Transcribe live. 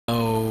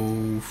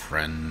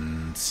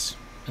friends.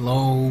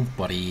 Hello,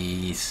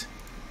 buddies.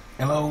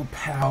 Hello,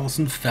 pals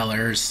and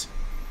fellers.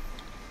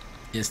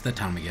 It's the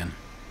time again.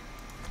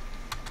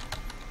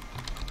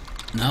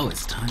 Now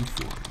it's time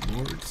for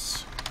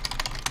Lords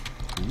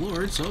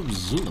of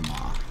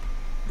Xulima.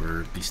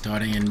 We'll be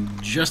starting in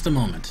just a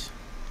moment.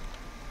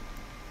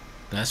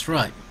 That's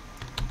right.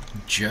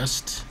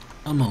 Just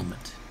a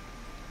moment.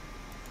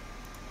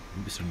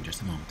 We'll be starting in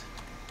just a moment.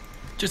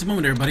 Just a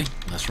moment, everybody.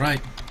 That's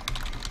right.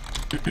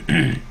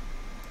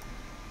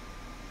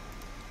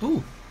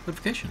 Ooh,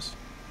 notifications.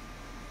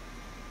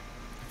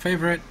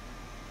 Favorite.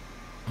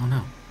 Oh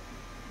no.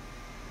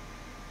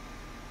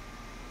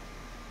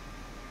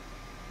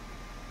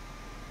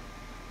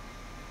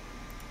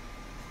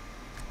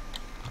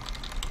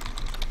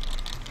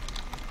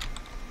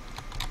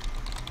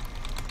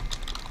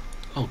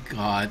 Oh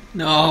God,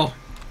 no.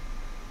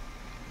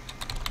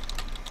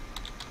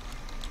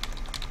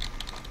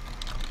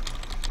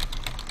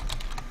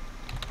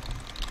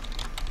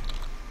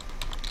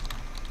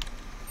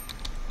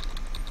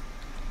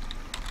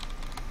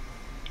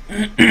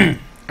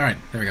 Alright,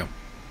 there we go.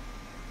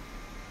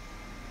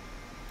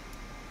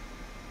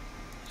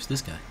 Who's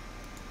this guy?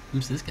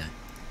 Who's this guy?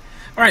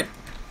 Alright.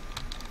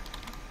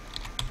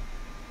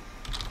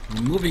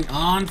 We're moving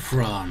on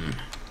from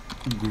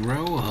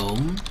Grow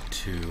Home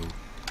to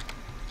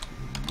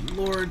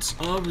Lords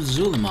of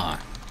Xulima.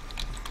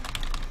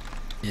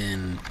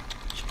 In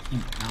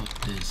checking out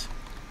this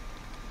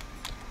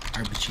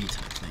RPG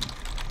type thing.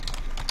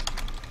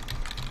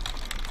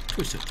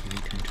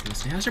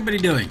 Twitch.tv/Twisty. How's everybody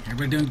doing?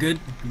 Everybody doing good?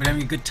 Everybody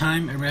having a good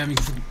time? Everybody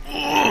having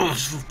oh,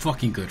 it's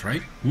fucking good,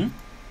 right?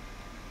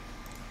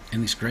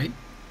 Everything's great?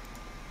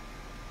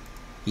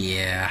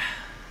 Yeah.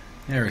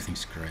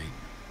 Everything's great.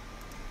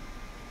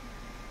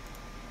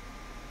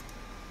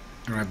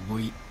 Alright,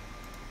 boy.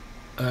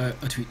 A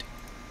tweet.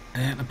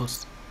 And a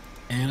post.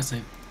 And a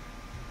save.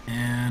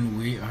 And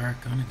we are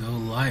gonna go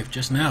live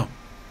just now.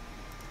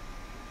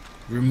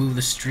 Remove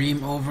the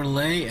stream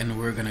overlay and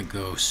we're gonna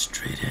go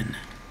straight in.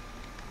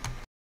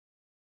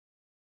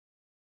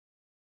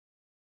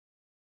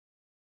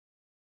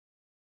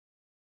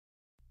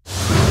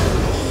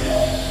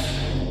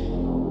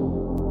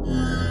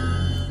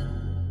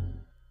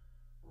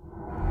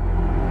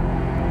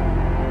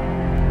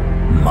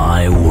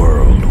 My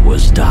world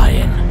was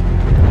dying.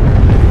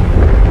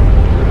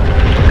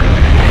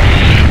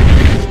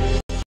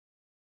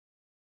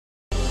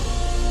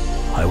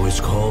 I was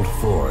called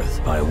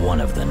forth by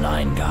one of the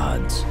 9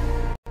 gods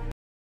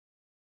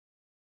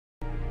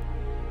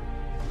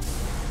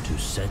to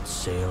set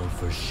sail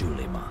for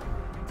Xulima,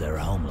 their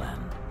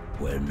homeland,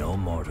 where no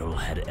mortal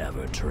had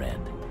ever tread.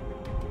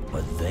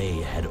 But they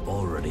had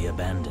already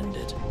abandoned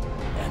it,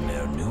 and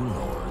their new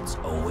lords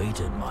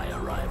awaited my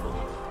arrival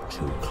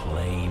to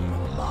claim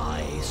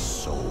my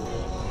soul.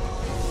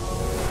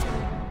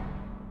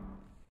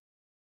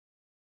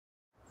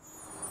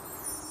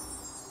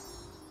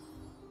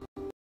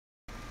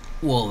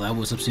 Well, that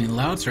was obscenely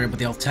loud, sorry about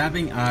the alt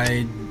tabbing.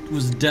 I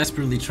was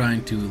desperately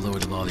trying to lower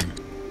the volume.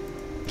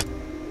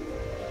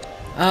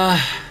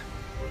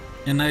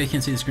 And now you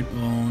can't see the screen.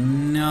 Oh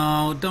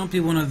no, don't be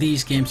one of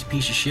these games, you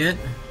piece of shit.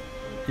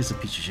 It's a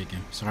piece of shit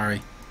game,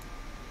 sorry.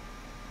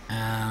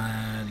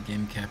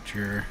 Game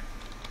capture.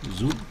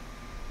 Zoom.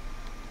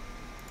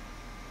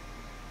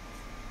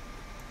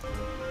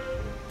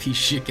 Piece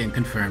of shit game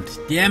confirmed.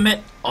 Damn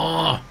it!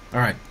 Oh!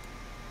 Alright.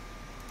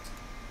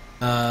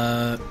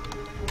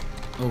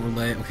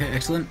 Overlay. Okay,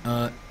 excellent.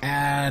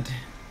 Add.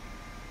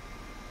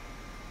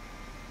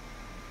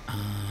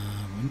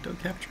 Window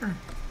capture?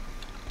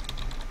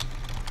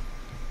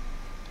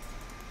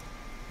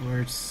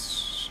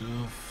 Lords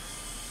of.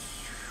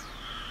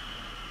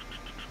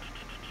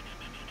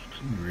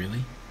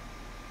 Really?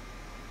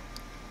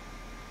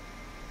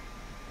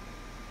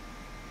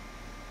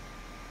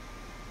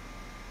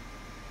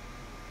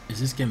 Is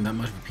this game that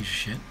much of a piece of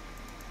shit?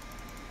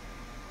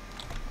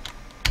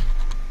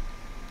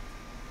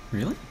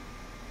 Really?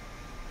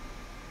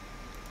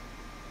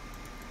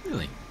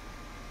 Really?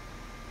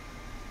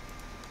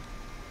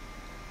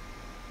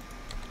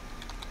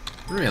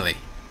 Really?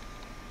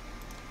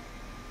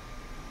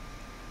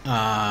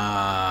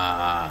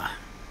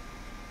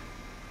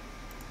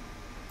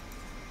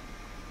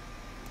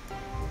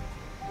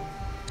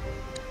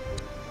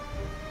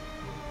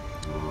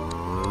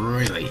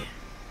 Really?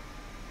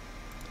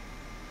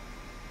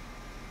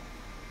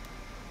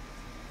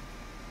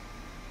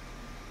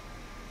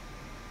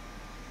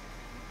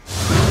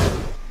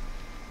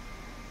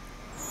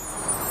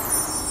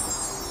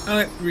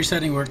 Alright,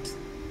 resetting worked.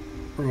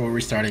 Or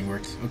restarting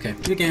worked. Okay,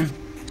 good game.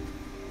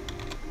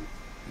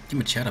 Give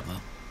him a chat up though.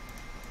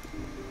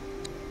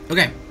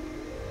 Okay.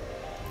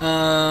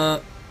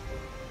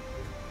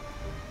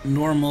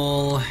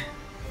 Normal,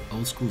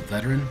 old school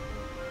veteran.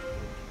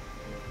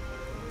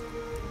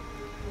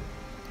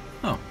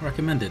 Oh,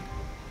 recommended.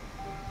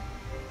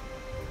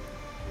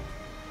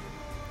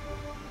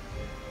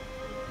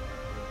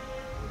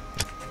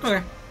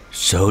 Okay.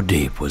 So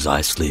deep was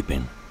I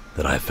sleeping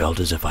that I felt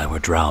as if I were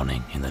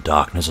drowning in the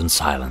darkness and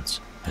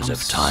silence as I'm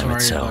if time sorry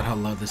itself about how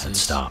loud this had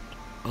is. stopped.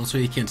 Also,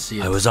 you can't see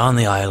it. I was on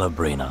the Isle of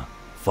Brina,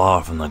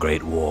 far from the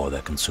great war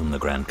that consumed the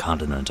grand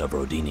continent of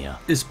Rodinia.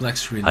 This black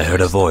screen. I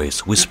heard a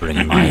voice whispering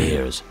in my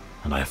ears,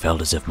 and I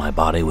felt as if my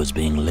body was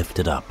being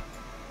lifted up.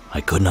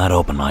 I could not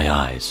open my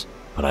eyes,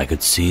 but I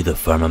could see the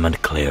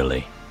firmament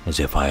clearly, as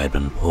if I had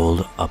been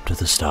pulled up to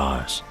the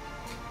stars.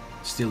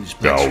 Still just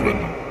black screen.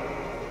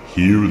 Dowlin,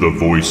 hear the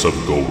voice of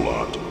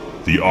Golad,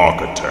 the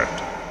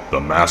architect,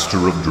 the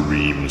master of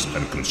dreams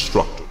and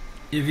constructor.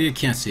 If you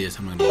can't see it,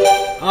 I'm gonna.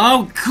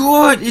 Oh,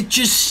 good! It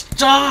just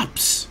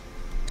stops!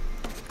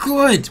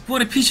 Good!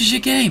 What a piece of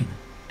shit game!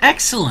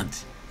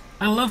 Excellent!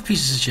 I love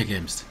pieces of shit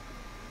games.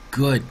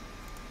 Good.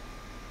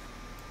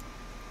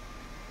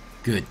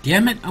 Good.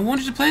 Damn it, I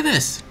wanted to play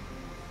this!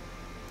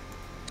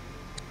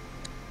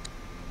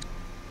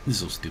 This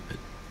is so stupid.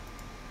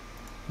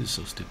 This is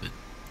so stupid.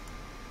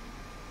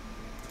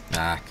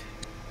 Back.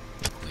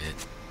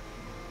 Quit.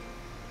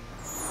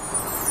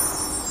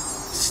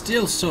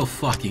 Still so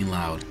fucking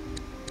loud.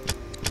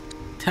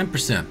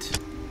 10%.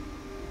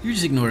 You're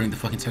just ignoring the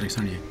fucking settings,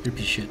 aren't you? You're a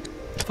piece of shit.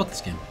 Fuck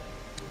this game.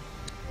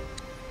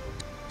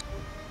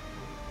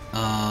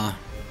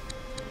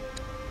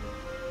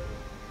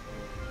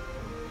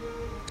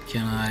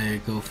 Can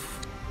I go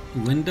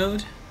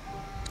windowed?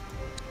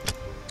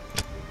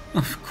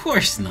 Of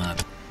course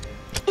not.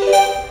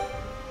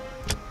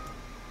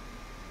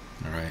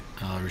 Alright,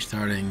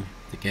 restarting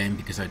the game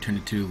because I turned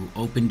it to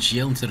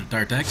OpenGL instead of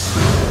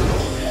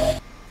DirectX.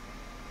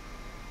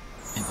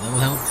 And level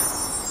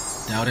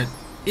health. Doubt it.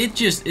 It's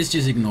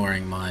just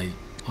ignoring my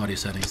audio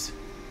settings.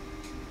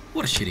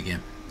 What a shitty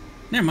game.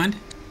 Never mind.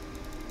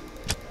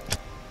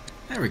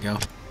 There we go.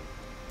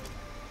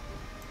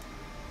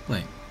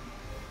 Wait.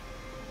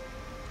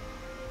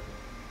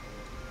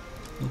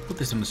 We'll put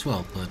this on as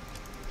well, but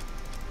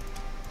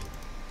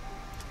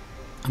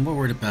I'm more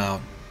worried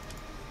about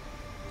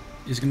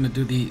is it gonna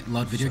do the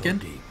loud video again?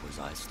 Deep was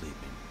I sleeping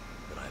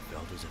that I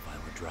felt as if I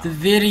were The drowning.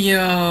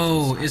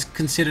 video is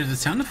considered a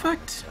sound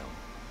effect?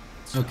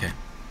 So, Okay.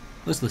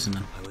 Let's listen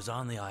then. I was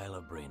on the Isle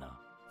of Brina,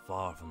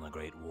 far from the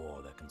great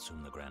war that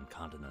consumed the grand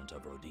continent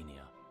of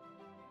Rodinia.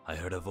 I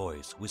heard a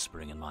voice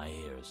whispering in my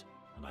ears,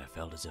 and I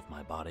felt as if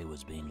my body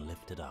was being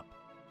lifted up.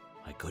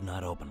 I could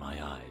not open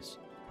my eyes,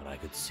 but I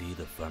could see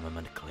the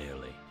firmament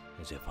clearly,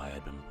 as if I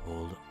had been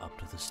pulled up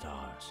to the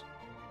stars.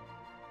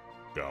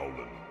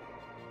 Dowlin,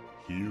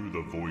 hear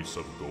the voice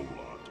of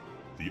Golad,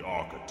 the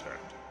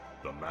architect,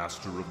 the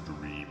master of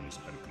dreams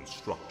and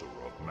constructor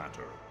of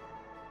matter.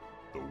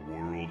 The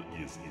world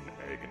is in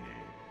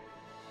agony.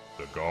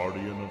 The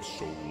guardian of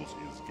souls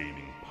is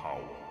gaining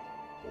power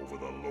over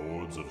the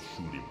lords of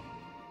Xulima.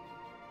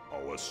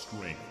 Our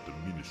strength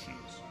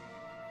diminishes.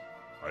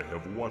 I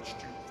have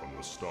watched you from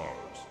the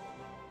stars.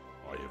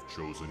 I have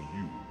chosen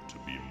you to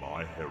be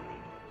my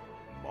herald,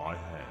 my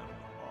hand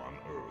on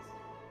earth.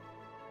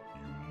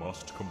 You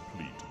must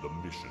complete the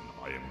mission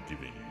I am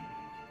giving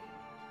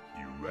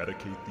you.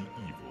 Eradicate the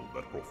evil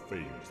that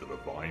profanes the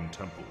divine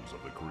temples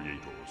of the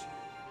creators.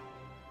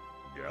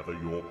 Gather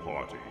your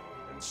party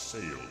and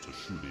sail to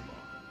Xulima,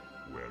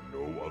 where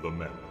no other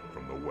men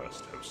from the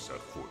west have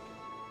set foot.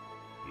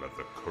 Let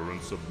the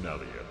currents of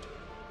Naliet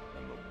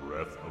and the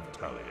breath of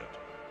Taliet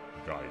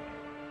guide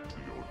you to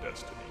your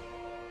destiny.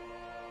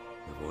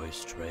 The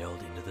voice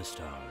trailed into the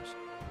stars,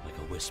 like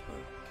a whisper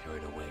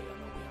carried away on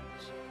the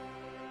winds.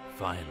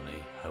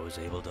 Finally, I was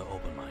able to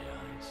open my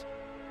eyes.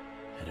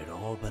 Had it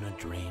all been a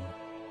dream?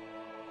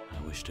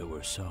 I wished it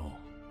were so,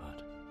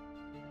 but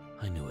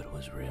I knew it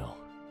was real.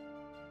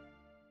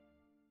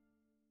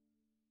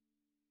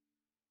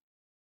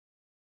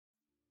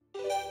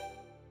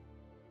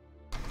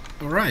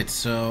 Alright,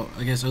 so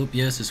I guess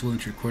OBS is willing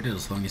to record it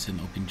as long as it's in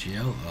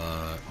OpenGL.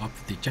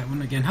 Off the chat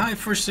window again. Hi,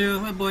 Fursu.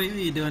 Hi, boy. How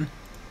you doing?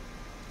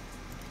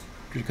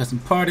 Create a custom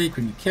party,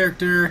 create a new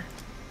character.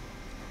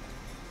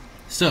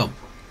 So,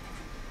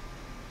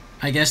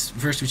 I guess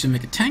first we should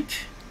make a tank.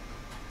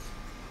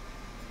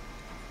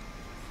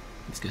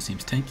 This guy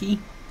seems tanky.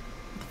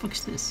 What the fuck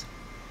is this?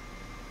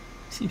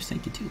 Seems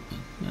tanky too,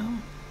 but no.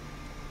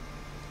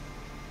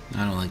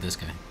 I don't like this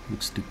guy. He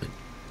looks stupid.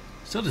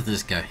 So does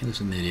this guy. He looks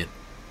like an idiot.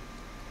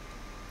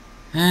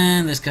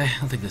 And this guy.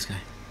 I'll take this guy.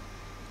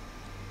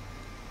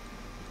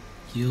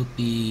 He'll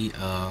be,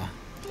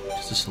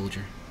 just a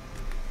soldier.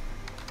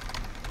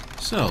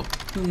 So,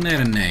 he'll need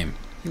a name.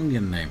 He'll need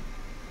a name.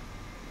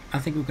 I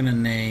think we're gonna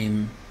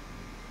name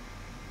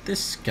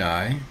this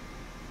guy,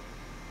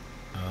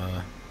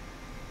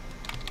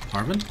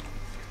 Parvin?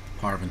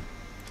 Parvin.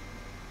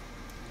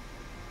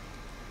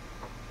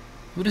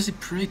 Who does he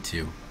pray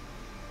to?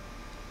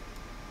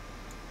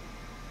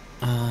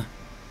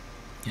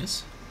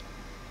 Yes?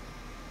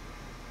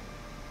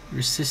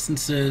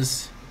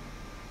 Resistances,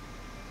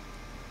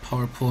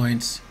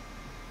 PowerPoints,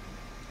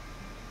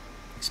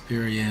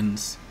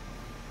 experience,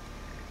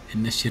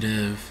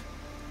 initiative,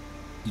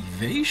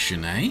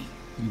 evasion, eh?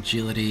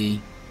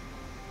 Agility,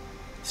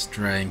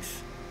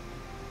 strength,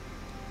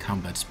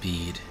 combat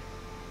speed,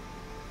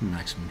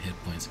 maximum hit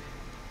points.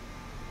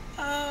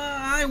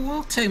 I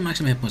will take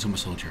maximum hit points on my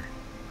soldier.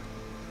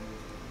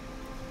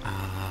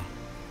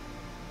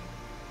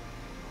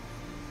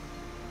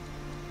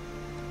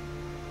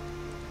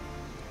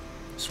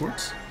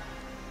 swords.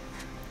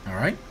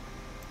 Alright.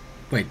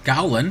 Wait,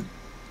 Gawain?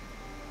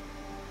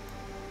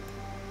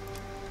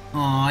 Oh,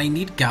 I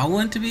need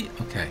Gawain to be...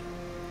 Okay.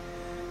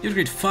 You've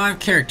created 5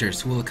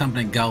 characters who will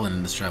accompany Gawain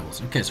in his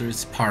travels. Okay, so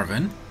it's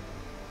Parvin.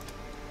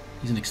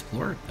 He's an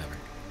explorer. Whatever.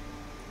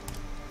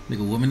 Make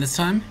a woman this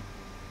time.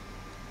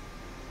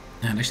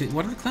 And actually,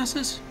 what are the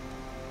classes?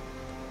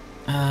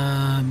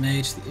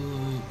 Mage...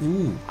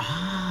 ooh.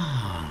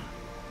 Ah.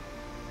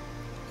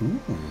 Ooh.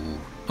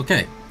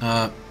 Okay.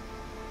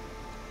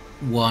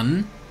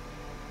 1,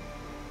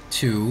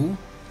 2,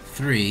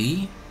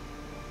 3,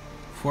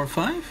 4,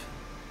 5?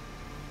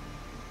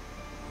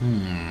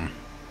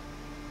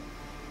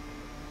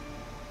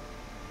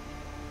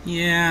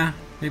 Yeah,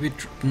 maybe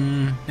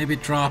maybe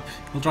drop.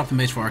 We'll drop the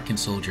mage for Arcane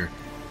Soldier.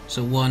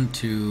 So 1,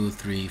 2,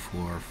 3,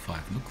 4,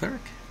 5. No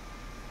cleric.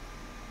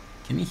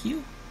 Can he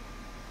heal?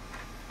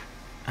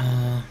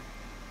 Uh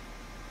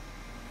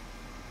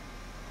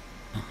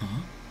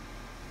huh.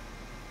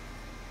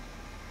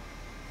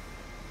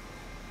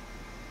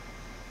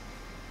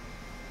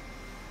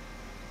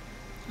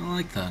 I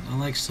like that. I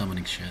like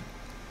summoning shit.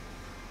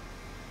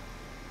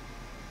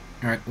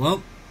 Alright,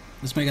 well,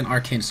 let's make an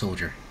Arcane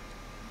Soldier.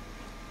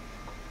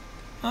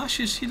 Oh,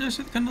 she does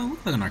kind of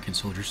look like an Arcane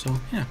Soldier,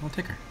 so yeah, I'll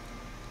take her.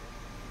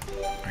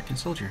 Arcane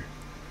Soldier.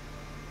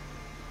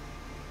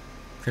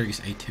 Cleric is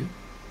A2.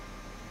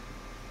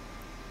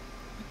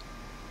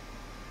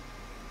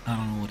 I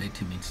don't know what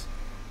A2 means.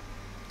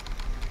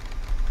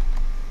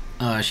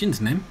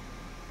 Shin's name.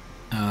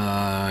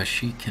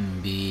 She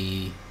can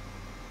be...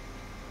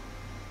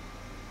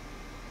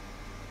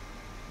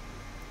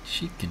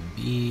 She can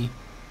be...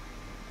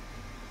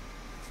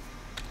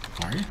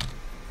 Arya?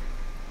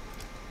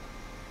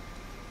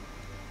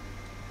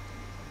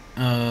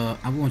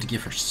 I want to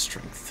give her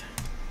strength.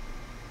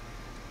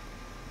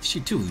 She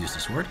too will use the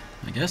sword,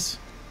 I guess.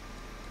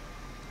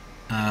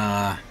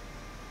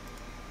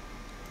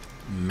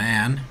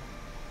 Man.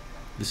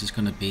 This is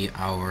gonna be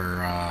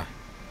our,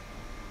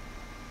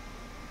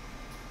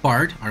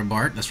 Bard. Our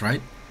Bard, that's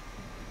right.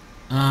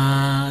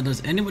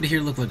 Does anybody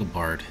here look like a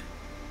Bard?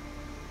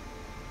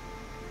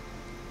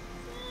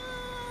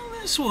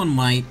 This one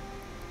might.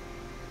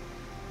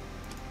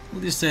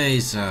 We'll just say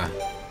he's a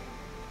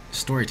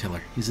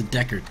storyteller. He's a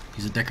Deckard.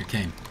 He's a Deckard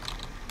Cain.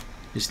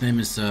 His name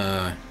is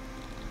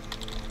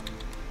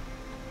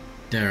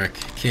Derek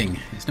King.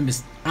 His name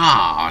is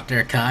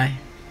Derek Kai.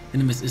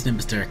 His name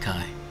is Derek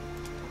Kai.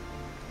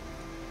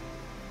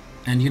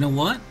 And you know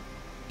what?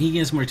 He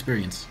gains more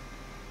experience.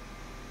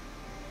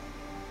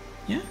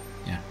 Yeah?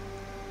 Yeah.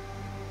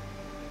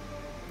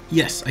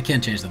 Yes, I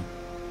can change them.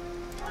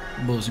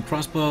 Bows and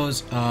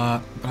crossbows,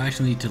 but I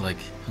actually need to, like,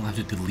 I'll have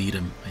to delete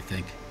him, I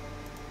think.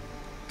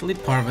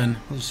 Delete Parvin,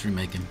 we'll just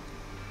remake him.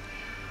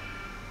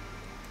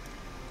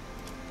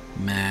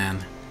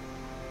 Man.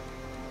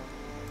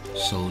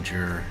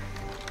 Soldier.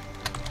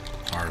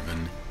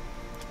 Parvin.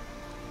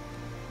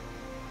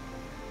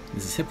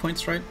 This is hit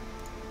points, right?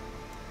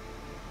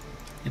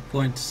 Hit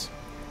points.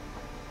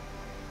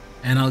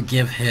 And I'll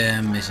give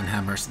him Mason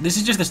Hammers. This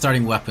is just the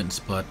starting weapons,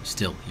 but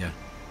still, yeah.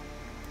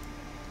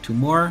 2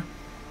 more.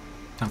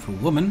 Time for a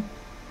woman.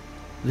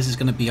 This is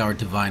gonna be our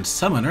Divine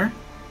Summoner.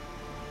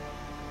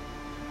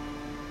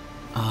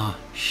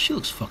 She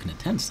looks fucking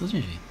intense,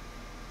 doesn't she?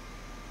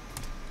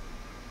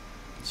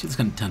 She looks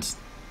kinda intense.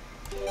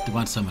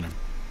 Divine Summoner.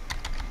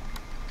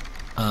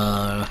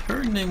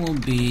 Her name will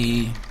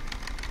be...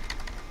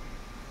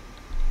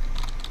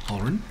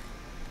 Halrin.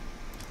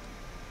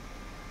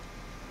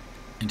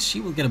 And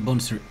she will get a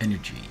bonus to her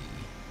energy.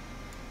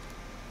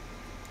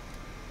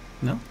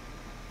 No?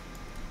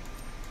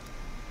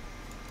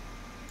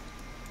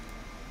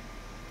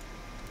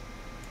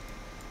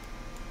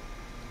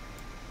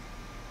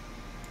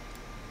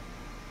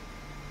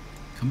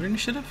 Combat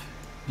initiative?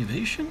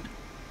 Evasion?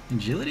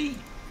 Agility?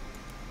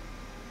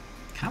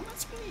 Combat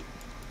speed?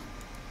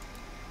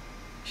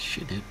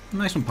 Shit, dude.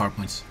 Nice one, power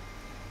points.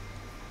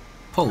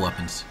 Pole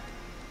weapons.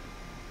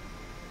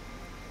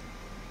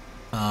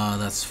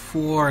 That's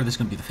 4. This is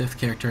gonna be the 5th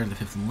character, the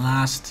 5th and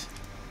last.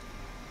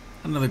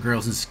 Another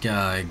girl's this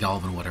guy,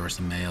 Galvin, whatever, is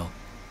the male.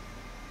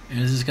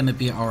 And this is gonna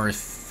be our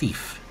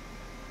thief.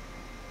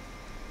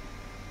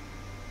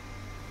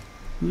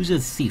 Who's a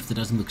thief that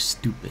doesn't look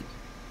stupid?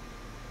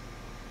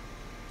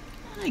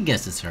 I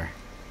guess it's her.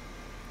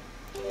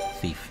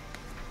 Thief.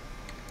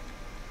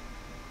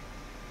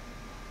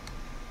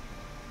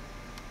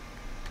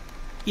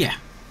 Yeah.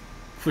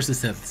 First it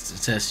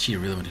says she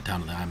really went to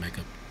town with the eye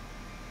makeup.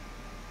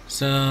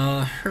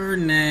 So her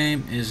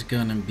name is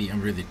gonna be, I'm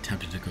really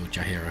tempted to go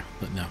Jahira,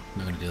 but no, I'm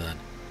not gonna do that.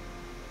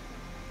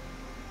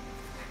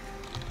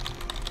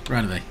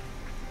 Ranve.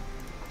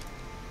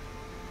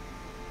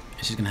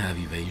 She's gonna have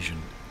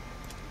evasion.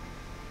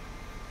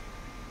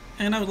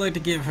 And I would like to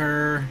give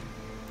her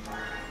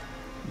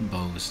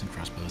bows and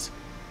crossbows.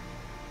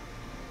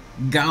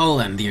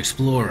 Gowland the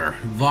Explorer,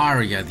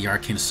 Varya the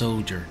Arcane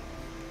Soldier,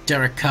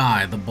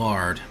 Derekai the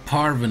Bard,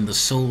 Parvin the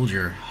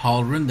Soldier,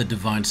 Halrin the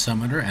Divine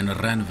Summoner, and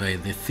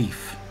Ranve the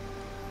Thief.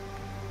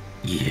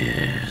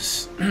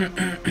 Yes.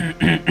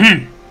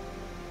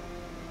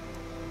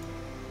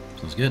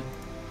 Sounds good.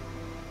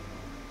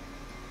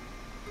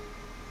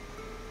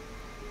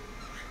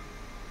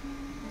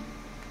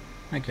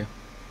 Thank you.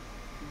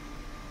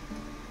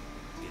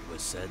 It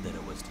was said that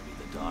it was to be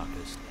the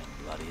darkest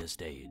and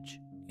bloodiest age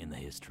in the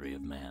history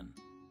of man.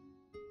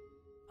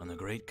 On the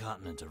great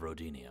continent of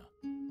Rodinia,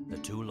 the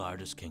two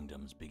largest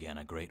kingdoms began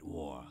a great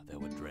war that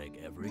would drag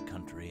every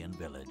country and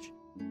village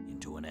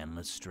into an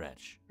endless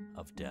stretch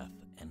of death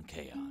and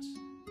chaos.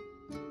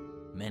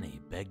 Many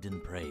begged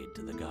and prayed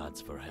to the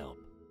gods for help,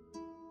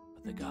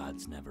 but the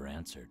gods never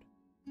answered.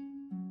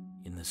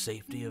 In the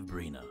safety of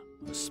Brina,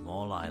 a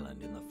small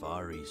island in the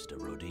far east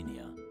of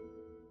Rodinia,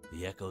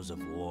 the echoes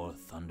of war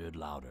thundered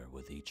louder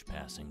with each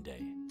passing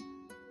day.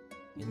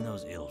 In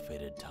those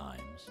ill-fated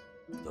times,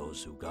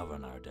 those who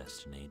govern our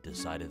destiny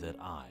decided that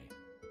I,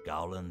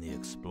 Gowlin the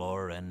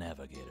explorer and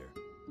navigator,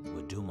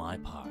 would do my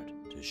part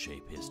to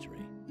shape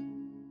history.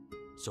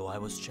 So I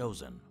was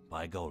chosen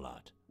by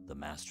Golot, the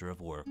Master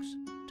of Works,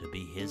 to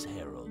be his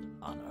herald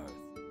on Earth.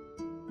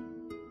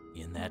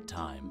 In that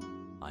time,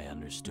 I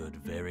understood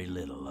very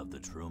little of the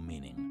true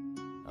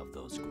meaning of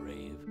those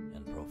grave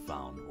and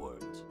profound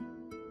words.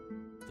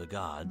 The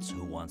gods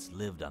who once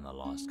lived on the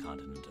lost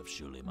continent of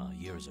Xulima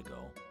years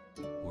ago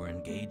were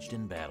engaged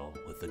in battle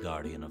with the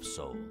Guardian of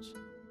Souls,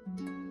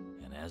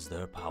 and as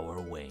their power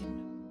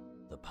waned,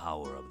 the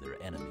power of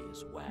their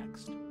enemies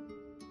waxed.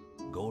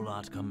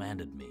 Golot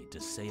commanded me to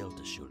sail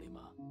to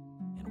Xulima,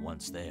 and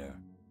once there,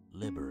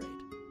 liberate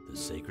the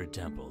sacred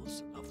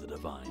temples of the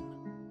divine.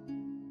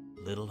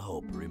 Little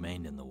hope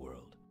remained in the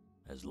world,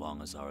 as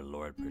long as our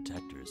Lord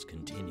Protectors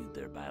continued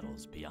their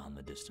battles beyond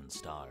the distant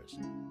stars.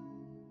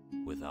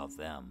 Without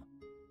them,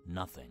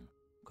 nothing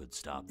could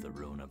stop the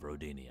ruin of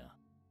Rodinia.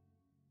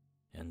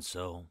 And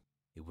so,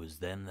 it was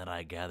then that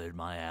I gathered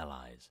my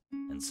allies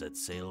and set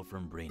sail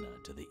from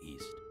Brina to the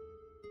east.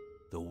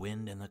 The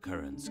wind and the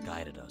currents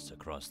guided us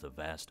across the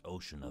vast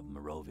ocean of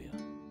Morovia.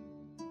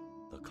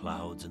 The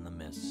clouds and the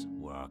mists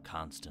were our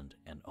constant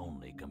and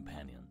only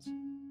companions.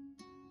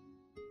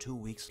 2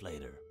 weeks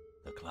later,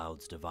 the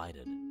clouds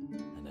divided,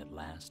 and at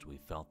last we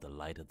felt the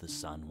light of the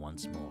sun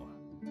once more.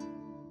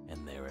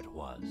 And there it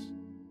was.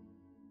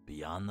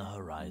 Beyond the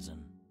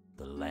horizon,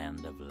 the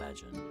land of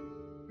legend.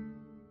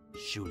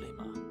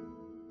 Xulima,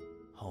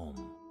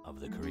 home of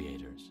the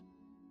creators.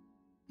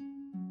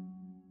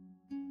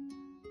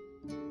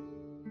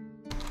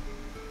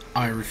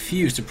 I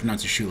refuse to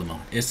pronounce it Xulima.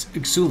 It's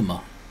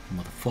Xulima,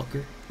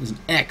 motherfucker. There's an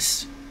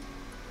X.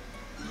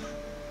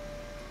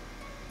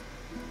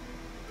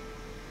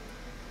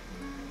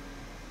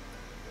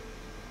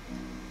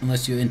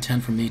 Unless you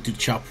intend for me to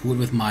chop wood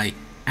with my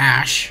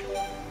ash.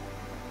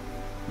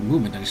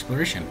 Movement and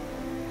exploration.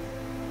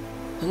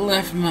 The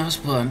left mouse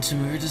button to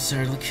move to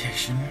desired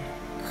location.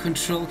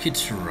 Control key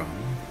to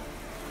roam.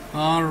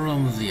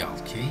 Roam with the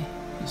alt key.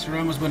 This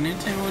roam was when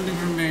anyone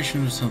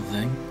information or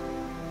something.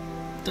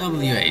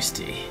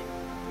 WASD.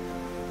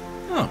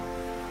 Oh.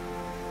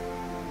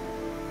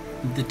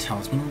 The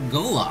Talisman of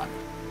Golot.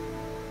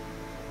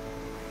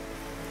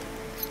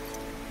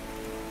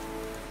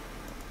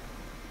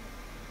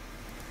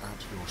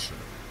 At your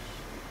service.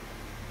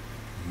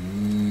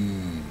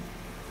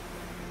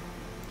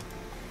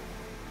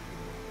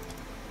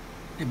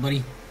 Hey,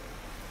 buddy.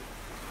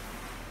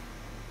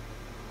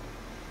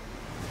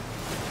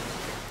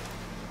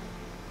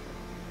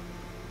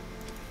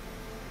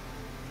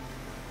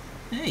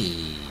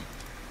 Hey.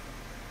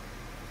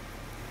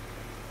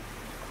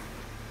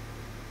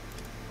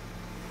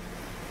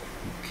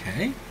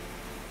 Okay.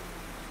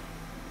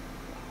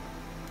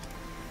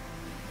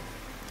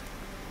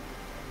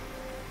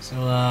 So,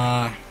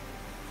 how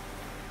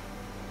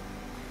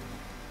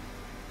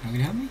can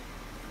you help me?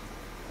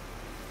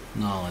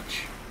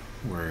 Knowledge.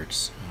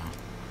 Words.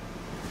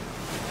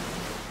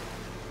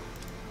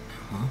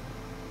 Huh?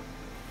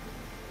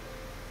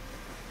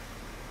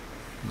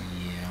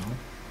 Yeah.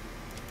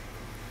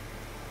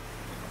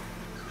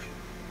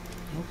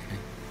 Okay.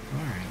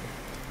 Alright.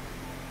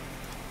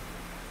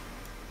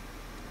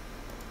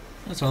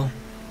 That's all.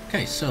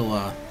 Okay,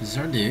 so, this is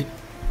our dude.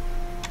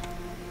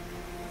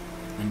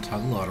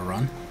 Untoggle auto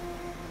run.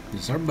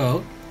 This is our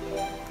boat.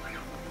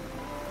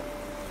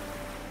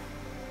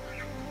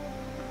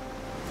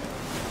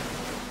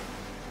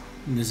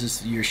 This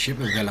is your ship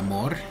of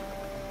Velamor.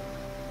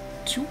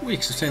 2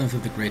 weeks of sailing through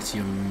the Great Sea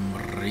of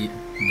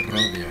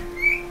Morovia.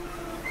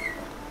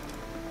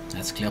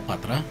 That's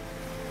Cleopatra.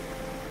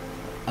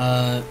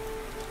 I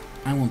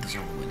want this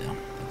all the way down.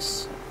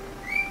 That's...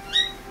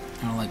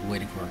 I don't like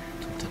waiting for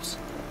tooltips.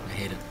 I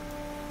hate it.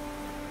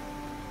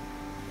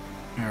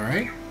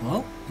 Alright,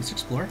 well, let's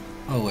explore.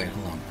 Oh wait,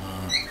 hold on.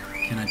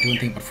 Can I do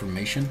anything about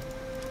formation?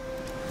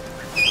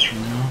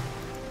 No.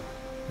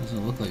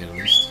 Doesn't look like it, at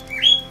least.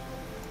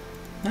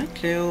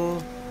 Thank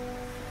you.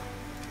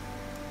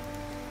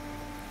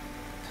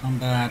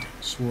 Combat,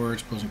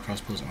 swords, bows and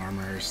crossbows,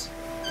 armors.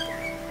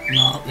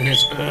 No,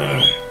 it's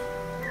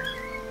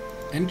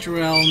Enter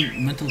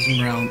Realm,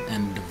 Mentalism Realm,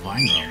 and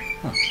Divine Realm.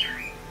 Huh.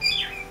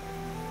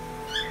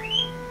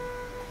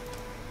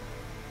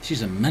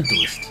 She's a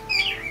mentalist.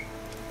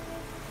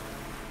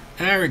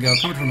 There we go,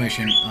 combat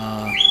formation. Okay,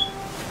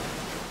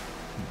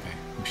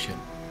 oh shit.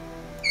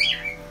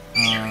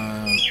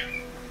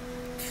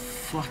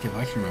 Fuck if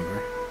I can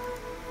remember.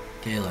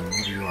 Galen,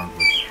 what are you armed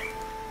with?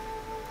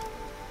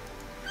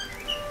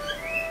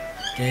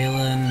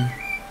 Galen,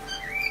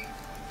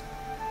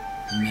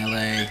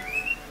 melee,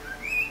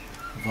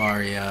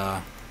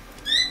 Varia,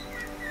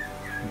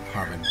 and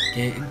Parvin.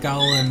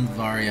 Galen,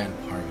 Varia, and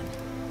Parvin.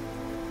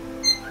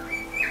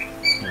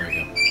 There we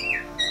go.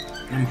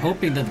 I'm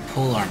hoping that the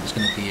pole arm is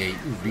going to be a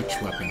reach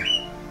weapon.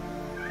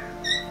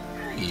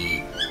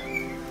 Hey.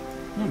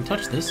 Don't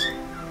touch this.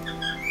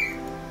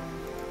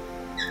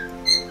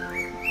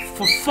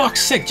 For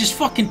fuck's sake, just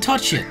fucking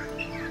touch it!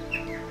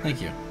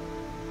 Thank you.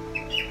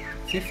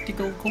 50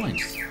 gold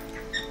coins.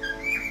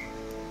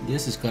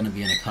 This is gonna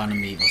be an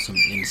economy of some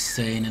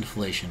insane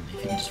inflation if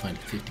you can just find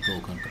 50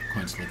 gold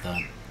coins like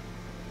that.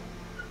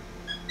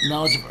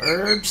 Knowledge of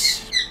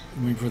herbs.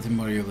 Wait for the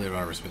more you later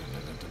harvest. Let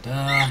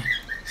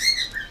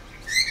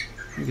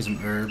me get some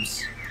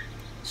herbs.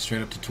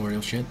 Straight up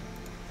tutorial shit.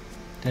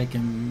 Take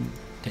them,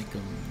 take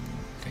them,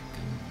 take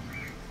them,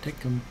 take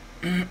them.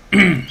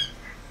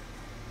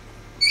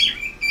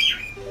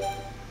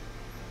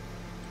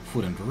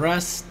 Food and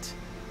rest.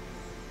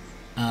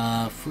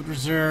 Food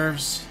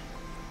reserves.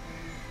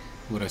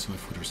 What else are my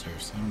food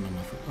reserves? I don't know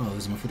my food. Oh,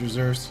 these are my food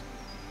reserves.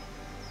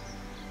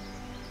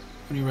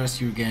 When you rest,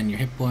 you regain your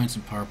hit points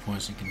and power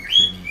points. You can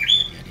clearly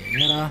yada yada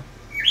yada.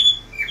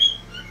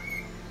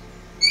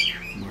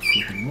 More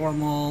food than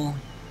normal.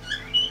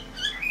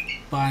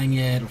 Buying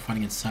it, or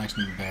finding it in sacks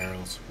and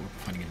barrels, or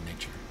finding it in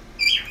nature.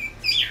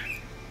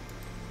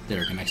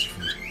 There, an extra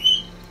food.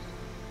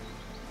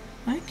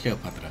 Hi,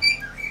 Cleopatra.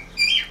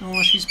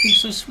 Oh, she's being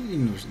so sweet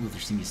with her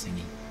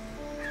singy.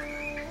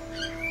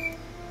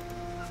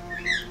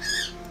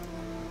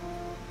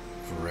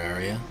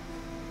 Veraria.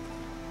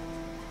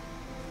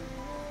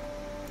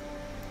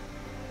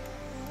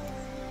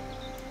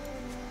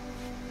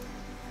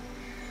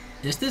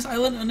 Is this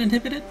island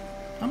uninhibited?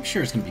 I'm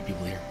sure it's gonna be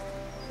people here.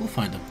 We'll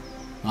find them.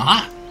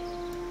 Aha!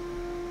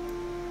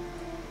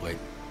 Wait,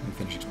 let me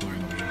finish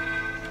exploring over here.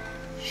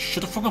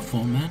 Shut the fuck up,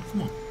 phone, man.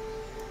 Come on.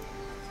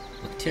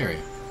 Bacteria.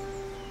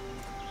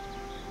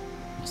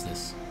 What's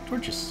this?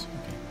 Torches.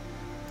 Okay.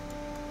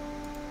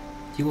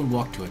 He won't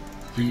walk to it.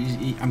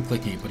 I'm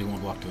clicking it, but he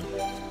won't walk to it.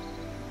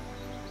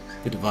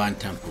 The divine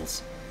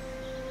temples.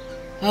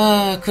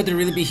 Could there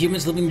really be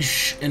humans living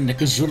in the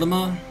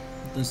Xulima?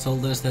 This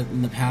told us that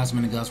in the past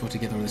many gods worked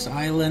together on this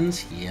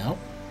island. Yep.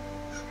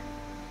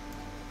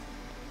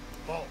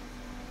 Oh.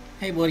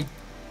 Hey, buddy.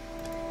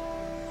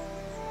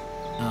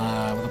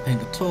 Without paying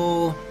the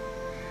toll.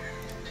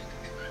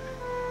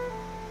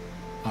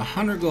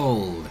 100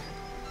 gold.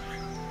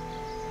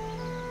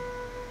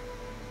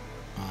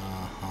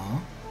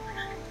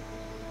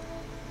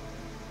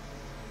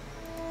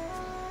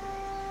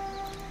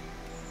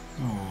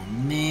 Oh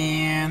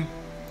man.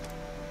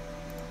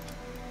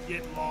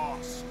 Get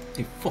lost.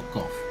 Hey, fuck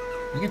off.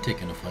 I can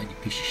take in a fight, you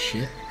piece of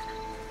shit.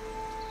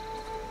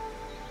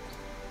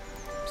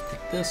 Let's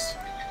take this.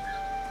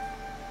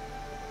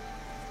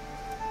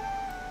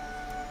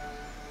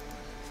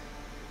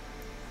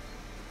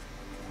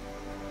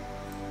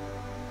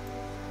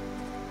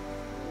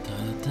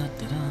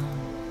 Da-da-da-da-da.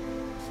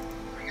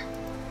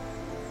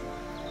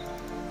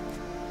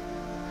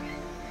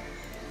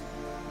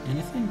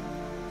 Anything?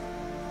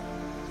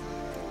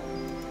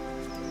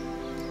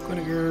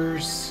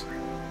 Quinigers.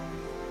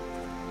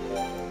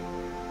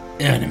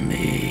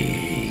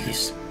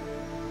 Enemies.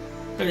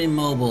 They're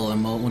immobile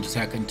and won't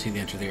attack until they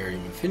enter the area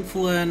of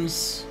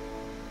influence.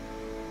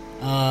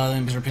 The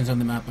enemies are pinned on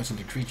the map by some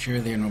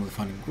creature. They are normally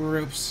found in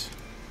groups.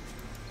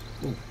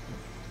 Ooh.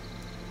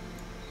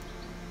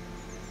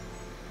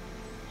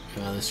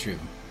 That's true.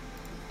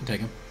 I'll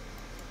take him.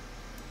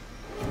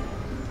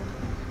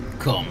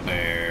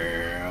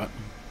 Combat.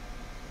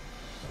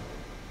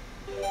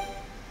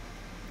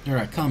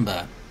 Alright,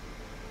 combat.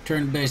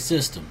 Turn-based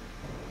system.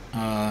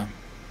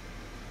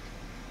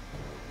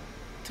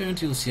 Turn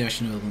to see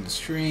action available on the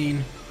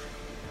screen.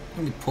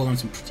 Let me pull on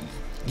some pretty.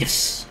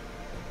 Yes!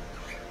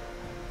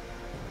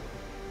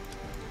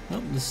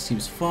 Well, this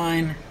seems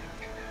fine.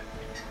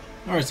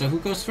 Alright, so who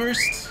goes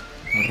first?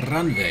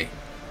 Ranve.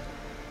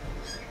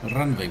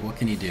 Ranve, what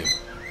can you do?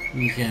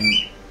 You can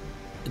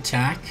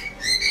attack,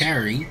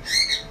 parry,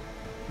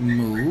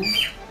 move.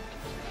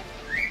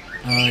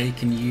 You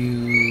can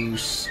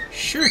use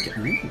shuriken.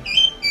 Ooh,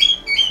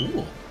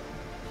 cool.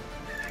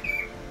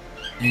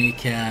 And you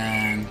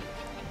can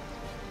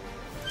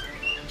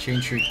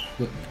change your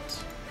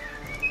equipment.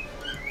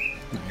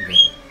 No, I'm good.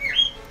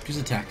 Just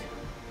attack.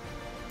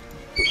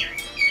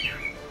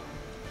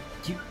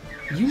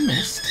 You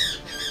missed.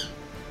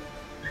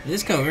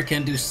 This cover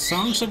can do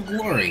Songs of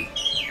Glory.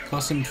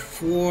 Cost him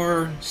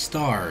 4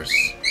 stars.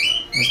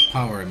 That's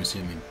power, I'm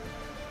assuming.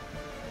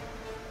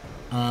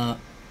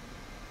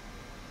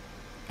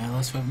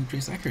 LS 5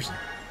 increased accuracy.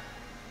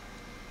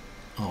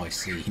 Oh, I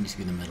see. He needs to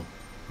be in the middle.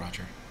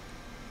 Roger.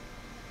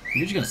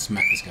 You're just gonna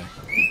smack this guy.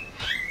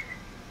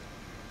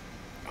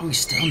 Oh, he's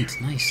stunned.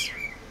 Nice.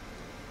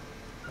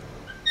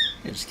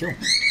 Yeah, just kill him.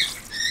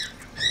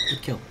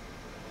 Good kill.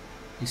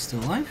 He's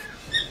still alive?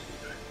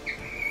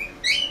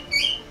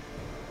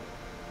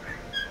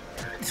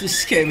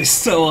 This game is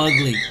so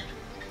ugly.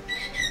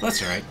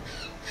 That's alright.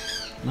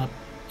 I'm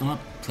not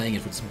playing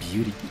it for its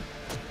beauty.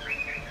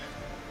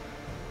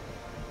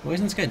 Why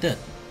isn't this guy dead?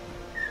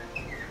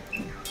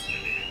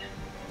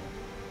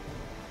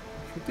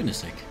 For goodness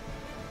sake.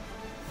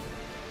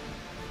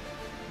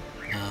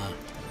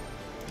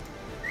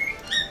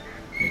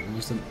 Wait, what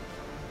was the...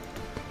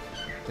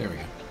 There we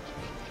go.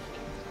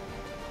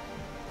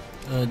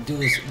 Do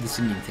this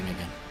Indian thing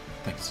again.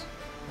 Thanks.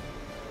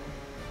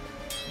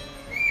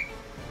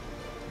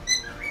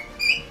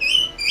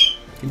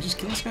 Can you just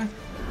kill this guy?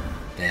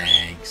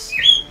 Thanks.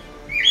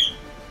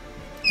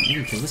 You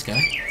can kill this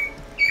guy.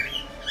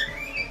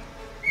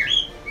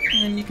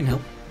 And you can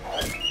help.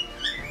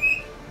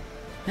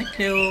 Thank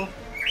you.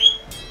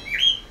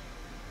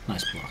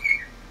 Nice block.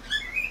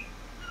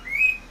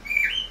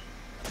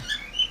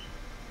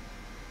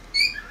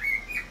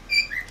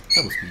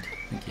 Double speed.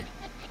 Thank you.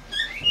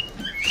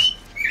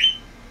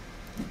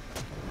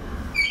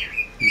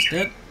 He's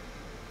dead.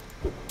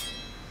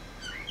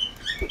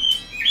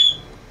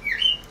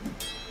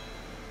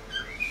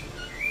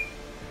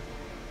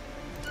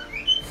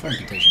 Fire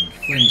contagion,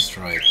 flame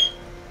strike.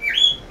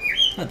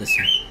 Not this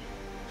one.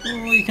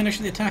 Oh, you can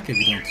actually attack if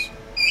you don't.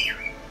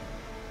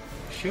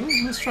 Sure,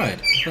 let's try it.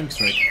 Flame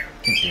strike.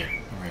 Can't do it.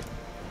 Alright.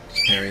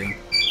 Just parry them.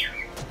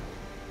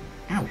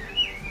 Ow!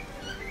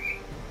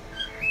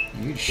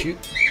 You shoot.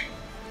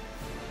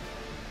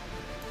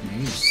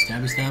 You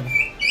stabby stab.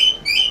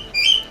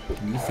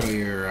 Can you throw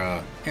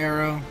your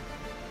arrow?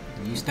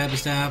 Can you stabby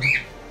stab?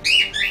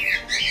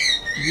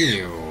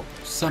 You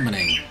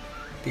summoning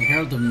the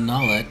Herald of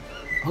Nullet.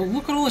 Oh,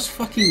 look at all this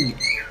fucking...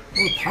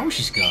 all the power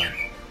she's got.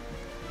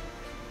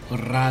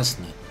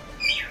 Razna.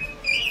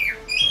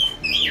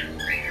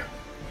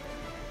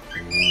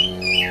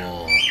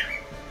 Cool.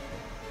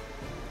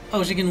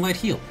 Oh, she can light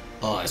heal.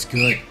 Oh, that's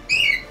good.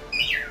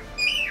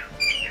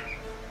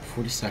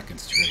 40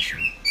 seconds duration.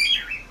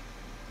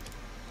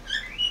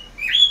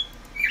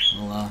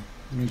 Well, I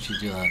don't need you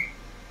to do that. I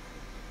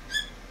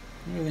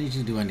don't really need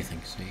you to do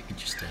anything, so you can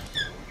just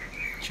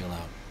chill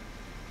out.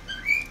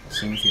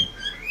 Same with you.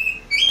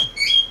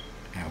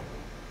 Ow.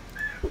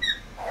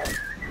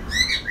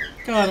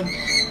 Got him.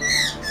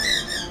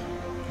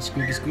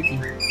 Squeaky squeaky.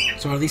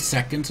 So are these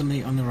seconds on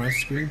the right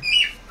screen?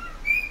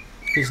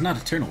 Because it's not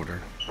a turn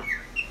order.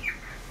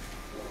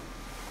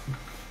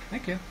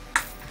 Thank you.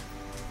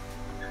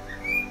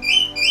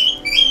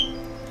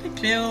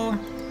 Thank you.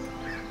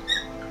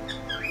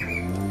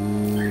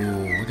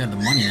 Ooh, we got the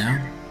money now.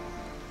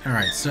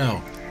 Alright,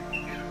 so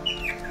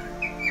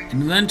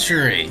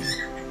inventory.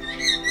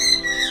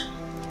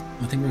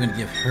 I think we're gonna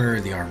give her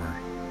the armor.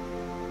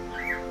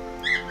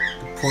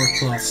 The pork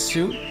cloth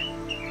suit,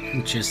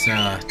 which is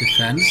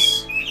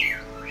defense.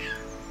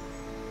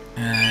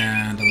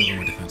 And a little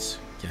more defense.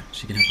 Yeah,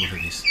 she can have both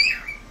of these.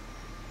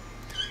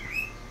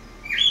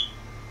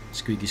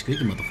 Squeaky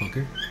squeaky,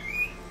 motherfucker.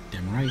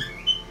 Damn right.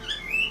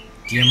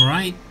 Damn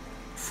right.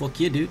 Fuck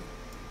you, dude.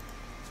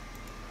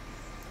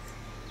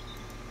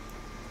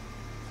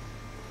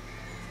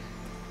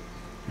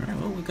 Alright,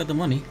 well, we got the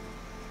money.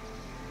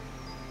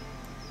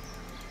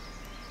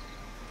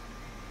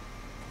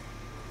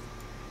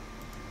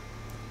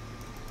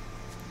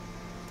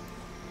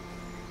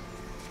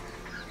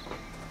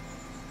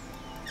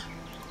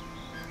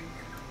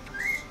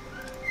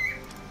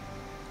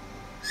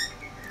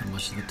 How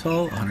much is the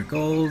toll? 100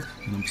 gold.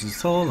 How much is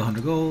the toll?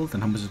 100 gold.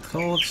 And how much is the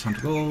toll? It's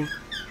 100 gold.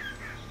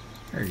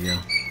 There you go.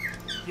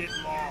 Get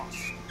lost.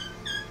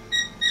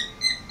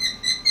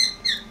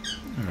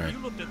 Alright. You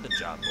looked at the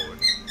job board.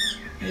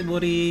 Hey,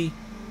 buddy.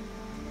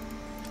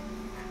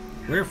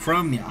 We're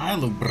from the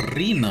Isle of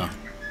Brina.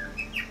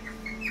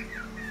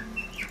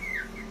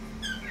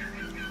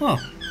 Huh.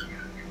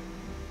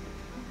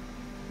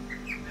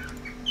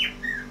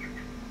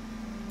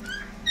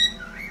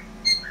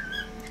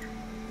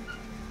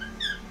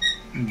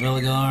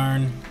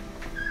 Velagarn.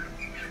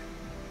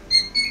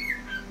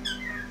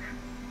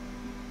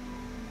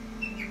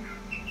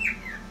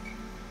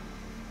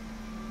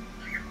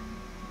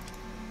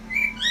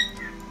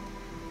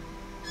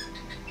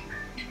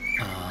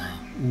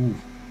 Ooh.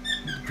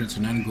 Prince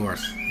of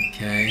Nangorth.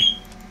 Okay.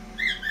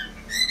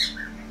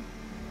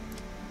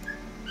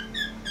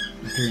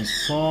 Imperium's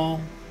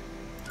Fall.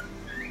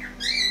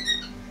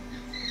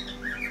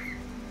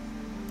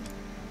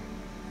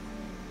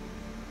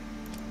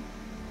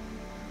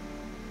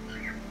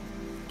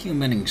 King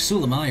Manning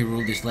Xulima, he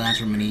ruled this land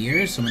for many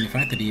years, so many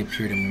fact that he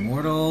appeared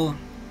immortal.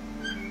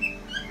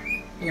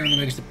 But when the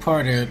makers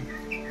departed,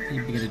 he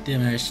began to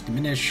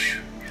diminish,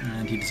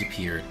 and he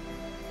disappeared.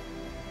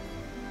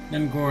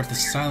 Then Gorth the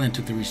Silent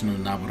took the region of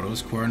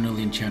Naboros, Coronel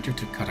the Enchanter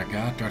took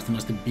Karagat,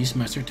 Darthanos the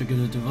Beastmaster took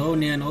the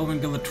Devonia, and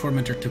Ovengil the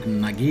Tormentor took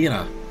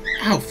Nagira.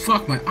 Ow,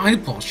 fuck, my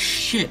eyeball,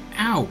 shit,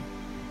 ow!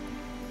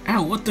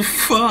 Ow, what the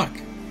fuck?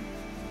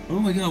 Oh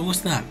my god, what's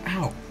that?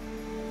 Ow!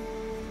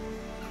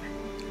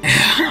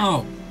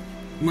 Ow!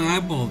 My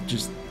eyeball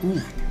just...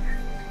 Ooh.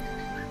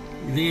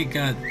 I think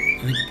I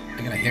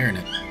got a hair in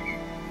it.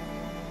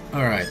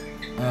 Alright.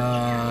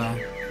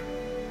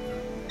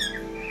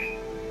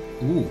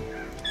 Ooh.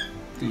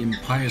 The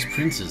Impious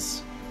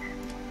Princes.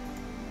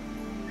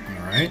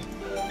 Alright.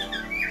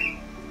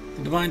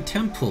 The Divine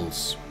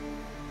Temples.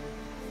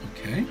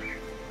 Okay.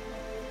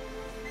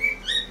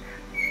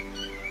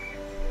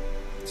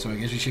 So I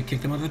guess we should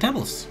kick them out of the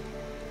temples.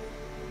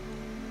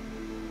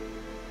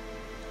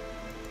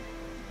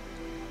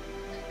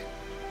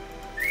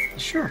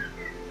 Sure.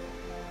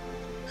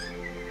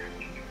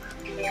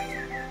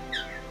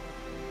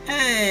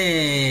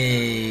 Hey!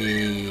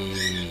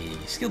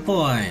 Skill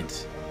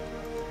point!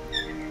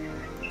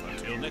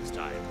 Until next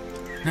time.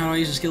 How do I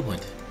use a skill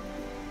point?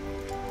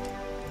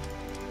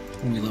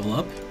 When we level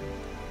up?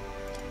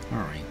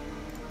 Alright.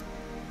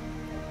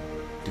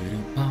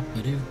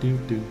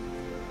 Do-do-bop-a-do-do-do.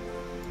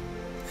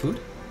 Food?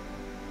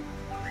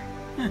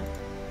 Eh,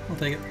 I'll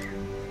take it.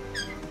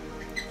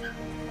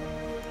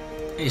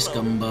 Hey,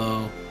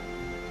 Scumbo.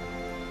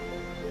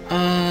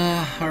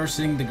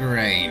 Harvesting the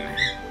grain.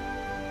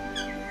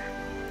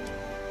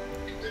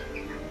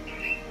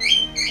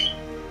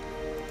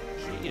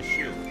 She is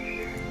shoe.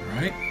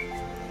 Alright.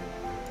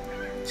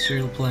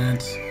 Cereal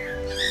plants.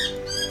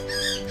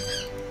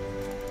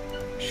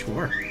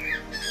 Sure.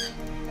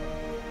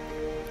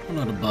 I'm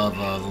not above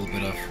a little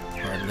bit of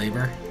hard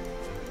labor.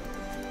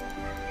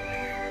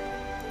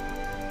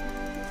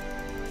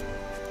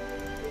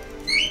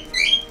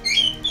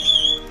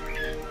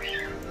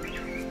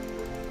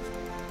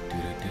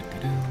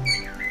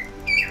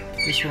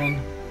 This one.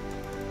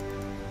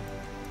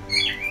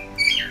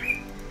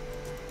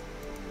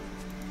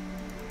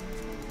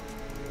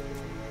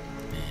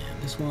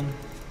 And this one.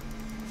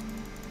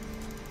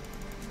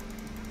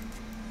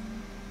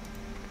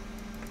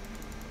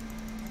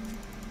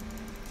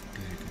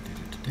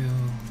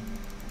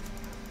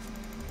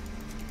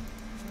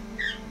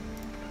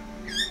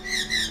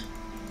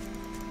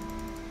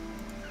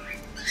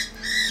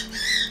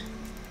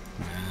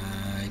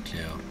 Right,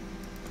 Joe.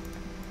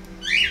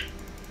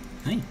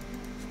 Hey.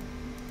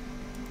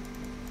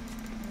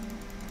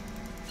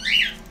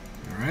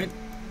 Alright.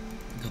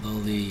 Got all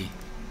the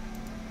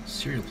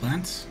cereal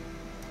plants.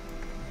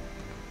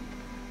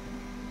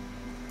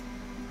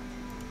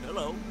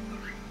 Hello.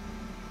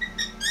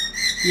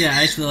 Yeah,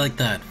 I actually like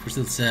that. First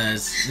it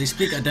says, they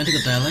speak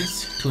identical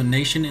dialects to a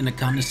nation in a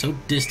continent so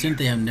distant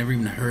they have never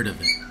even heard of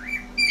it.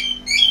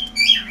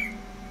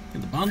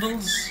 Here's the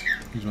bundles.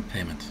 Here's my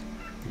payment.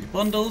 Here's your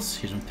bundles.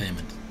 Here's my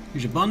payment.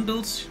 Here's your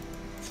bundles.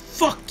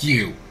 Fuck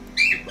you!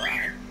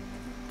 Goodbye.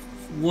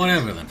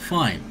 Whatever then,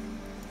 fine.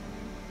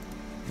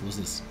 What was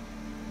this?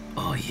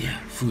 Oh yeah,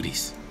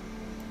 foodies.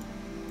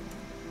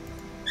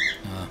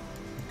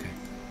 Okay.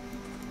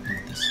 I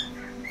want this.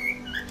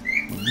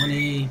 More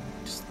money.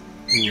 Just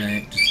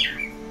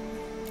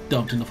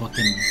dumped in the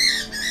fucking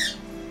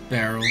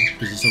barrel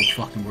because it's so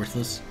fucking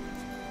worthless.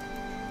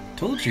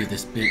 Told you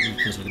this bit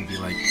was gonna be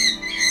like.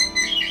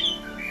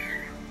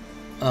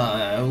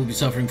 I will be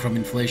suffering from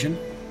inflation.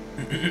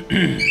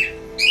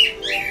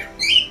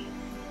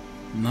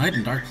 Night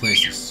in dark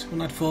places. When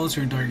night falls,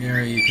 you're in a dark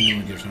area, you can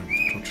only get a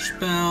torture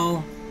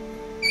spell.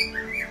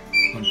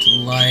 Go into the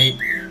light.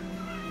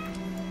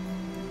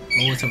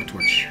 Always have a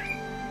torch.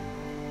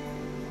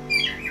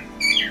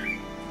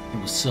 Hey,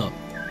 what's up?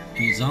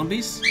 Any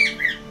zombies?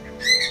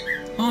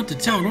 Haunted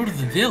tower north of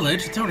the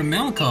village, the Tower of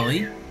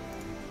Melancholy.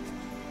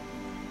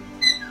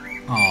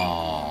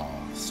 Aww.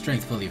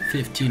 Strength value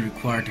 15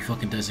 required to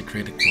fucking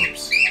desecrate a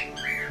corpse.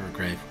 Or a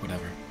grave,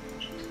 whatever.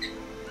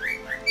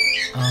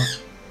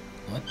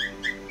 What?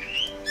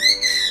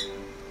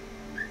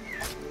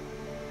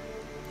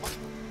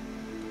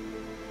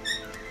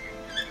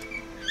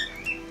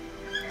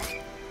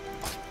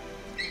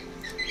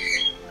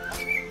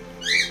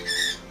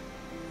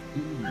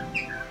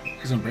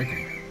 He's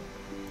unbreakable.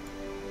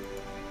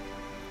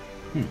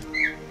 You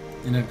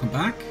never come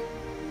back?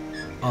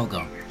 I'll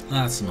go.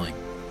 That's annoying.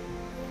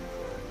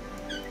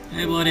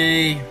 Hey,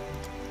 buddy.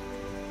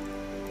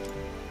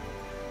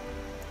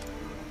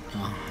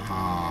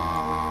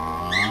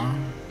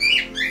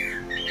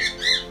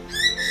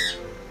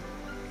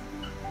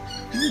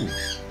 Ooh.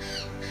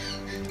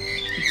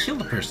 You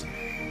killed a person.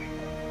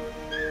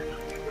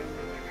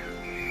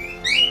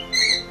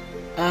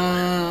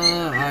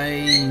 I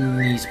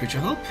need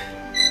spiritual help.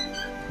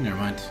 Never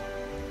mind.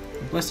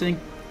 Blessing.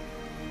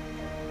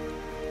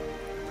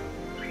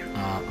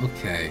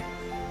 Okay.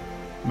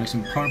 Make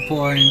some power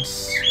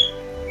points.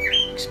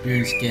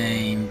 Experience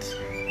gained.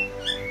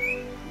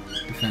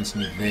 Defense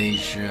and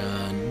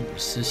evasion.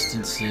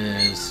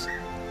 Resistances.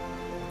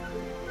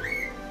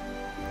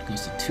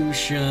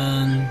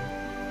 Constitution.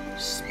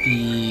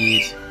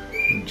 Speed.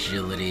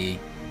 Agility.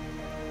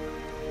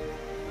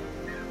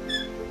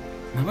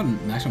 How about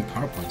maximum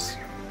power points?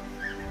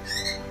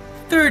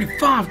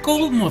 35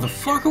 gold,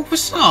 motherfucker!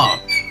 What's up?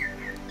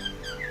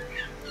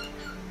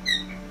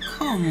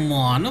 Come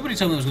on, nobody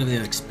told me it was gonna be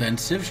that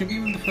expensive. Should be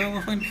in the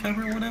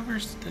February or whatever.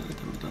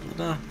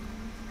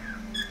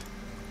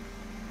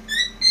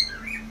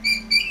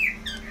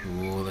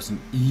 Oh, there's an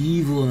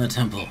evil in the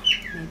temple.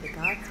 May the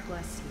gods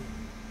bless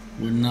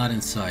you. We're not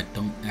inside.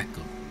 Don't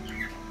echo.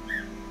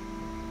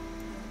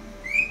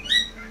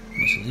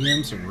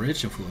 Mausoleums are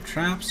rich and full of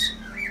traps.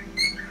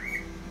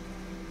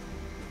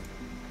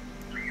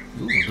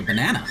 Ooh, the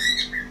banana.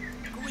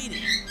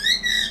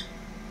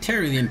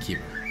 Terry the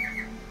innkeeper.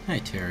 Hi,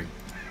 Terry.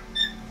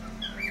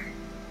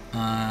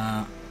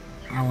 I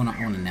want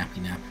a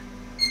nappy nap.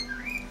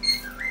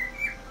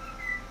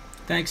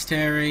 Thanks,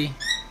 Terry.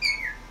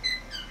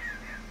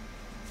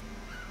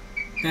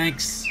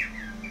 Thanks.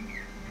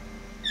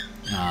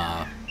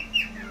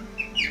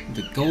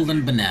 The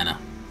Golden Banana.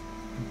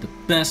 The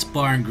best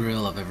bar and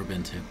grill I've ever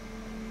been to.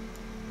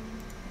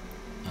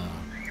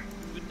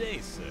 Good day,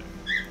 sir.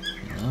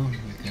 Hello?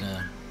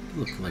 You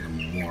look like a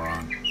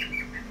moron.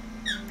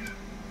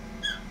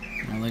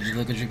 I'll let you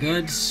look at your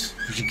goods.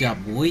 What you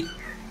got, boy?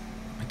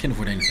 I can't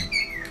afford anything.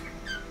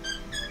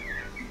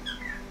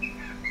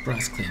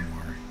 Brass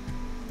claymore.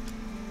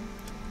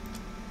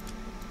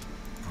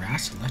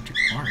 Brass electric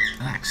bar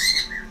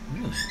axe.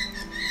 Really?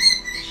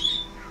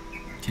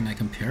 Can I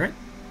compare it?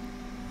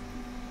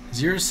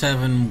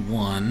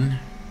 071.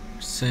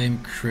 Same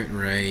crit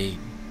rate.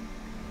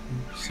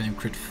 Same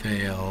crit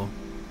fail.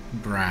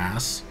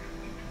 Brass.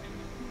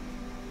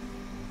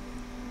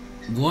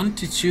 1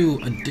 to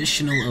 2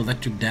 additional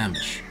electric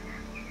damage.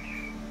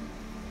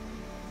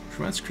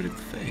 Prevents critical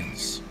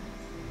fails.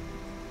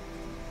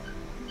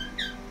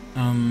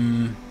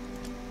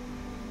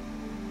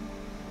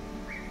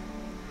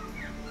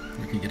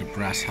 We can get a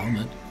brass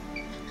helmet.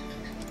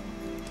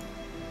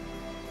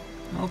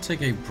 I'll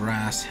take a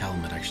brass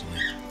helmet, actually.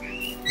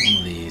 One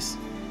of these.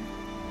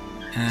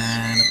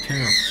 And a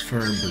pair of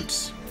fur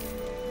boots.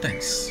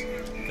 Thanks.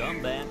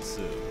 Come back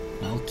soon.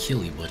 I'll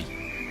kill you, buddy.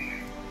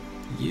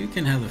 You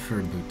can have the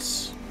fur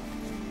boots.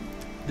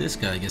 This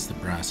guy gets the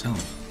brass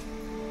helmet.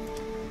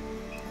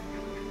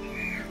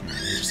 Alright,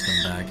 they just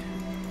come back.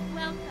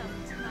 Welcome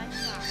to my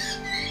shop.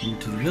 Move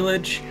to the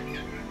village.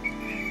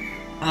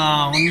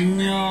 Oh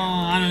no,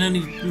 I don't have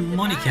any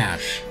money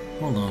cash.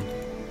 Hold on.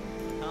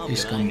 How Hey,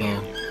 can I Scumbo.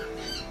 help? Do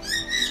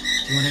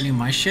you want any of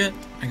my shit?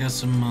 I got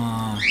some,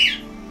 I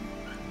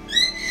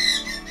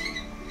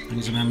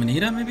need some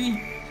Amanita, maybe?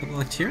 A couple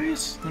of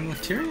Lacterias? Some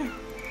Lacteria?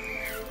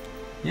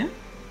 Yeah?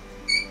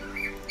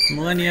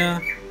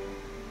 Millennia.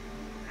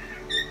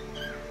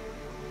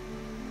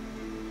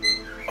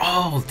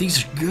 Oh,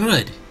 these are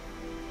good.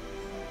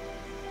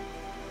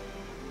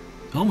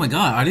 Oh my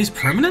god, are these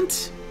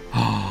permanent?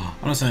 Oh,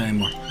 I don't sell it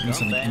anymore. I don't sell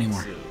Come it back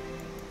anymore. soon.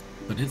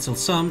 But it's sell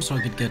some so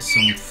I could get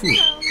some food.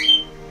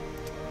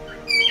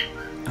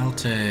 I'll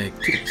take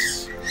 2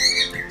 days.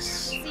 Thanks.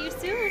 See you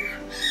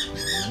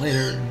soon.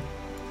 Later.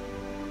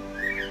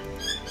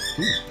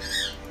 Ooh.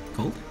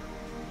 Cold?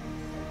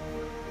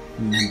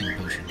 Mending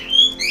potion.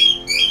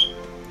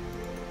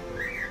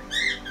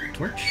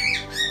 Torch?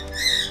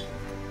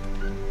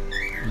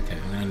 Okay,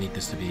 I'm gonna need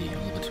this to be a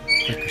little bit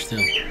quicker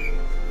still.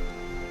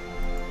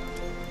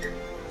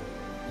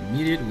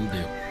 Immediate will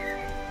do.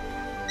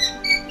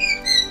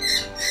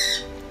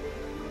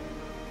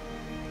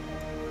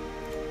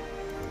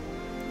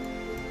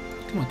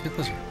 Come on, get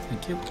closer.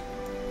 Thank you.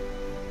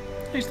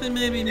 Actually,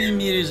 maybe the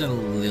immediate is a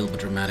little bit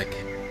dramatic.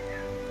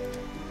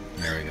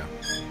 There we go.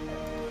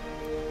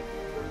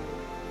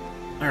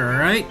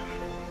 Alright.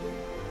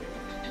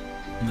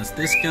 And that's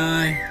this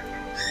guy.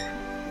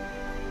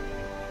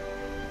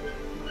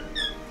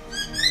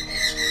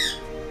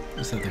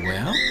 Is that the way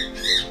out?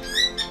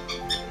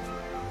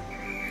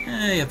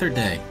 Hey, a third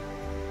day.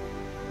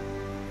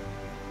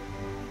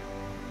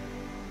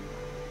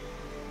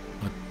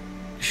 What?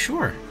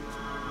 Sure.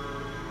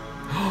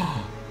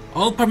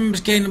 All party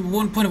members gain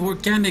 1 point of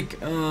organic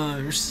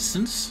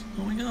resistance.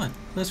 Oh my god,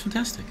 that's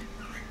fantastic.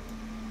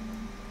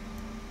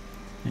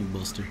 Hey,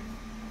 Buster.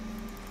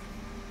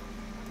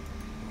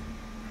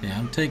 Yeah,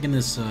 I'm taking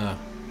this.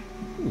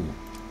 Ooh.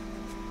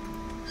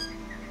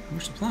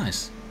 More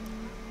supplies.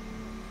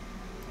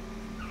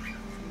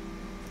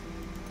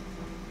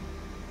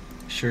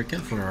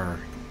 Shuriken for our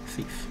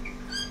thief.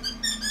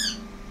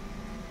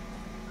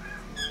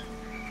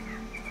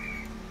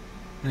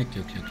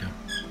 Okay.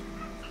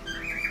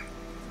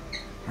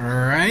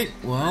 Alright,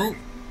 well.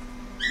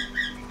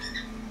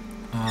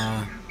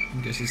 I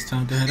guess it's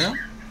time to head out.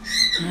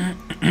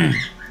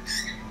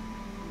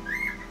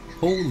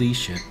 Holy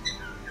shit.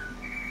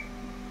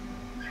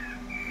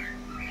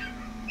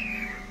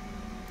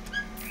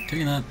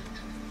 Taking that.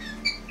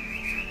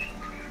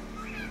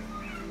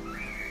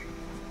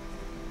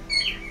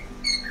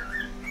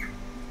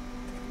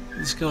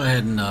 Let's go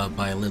ahead and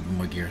buy a little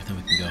more gear, then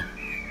we can go.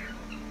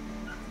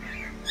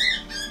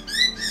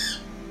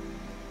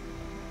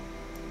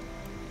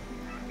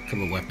 A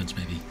couple of weapons,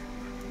 maybe.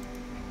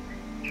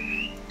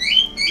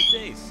 Good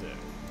day, sir.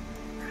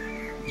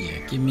 Yeah,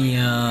 give me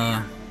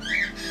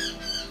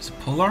is it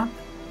polearm?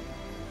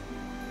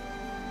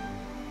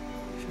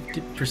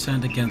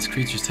 50% against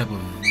creatures type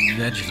of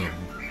vegetal.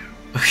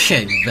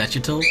 Okay,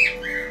 vegetal.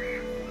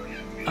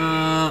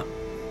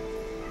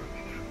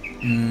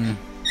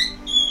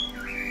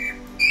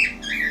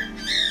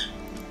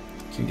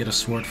 Can get a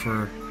sword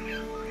for...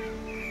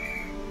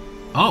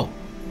 Oh!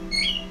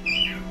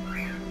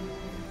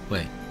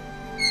 Wait.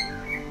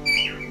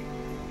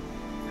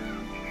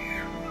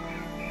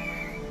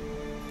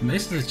 The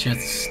mace has a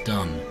chance to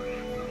stun.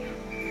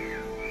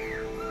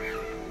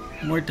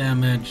 More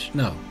damage.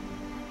 No.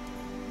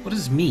 What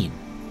does this mean?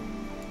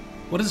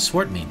 What does the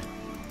sword mean?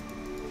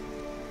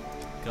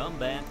 Come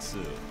back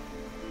soon.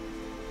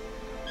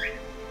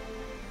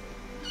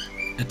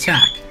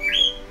 Attack.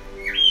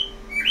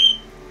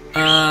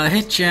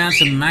 Hit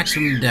chance and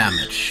maximum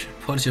damage.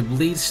 Potential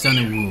bleed, stun,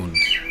 and wound.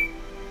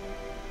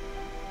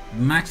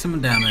 Maximum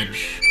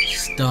damage,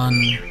 stun,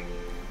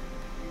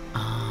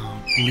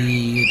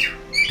 bleed,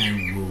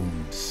 and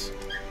wounds.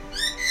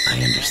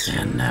 I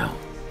understand now.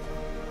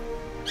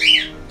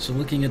 So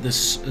looking at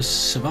this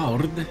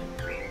sword,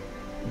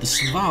 the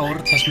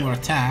sword has more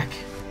attack,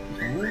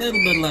 a little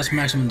bit less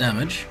maximum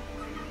damage,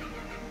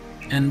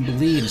 and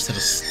bleed instead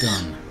of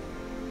stun.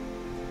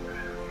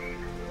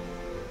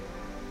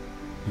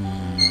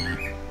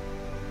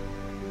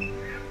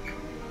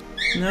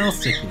 No, I'll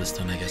stick with the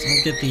stun, I guess.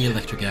 I'll get the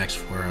electric axe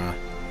for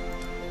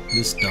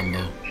this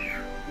Dumbo.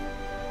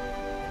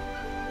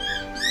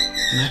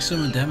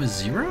 Maximum damage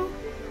 0?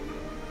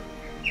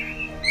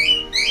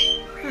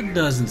 That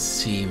doesn't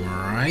seem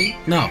right.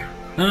 No,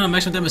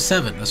 maximum damage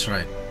 7, that's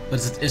right.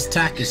 But its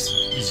attack is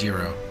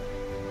 0.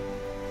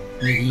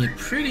 Making it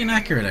pretty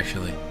inaccurate,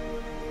 actually.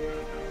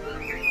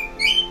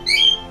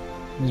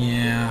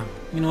 Yeah,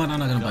 you know what, I'm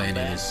not gonna buy any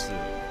of this.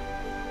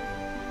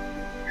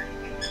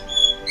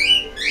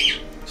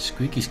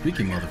 Squeaky,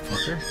 squeaky,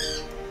 motherfucker.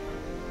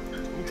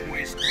 Don't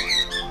waste my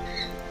time.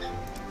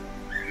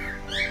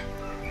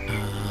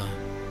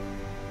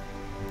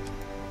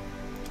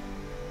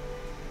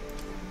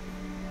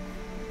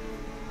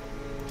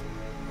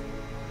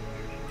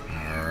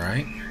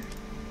 Alright.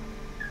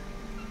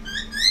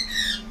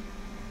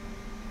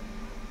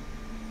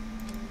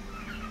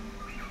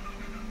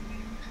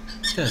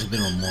 This guy's a bit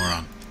of a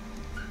moron.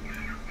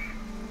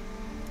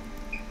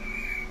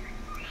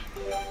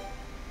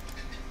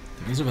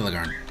 There's a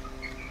Villigarn.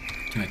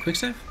 Can I quick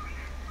save?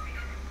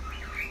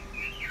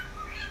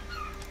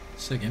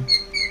 Second.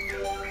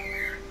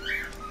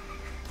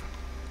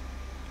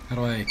 How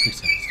do I quick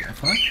save?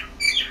 F5?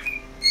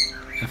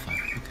 F5,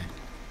 okay.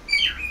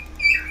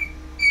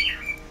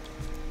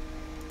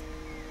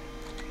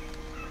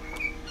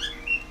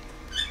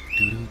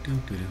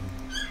 Doo-doo-doo-doo-doo.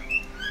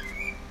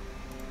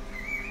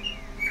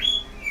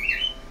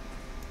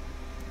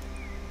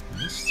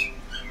 This.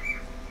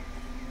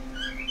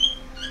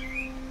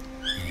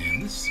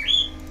 And this.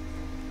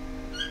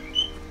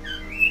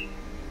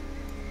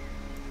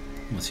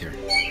 What's here?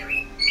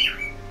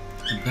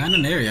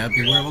 Abandoned area,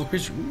 beware of all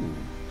creatures. Ooh.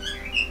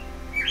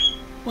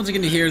 Once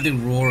again, you hear the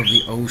roar of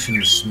the ocean,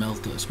 the smell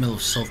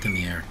of salt in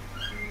the air.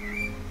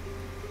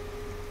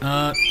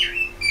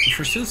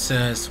 Pursuit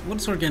says, what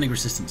is organic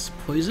resistance?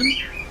 Poison?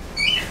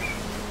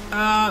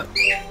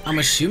 I'm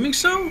assuming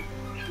so?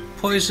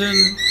 Poison,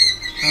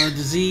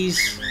 disease.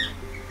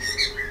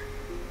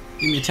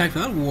 You can be attacked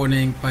without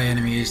warning by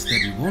enemies that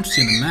you won't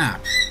see on the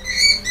map.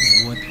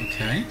 What?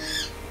 Okay.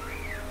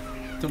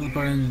 Total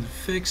party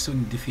fixed, when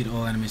you defeat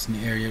all enemies in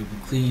the area will be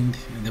cleaned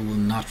and they will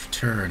not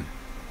return.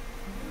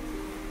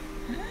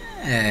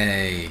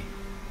 Hey!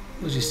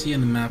 Those you see on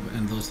the map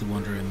and those that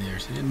wander in the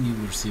area, then you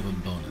will receive a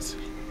bonus.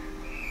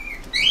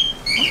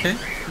 Okay,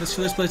 let's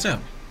play it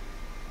out.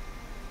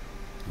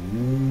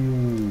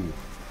 Ooh.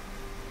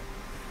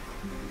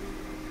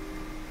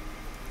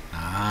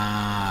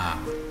 Ah.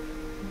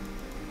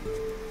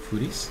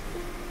 Foodies.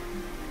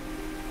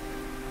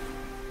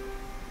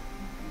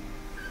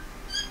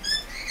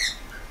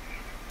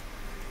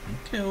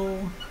 Okay.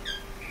 Oh.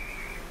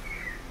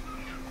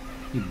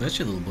 You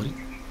betcha, little buddy.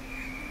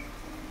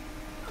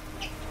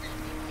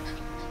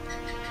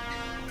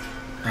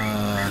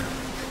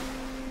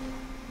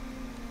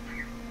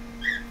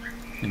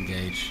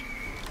 Engage.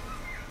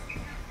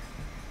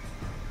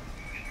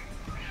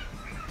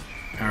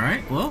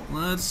 Alright, well,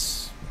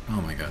 let's...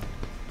 Oh my god.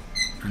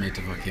 I need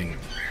to fucking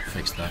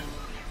fix that.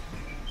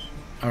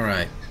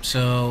 Alright,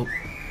 so...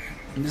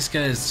 This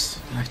guy is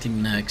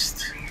acting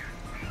next.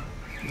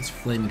 Let's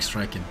flaming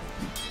strike him.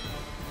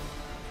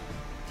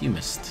 You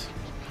missed.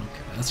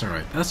 Okay, that's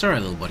alright. That's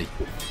alright, little buddy.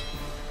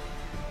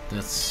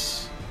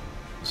 That's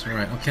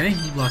alright. Okay,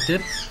 he blocked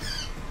it.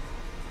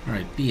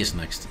 Alright, B is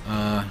next.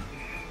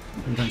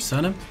 Sometimes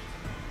stun him.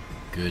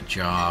 Good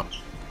job.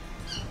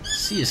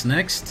 C is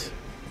next.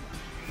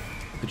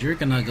 But you're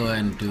gonna go ahead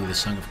and do the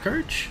Song of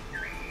Courage.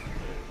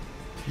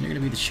 And you're gonna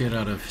beat the shit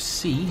out of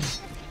C.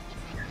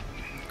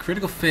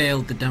 Critical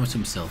fail to damage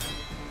himself.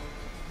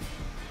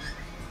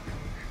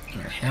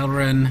 Alright,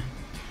 Hellren.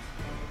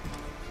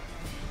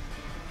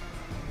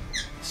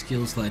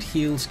 Skill Slide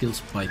Heal, Skill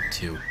Spike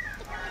 2.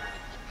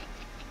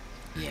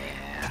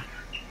 Yeah.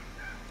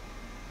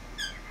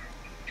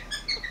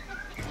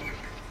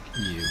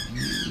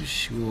 You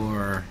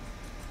sure.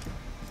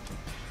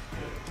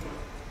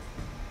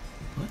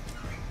 What?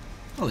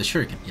 Oh, the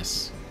shuriken,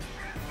 yes.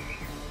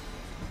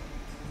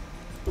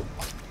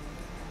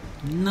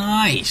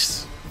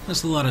 Nice!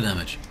 That's a lot of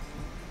damage.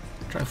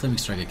 Try Flaming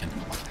Strike again.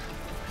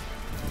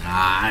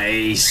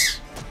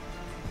 Nice!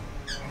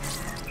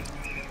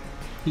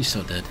 He's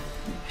so dead.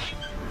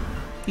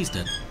 He's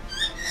dead.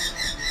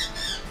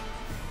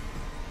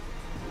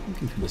 We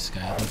can finish this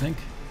guy up, I think.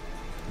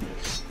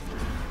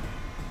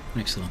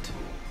 Excellent.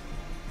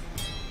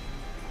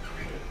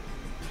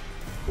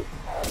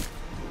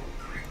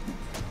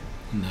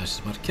 And now it's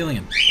just about killing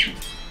him.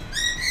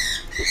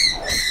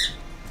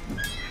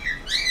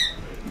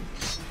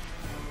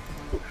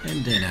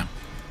 And dead now.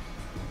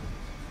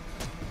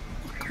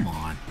 Oh, come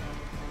on.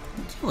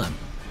 Kill him.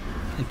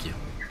 Thank you.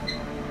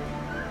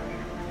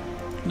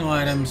 No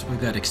items, we've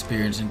got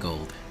experience and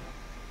gold.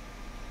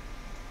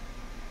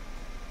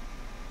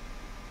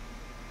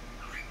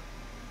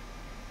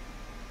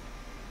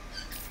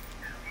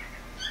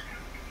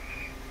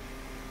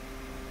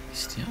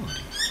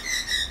 Bestiality.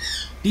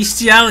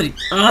 Bestiality!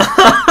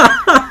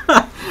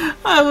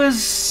 I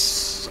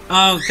was...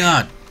 Oh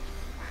god.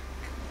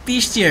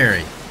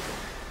 Bestiary.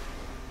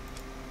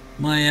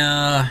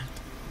 My,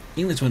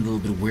 English went a little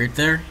bit weird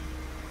there.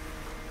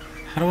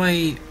 How do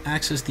I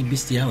access the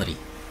bestiality?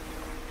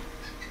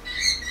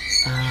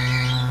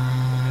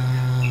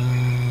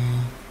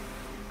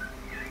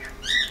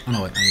 Oh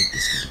no, wait, I need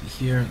this guy to be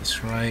here,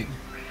 that's right.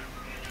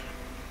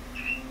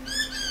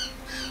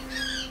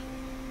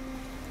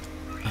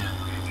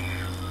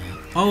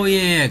 Oh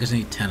yeah, because I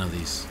need 10 of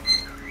these.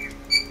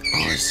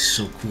 Oh, it's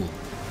so cool.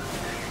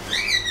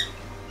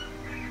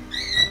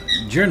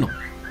 Journal.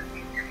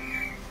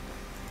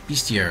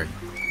 Bestiary.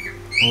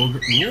 Ogre.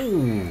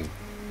 Whoa.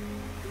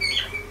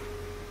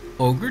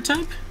 Ogre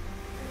type?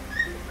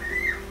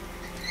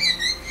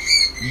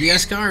 The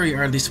Ascari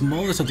are the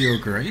smallest of the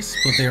ogre race,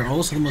 but they are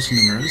also the most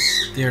numerous.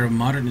 They are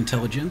moderate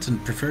intelligence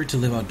and prefer to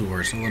live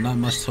outdoors, although not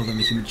much taller than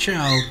a human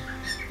child.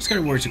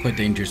 Ascari warriors are quite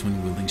dangerous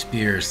when wielding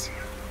spears.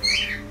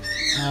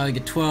 You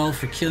get 12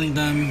 for killing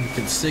them, you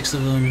get 6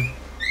 of them,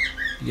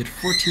 you get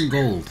 14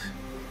 gold.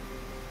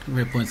 2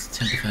 red points,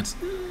 10 defense.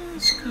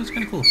 It's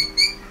kind of cool.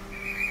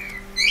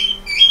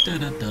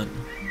 Dot.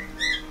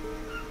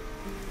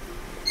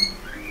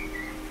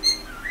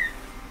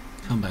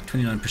 Combat,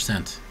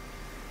 29%.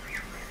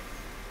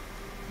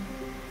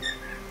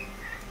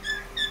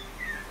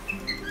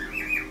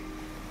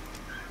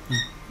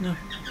 No,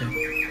 okay.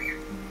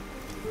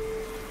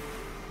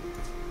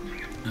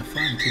 Now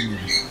fine, keep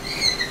moving.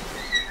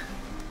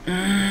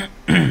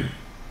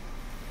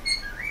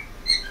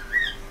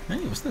 Hey,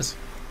 what's this?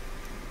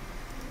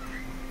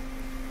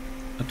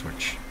 A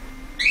torch.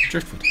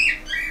 Driftwood.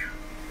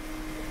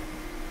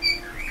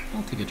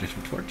 I'll take a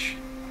driftwood torch.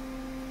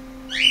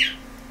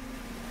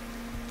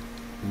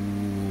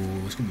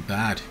 Ooh, this could be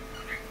bad.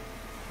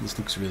 This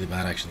looks really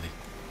bad, actually.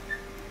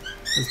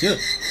 Let's do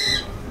it.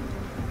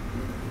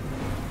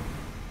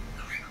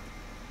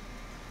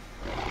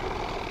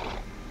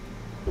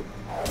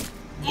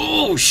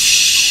 Oh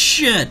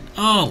shit!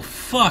 Oh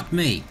fuck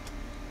me!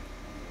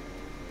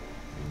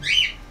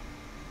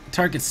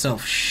 Target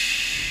self.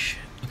 Shh.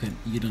 Okay,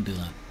 you don't do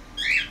that.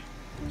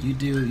 You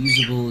do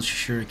usable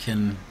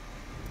shuriken.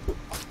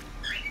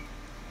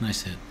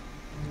 Nice hit.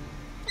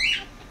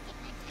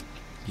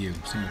 You.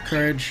 Single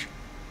courage.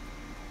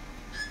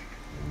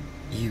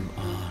 You,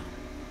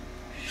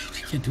 shit,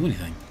 you can't do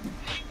anything.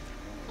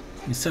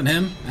 You stun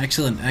him?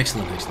 Excellent,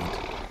 excellent, excellent.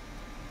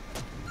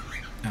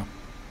 Ow.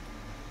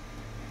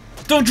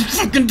 Don't you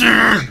fucking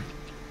dare!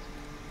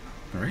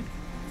 Alright.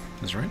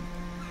 That's right.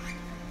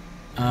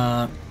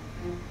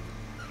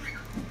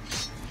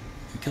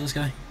 Kill this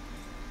guy.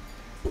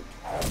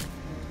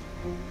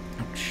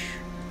 Ouch.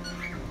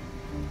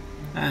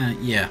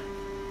 Yeah.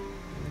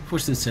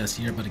 Fortune says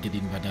you're about to get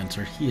eaten by a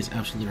dinosaur. He is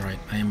absolutely right.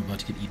 I am about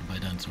to get eaten by a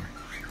dinosaur.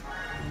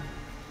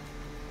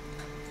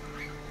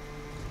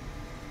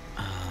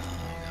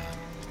 Oh god.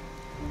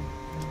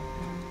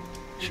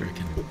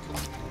 Shuriken.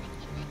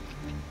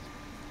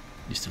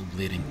 He's still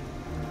bleeding.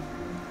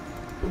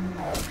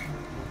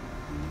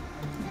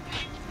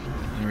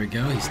 There we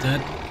go, he's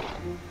dead.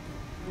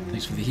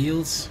 Thanks for the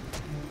heals.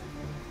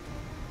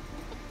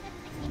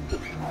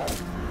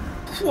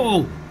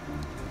 Whoa!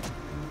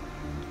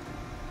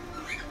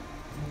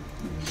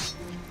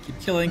 Keep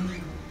killing.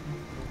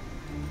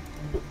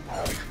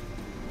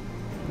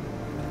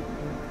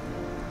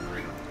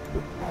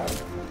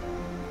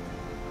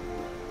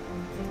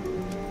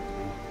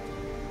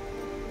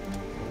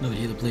 Another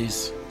healer,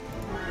 please.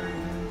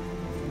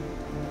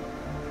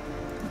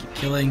 Keep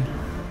killing.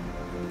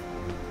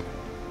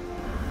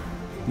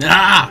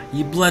 Ah!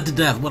 You bled to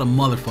death. What a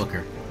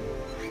motherfucker.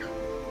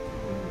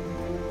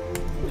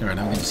 Alright,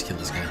 I'm gonna just kill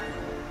this guy.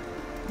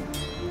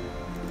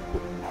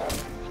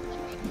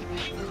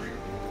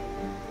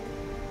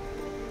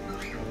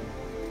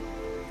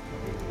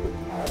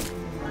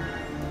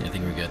 Yeah, I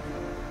think we're good.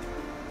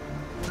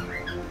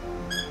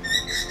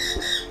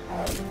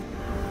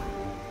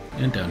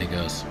 And down he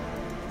goes.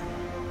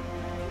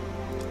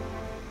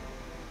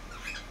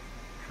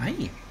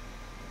 Hi.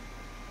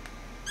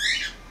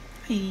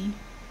 Hi.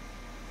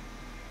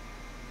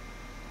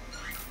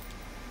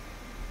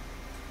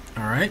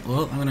 Alright,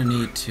 well, I'm gonna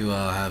need to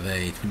have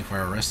a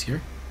 24-hour rest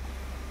here.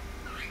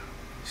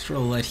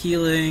 Stroll light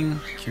healing,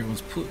 cure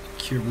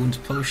wounds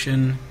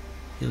potion,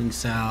 healing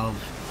salve,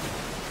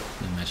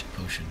 and a magic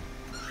potion.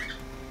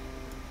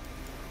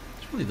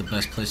 It's really the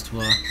best place to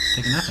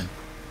take a nap in.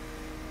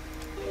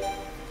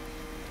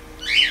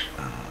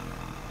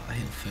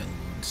 Heal fatal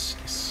wounds,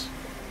 yes.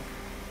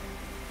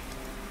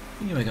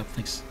 You can wake up,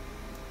 thanks.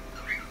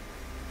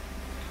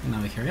 And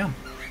now we carry on.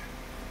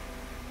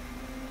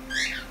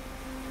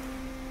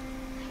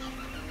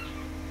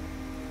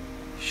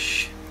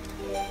 Shh.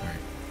 Alright,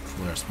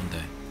 full rest one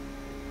day.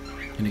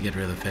 Gonna get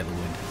rid of the fatal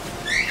wound.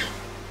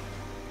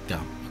 Go,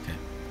 okay.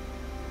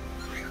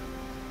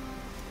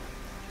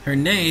 Her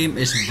name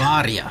is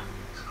Varia.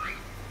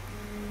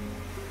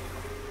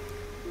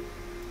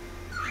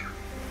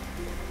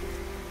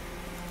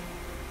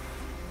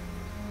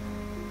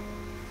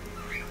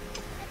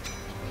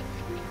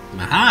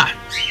 Aha!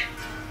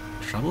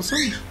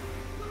 Troublesome?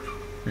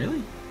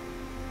 Really?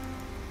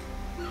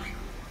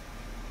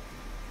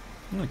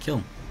 I'm gonna kill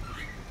him.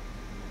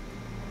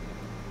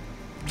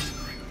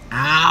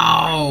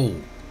 Ow!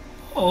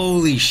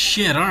 Holy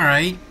shit,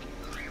 alright.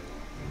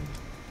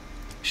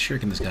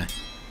 Shuriken this guy.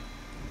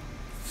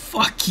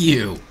 Fuck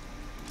you!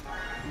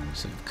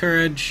 Save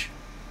courage.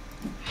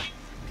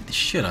 Beat the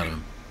shit out of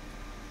him.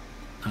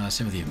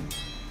 Same with you.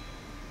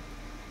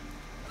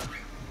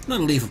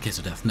 Not a lethal case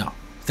of death, no.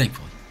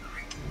 Thankfully.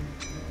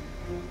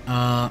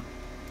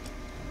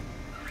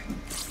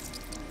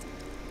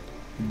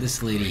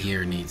 This lady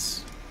here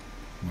needs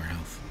more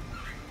health.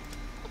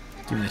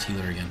 Give me that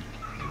healer again.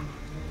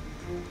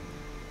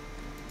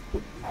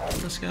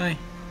 This guy.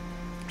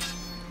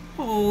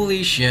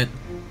 Holy shit.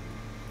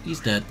 He's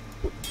dead.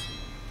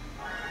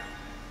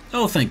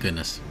 Oh, thank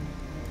goodness.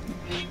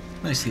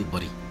 Nice heal,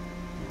 buddy.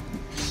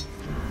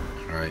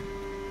 Alright.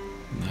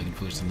 Now I can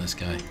focus on this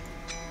guy.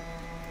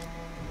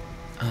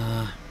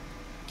 Can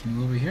you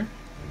go over here?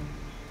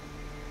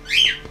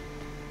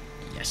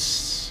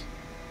 Yes.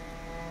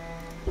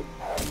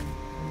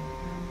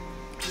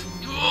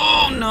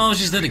 Oh no,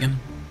 she's dead again.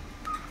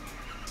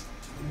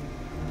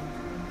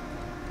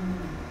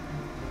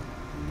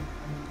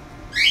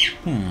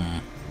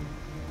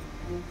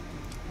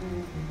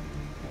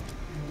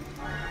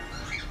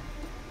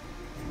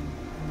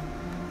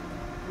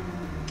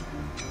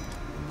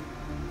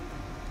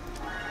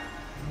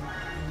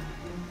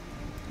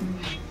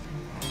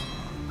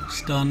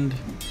 Stunned.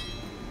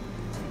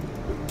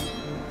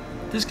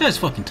 This guy's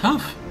fucking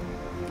tough.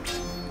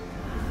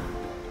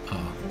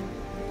 Oh.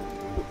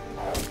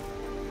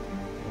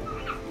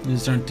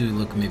 He's starting to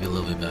look maybe a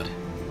little bit bad.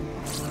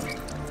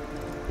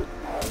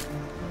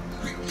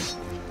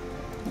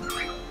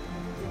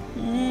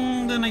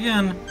 Then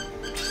again.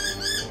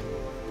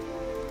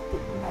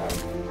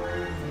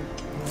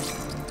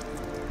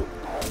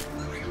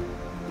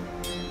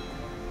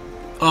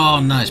 Oh,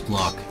 nice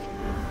block.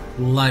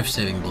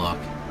 Life-saving block.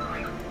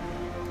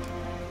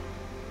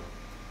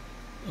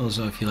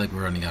 Also, I feel like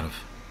we're running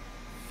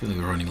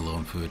low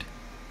on food.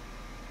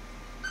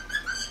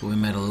 But we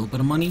made a little bit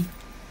of money.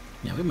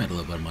 Yeah, we made a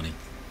little bit of money.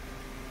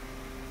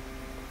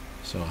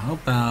 So how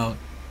about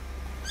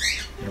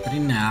everybody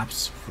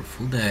naps for a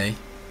full day?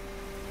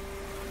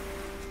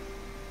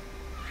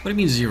 What do you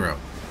mean 0?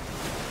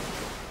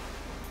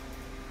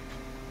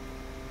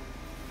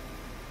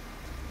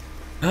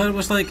 It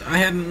was like I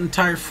had an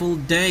entire full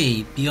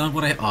day beyond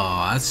what I...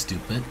 Aw, that's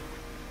stupid.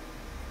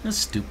 That's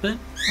stupid.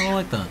 I don't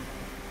like that.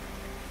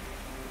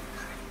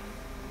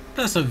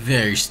 That's a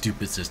very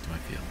stupid system, I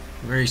feel.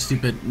 Very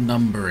stupid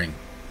numbering.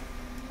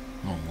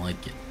 I don't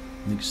like it.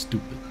 I think it's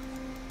stupid.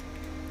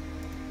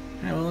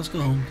 Alright, well, let's go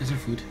home, get some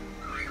food.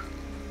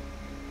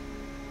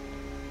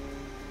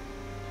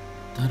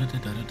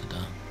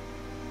 Da-da-da-da-da-da.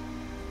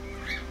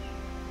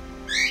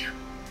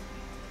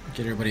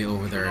 Get everybody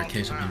over there in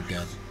case of being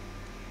dead.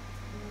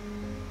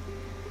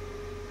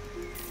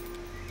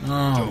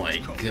 Oh my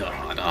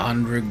god,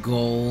 100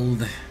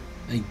 gold.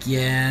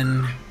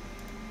 Again.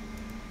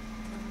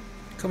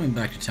 Coming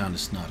back to town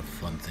is not a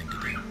fun thing to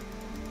do.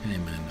 Hey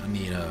man, I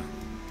need a...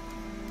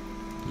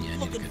 Yeah, I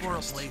need a good rest. Looking for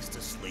a place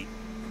to sleep.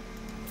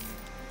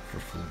 For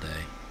a full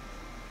day.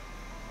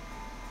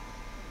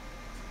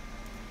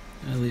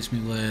 That leaves me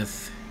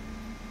with...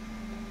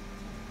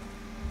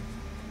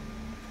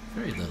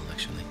 very little,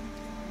 actually.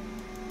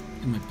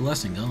 And my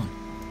blessing going.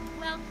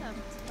 Welcome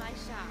to my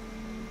shop.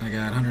 I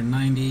got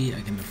 190, I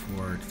can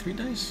afford 3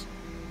 days?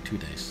 2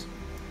 days.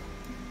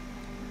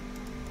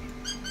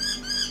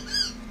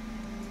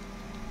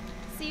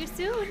 See you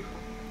soon.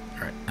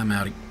 Alright, I'm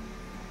outie.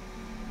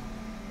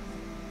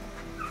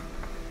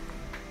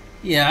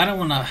 Yeah, I don't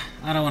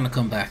wanna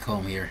come back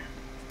home here.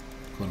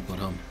 Quote unquote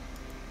home.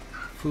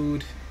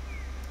 Food.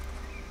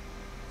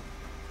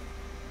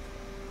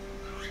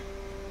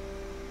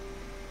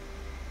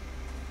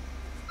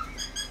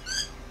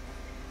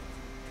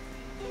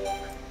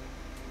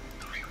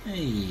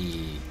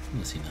 Hey,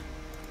 Lucina.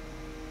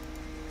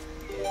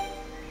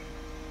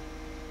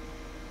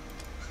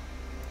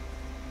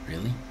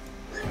 Really?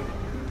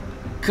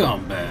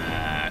 Come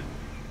back.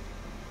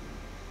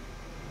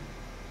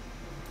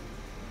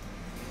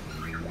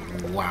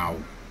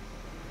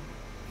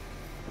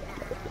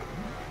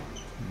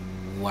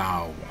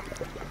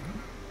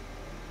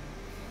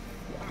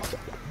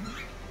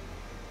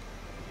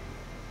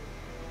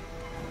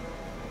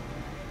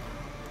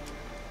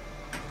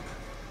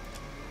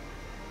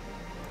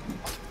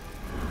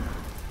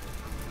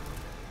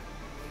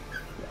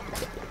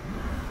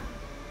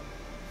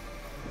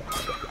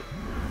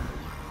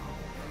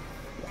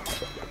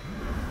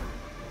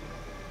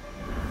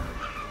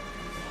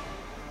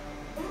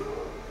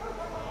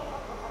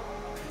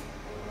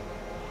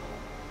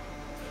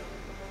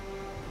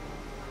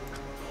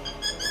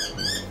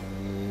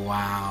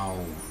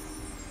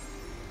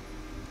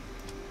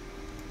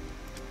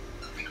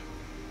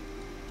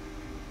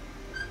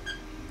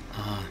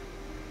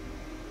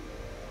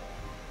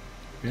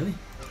 Really?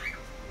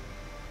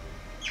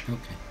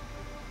 Okay.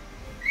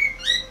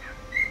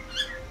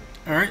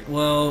 Alright,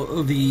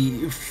 well,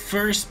 the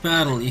first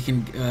battle you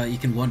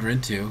can wander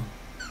into.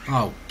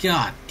 Oh,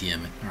 god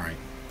damn it. Alright.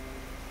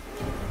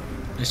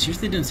 I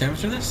seriously didn't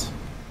salvage for this?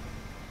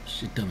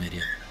 Shit, dumb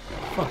idiot.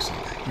 Fuck's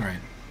sake. Alright.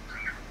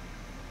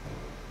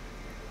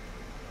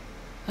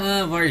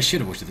 Varya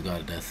should have wished to the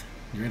god of death.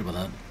 You're right about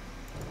that.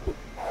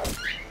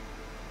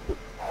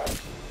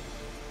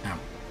 Ow.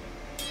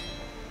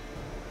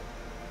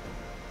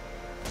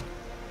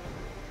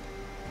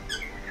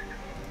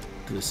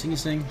 Do the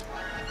sing.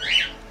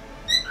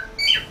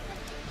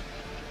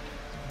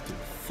 Do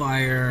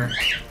fire.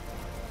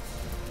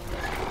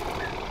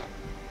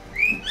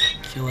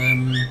 Kill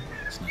him.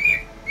 It's not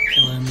dead.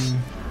 Kill him.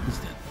 He's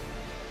dead.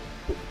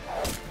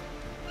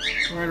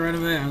 Alright, right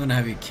away, I'm gonna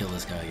have you kill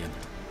this guy again.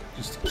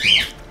 Just to kill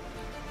him.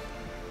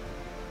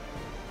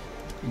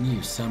 And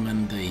you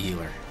summon the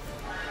healer.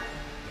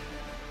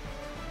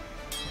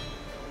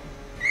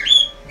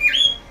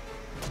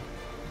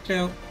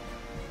 Ciao.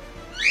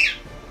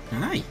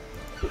 Hi.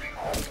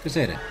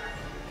 Cos'era?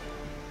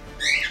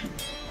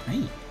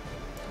 Hey.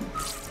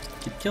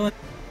 Keep killing.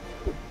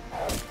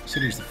 So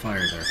there's the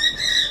fire there.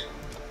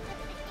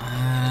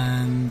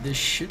 And this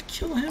should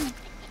kill him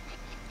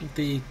with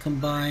the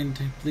combined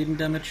bleeding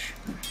damage.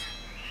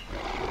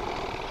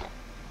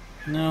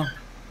 No.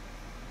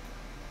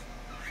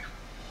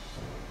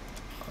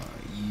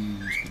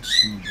 Use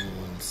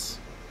consumables.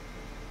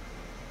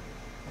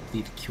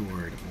 Bleed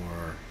cured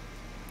or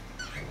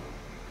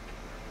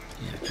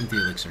yeah, drink the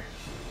elixir.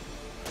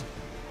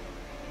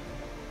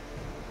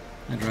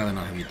 I'd rather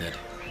not have you dead.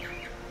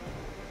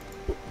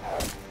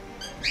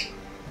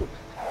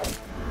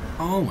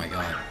 Oh my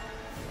god.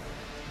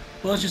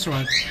 Well, it's just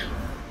alright.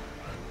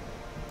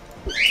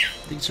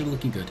 Things are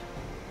looking good.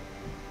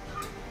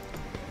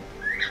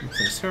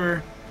 Replace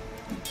her.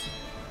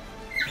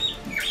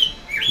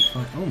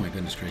 Oh my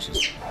goodness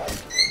gracious.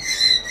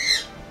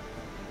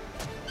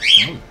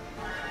 Oh.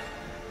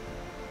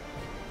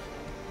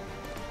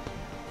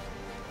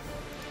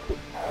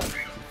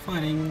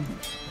 Fighting.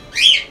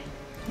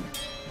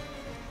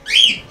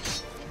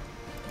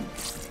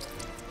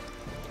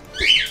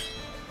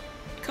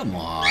 Come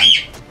on.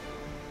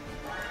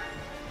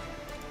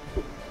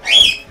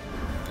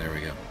 There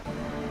we go.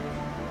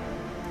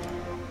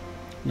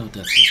 No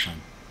deaths this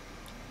time.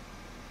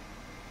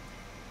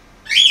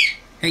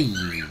 Hey.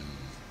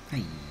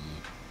 Hey.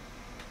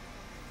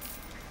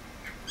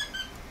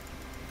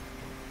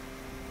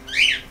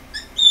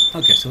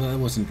 Okay, so that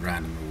wasn't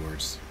random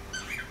rewards.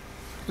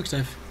 Quick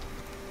save.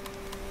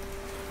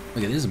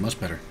 Okay, this is much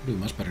better. We're doing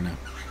much better now.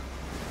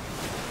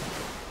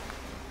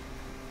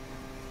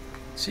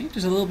 See,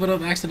 there's a little bit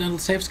of accidental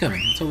saves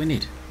coming. That's all we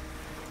need.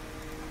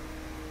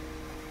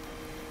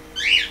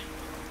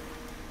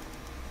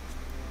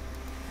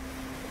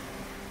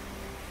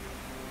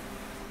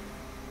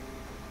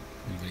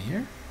 Anybody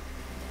here?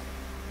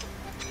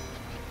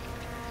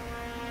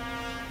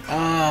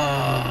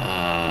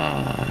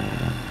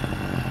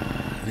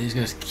 These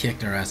guys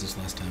kicked our asses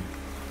last time.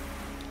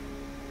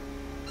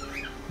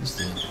 Let's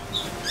do it.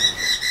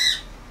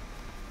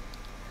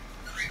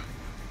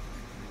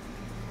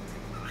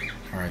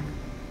 Alright.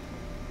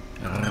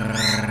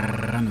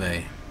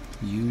 Runway.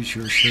 Use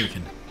your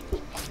shuriken.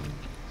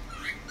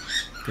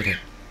 Good hit.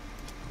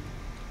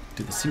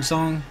 Do the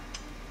sing-song.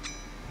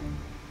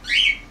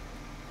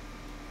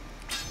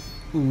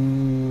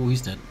 Ooh,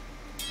 he's dead.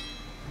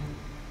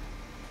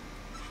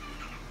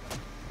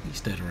 He's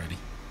dead already.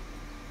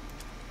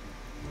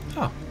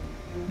 Oh,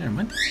 never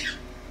mind.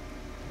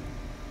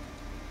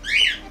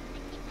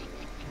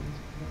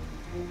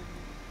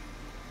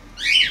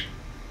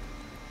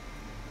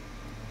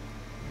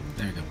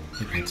 There you go.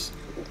 Hit points.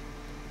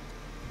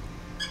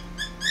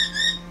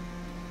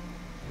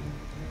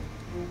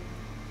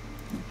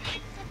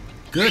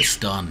 Good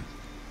stun.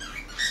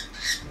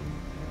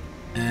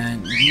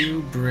 And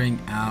you bring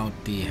out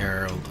the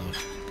Herald of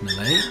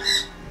Melee.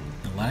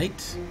 The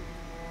light.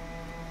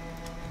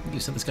 You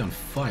set this guy on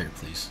fire,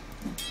 please.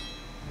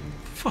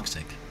 For fuck's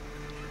sake.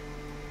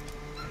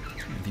 I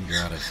think you're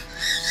out of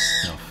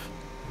stuff.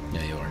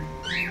 Yeah, you are.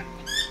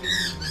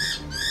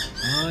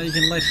 You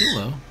can light heal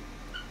though.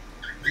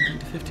 9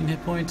 to 15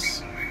 hit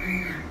points.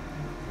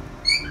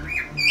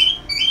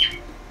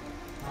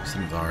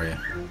 Some Varya.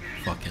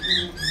 Fuck it.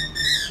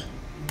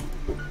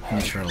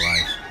 Finish her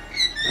alive.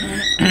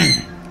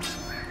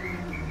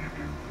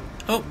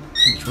 Oh,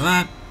 so much for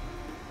that.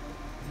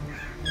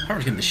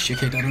 Hard's getting the shit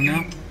kicked out of him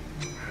now.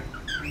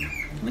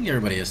 I think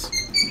everybody is.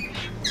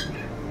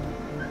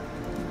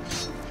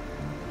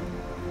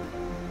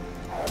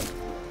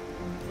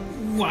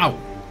 Wow!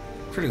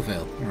 Critical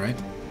fail. Alright.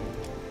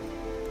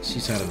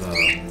 She's out of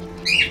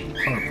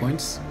power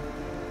points.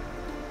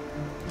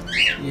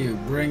 You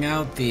bring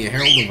out the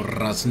Herald of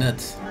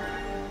Raznet.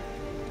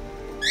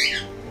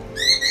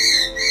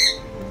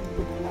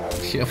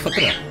 Yeah, fuck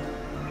it up.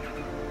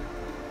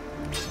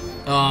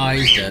 Oh,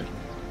 he's dead.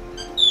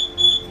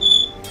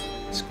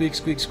 Squeak,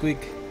 squeak,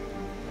 squeak.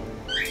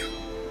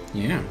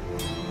 Yeah.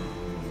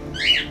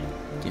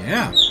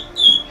 Yeah.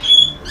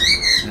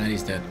 And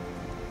he's dead.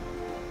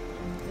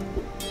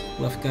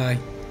 Left guy.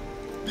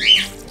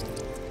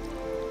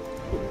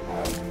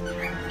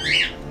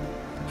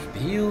 For the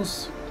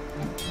heals.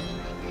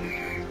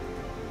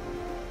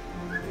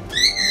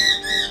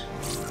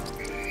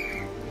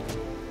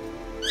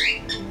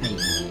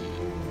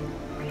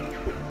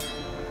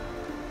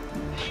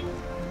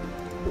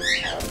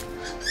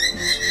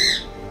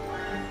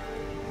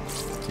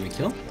 Did we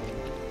kill?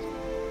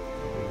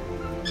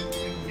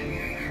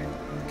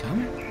 Come.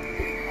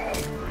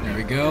 There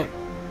we go.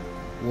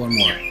 One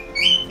more.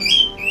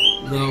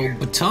 Though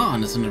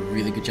Baton has done a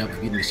really good job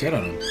of beating the shit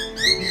out of him.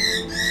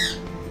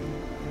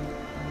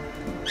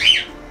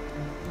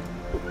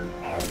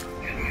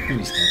 And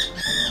he's dead.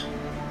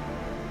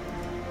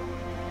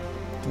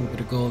 A little bit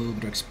of gold, a little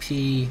bit of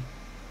XP.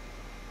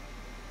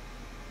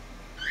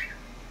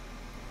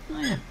 Oh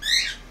yeah.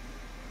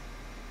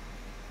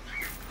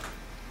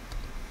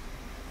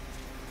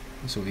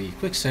 This will be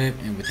quick save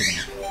and we take a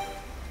nap.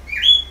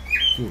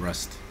 Full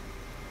rest.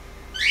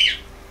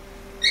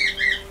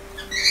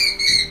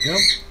 There we go.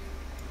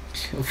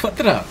 What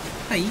the up?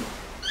 Hi.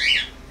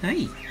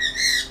 Hi.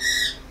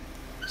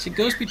 She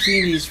goes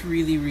between these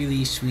really,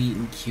 really sweet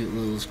and cute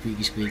little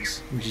squeaky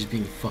squeaks, which is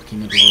being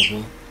fucking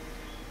adorable.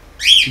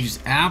 She's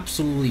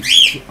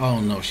absolutely. Oh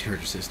no, she hurt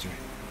her sister.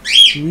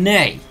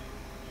 Nay!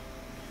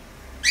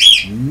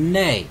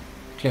 Nay!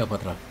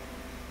 Cleopatra.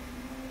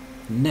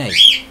 Nay.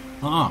 She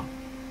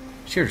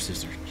hurt her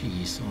sister.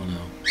 Jeez, oh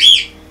no.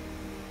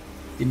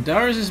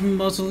 Indara's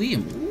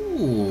mausoleum.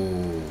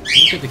 Ooh.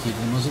 Look at the key to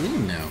the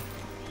mausoleum now.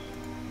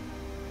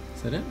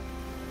 Is that it?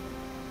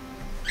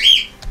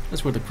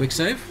 That's worth a quick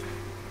save.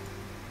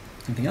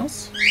 Anything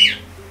else?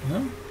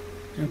 No?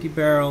 Empty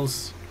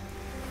barrels.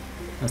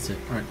 That's it.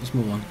 Alright, let's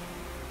move on.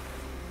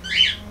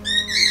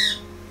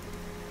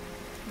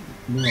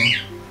 Move on.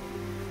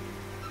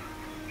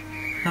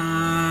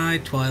 Hi,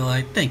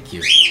 Twilight. Thank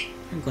you.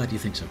 I'm glad you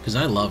think so, because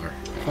I love her.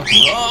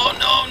 Fucking. Oh,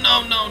 no,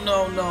 no, no,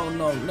 no, no,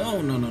 no,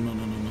 no, no, no, no,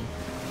 no, no.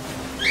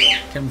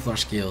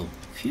 Camouflage skill.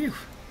 Phew.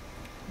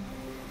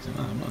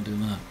 No, I'm not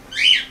doing that.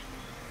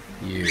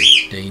 You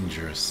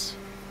dangerous.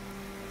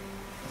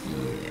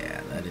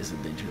 Yeah, that is a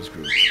dangerous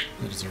group.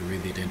 That is a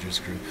really dangerous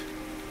group.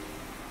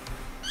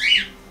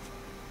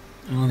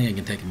 I don't think I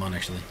can take him on,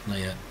 actually. Not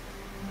yet.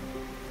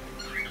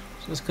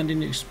 So let's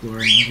continue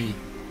exploring.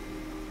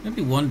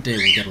 Maybe one day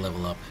we'll get a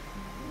level up.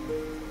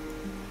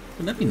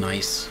 Wouldn't that be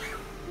nice?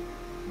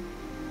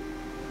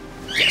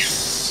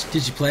 Yes!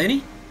 Did you play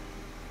any?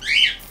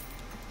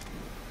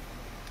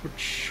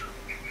 Torch.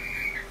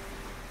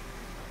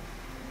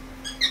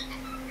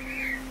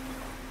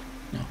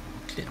 No,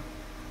 clear.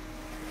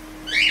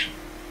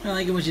 I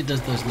like it when she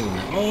does those little...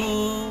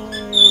 Oh,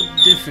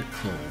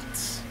 difficult.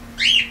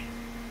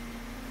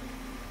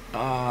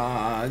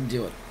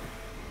 Do it.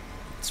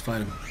 Let's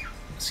fight him.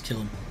 Let's kill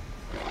him.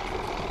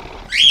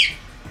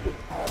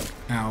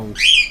 Ow.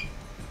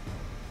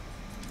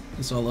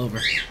 It's all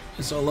over.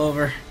 It's all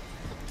over.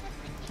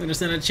 We just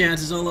had a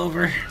chance. It's all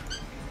over.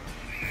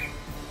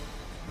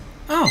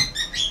 Oh!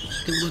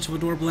 Kill a bunch of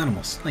adorable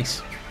animals.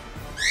 Nice.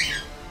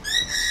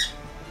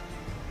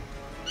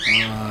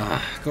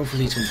 Go for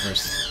these one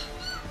first.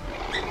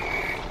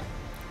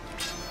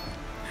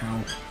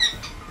 Ow.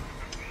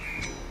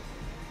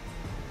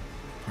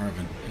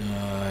 Marvin.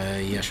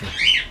 Yeah, sure.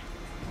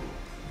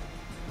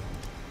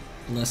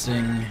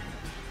 Blessing.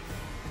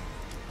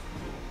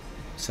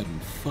 Set him on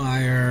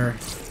fire.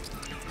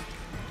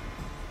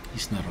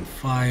 He's not on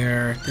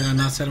fire. Did I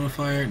not set him on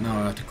fire? No,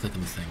 I have to click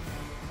on the thing.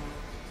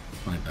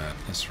 My bad.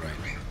 That's right.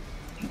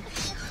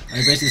 I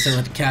basically said I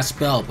had to cast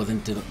spell, but then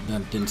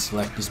didn't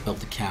select the spell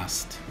to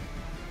cast.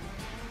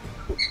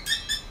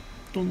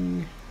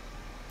 Dong.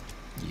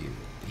 You,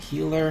 the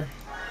healer.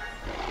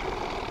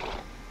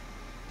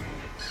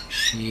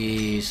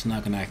 She's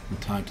not gonna act in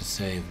time to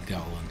save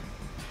Goblin.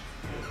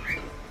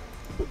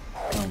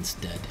 Goblin's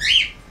dead.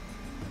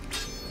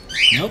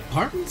 Nope,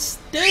 Parton's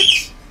dead?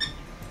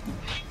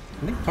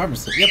 I think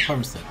Parton's dead. Yep,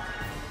 Parton's dead.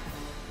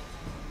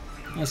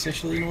 That's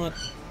actually, you know what?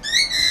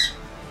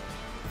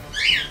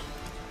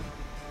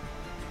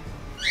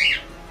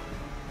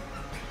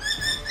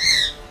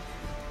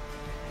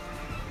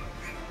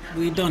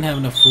 We don't have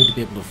enough food to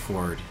be able to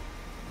afford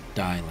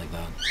dying like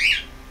that.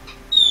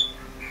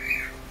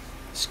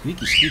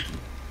 Squeaky, squeaky.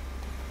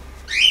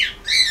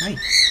 Hi.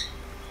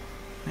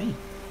 Hi.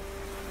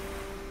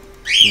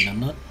 You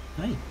numbnut.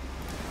 Hi.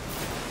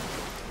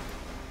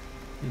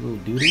 You little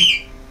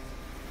duty.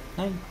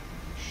 Hi.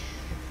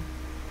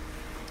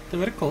 Det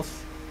var kost.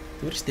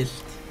 Det var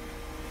stilt.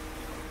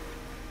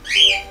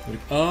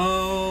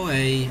 Oh,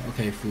 hey.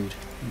 Okay, food.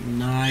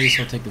 Nice,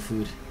 I'll take the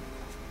food.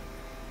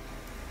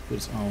 Food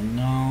is... Oh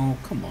no,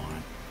 come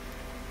on.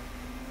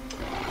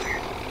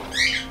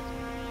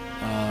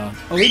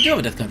 Oh, we do have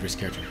a Death Country's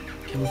character.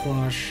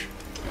 Camouflage.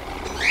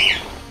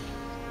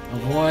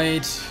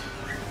 Avoid.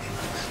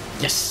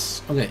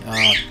 Yes! Okay,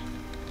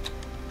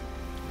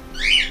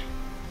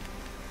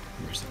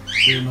 where's the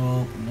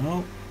journal?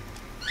 No.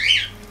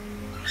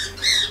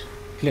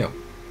 Cleo.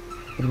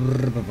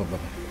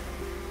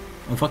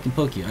 I'll fucking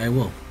poke you. I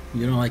will.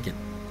 You don't like it.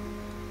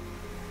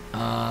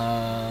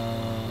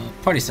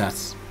 Party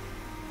stats.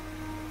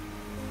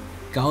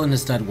 Goblin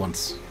has died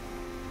once.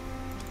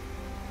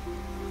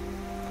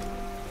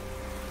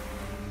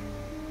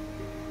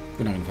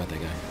 We're not gonna fight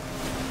that guy.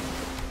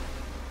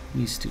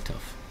 He's too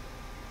tough.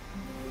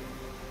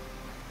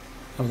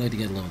 I would like to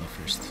get leveled up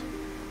first.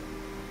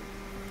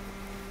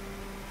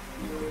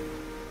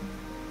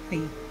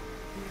 Hey.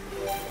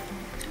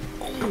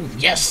 Oh,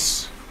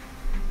 yes!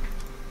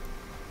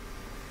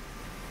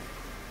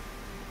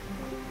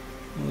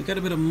 Well, we got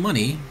a bit of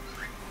money.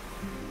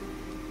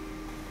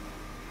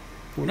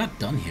 But we're not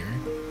done here.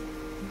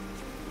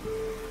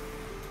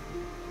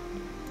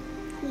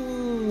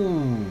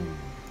 Ooh.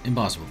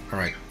 Impossible.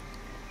 Alright.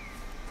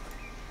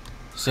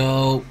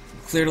 So,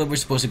 clearly we're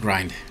supposed to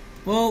grind.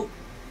 Well,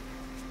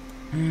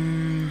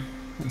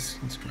 let's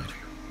grind.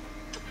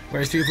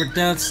 Where's 3 or 4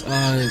 deaths?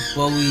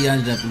 Well, we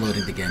ended up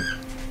loading the game.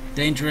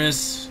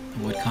 Dangerous,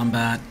 avoid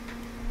combat.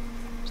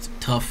 It's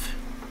tough.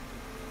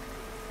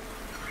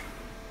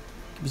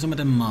 Give me some of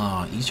them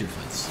easier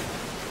fights.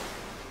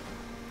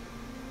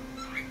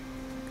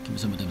 Give me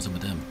some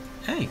of them.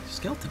 Hey,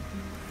 skeleton.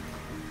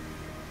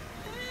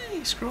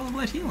 Hey, scroll of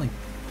light healing.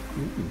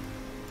 Ooh.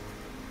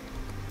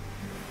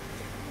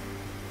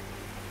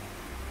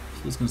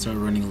 So it's gonna start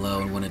running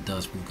low, and when it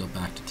does, we'll go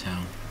back to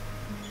town.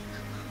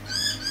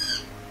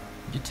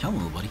 You tell me,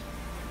 little buddy.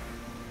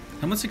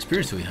 How much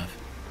experience do we have?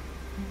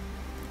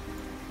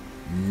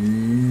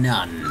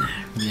 None.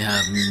 We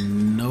have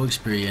no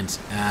experience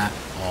at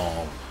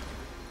all.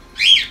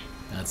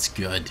 That's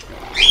good.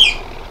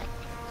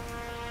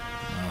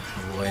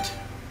 Avoid.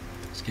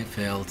 Escape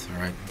failed.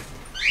 Alright.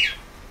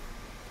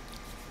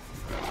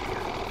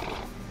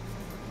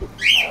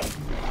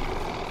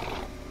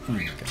 Oh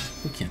my god.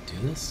 We can't do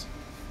this.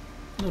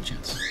 No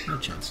chance. No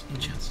chance. No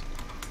chance.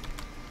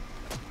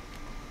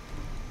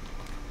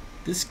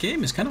 This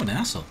game is kind of an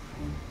asshole.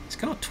 It's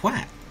kind of a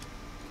twat.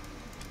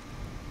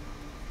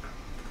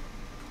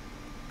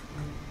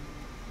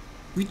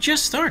 We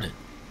just started.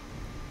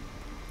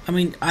 I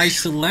mean, I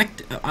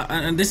select...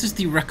 and this is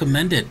the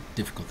recommended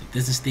difficulty.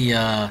 This is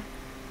the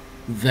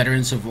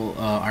Veterans of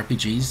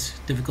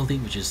RPGs difficulty,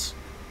 which is,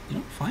 you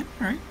know, fine.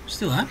 Alright,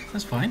 still at.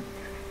 That's fine.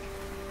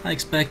 I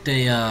expect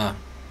a,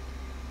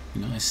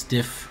 you know, a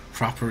stiff,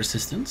 proper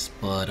resistance,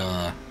 but,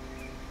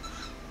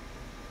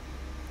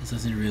 this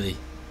doesn't really...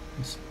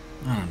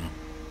 I don't know.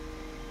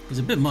 It's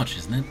a bit much,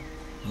 isn't it?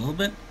 A little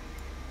bit?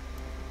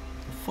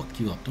 I'll fuck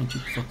you up. Don't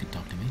you fucking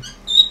talk to me.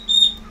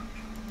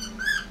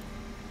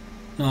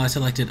 No, I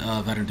selected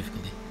veteran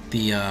difficulty.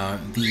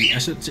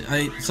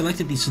 I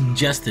selected the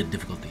suggested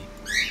difficulty.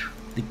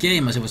 The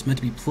game, as it was meant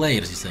to be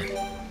played, as you said.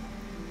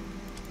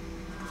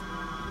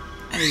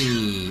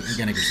 Hey,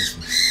 organic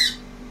resistance.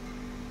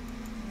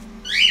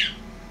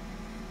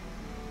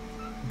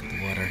 Look at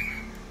the water.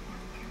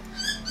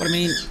 But I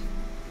mean,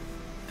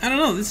 I don't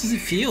know. This doesn't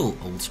feel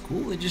old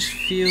school. It just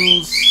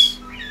feels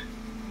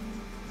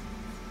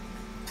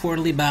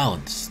poorly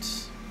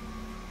balanced.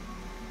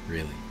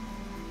 Really.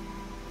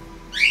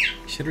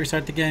 Should I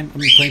restart the game? I've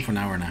been playing for an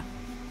hour now.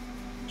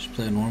 Should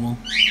play normal.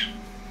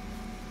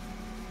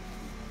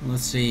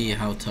 Let's see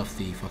how tough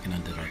the fucking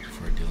undead are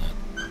before I do that.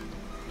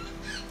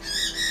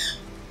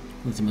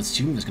 I'm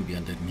assuming there's gonna be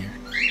undead in here.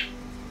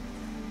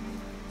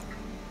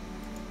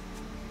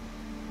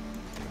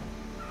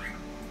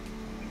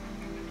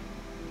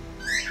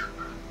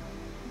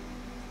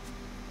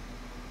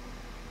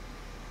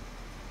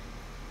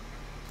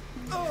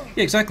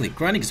 Yeah, exactly.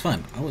 Grinding is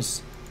fun. I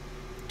was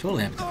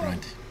totally happy to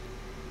grind.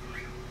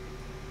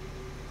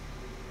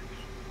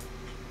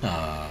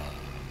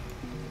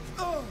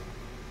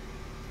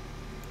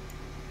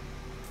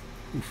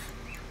 Oof.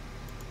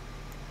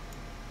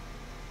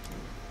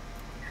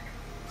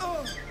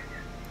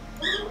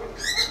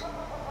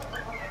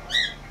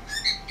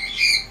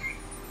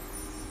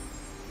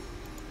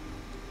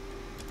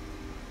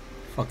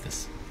 Fuck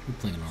this. We're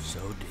playing normal.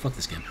 Fuck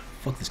this game.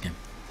 Fuck this game.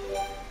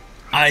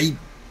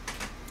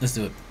 Let's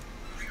do it.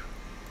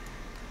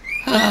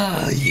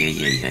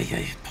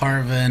 Yeah.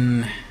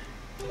 Parvin,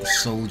 the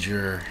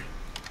soldier.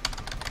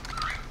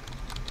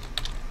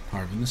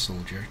 Parvin, the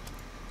soldier.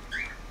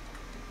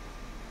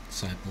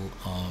 Disciple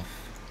of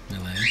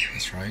melee.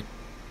 That's right.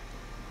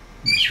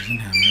 Witches and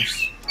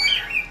hammers.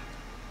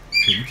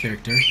 Creative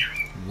character.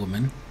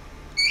 Woman.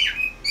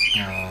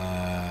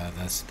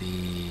 That's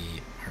the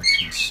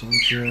arching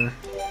soldier.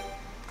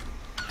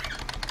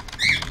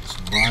 There's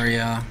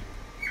Varia.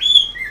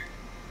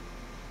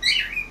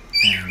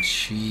 And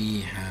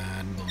she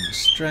had bonus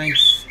strength,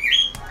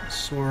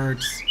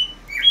 swords.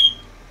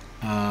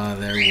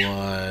 There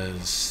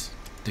was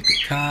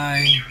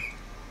Dikukai,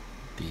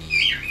 the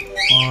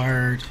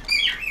bard,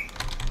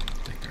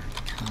 Victor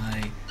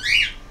Kai.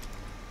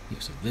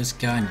 Use of this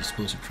guy and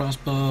explosive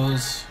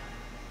crossbows.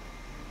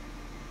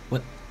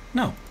 What?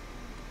 No.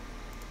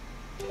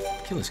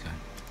 Kill this guy.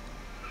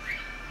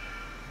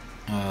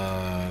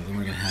 Then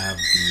we're gonna have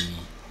the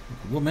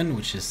woman,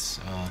 which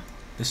is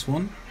this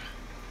one.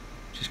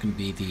 She's gonna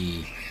be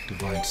the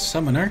Divine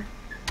Summoner.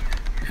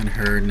 And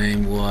her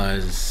name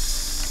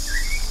was...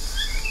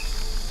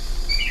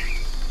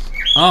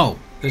 Oh!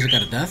 There's a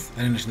God of Death?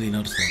 I didn't actually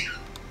notice that.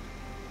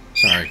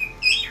 Sorry.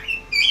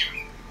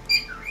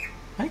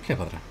 Hi,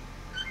 Kebara.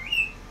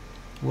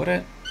 What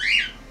it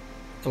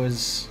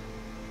was...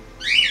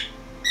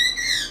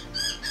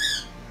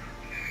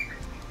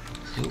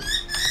 No.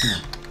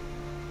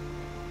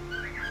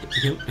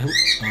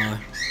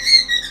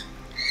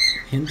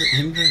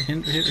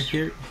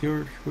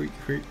 Here.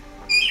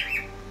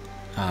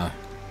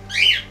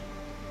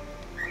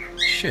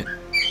 Shit.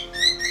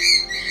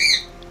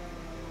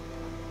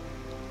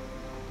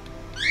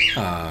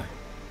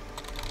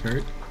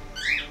 Hurt.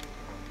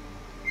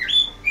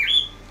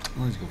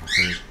 Let's go for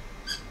hurt.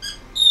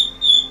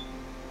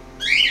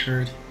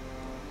 Hurt.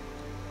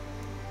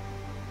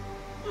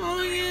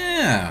 Oh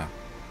yeah.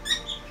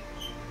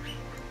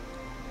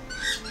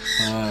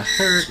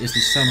 Hurt is the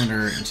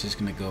summoner, and she's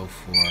gonna go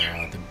for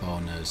the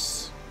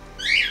bonus.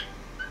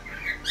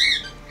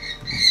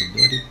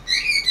 Ability.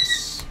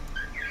 Yes.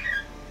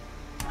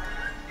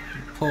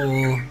 Pull.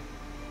 You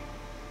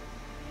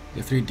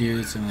have 3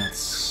 dudes, and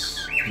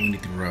that's. We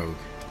need the rogue.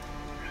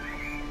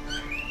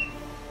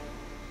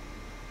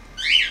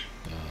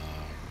 The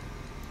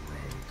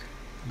rogue.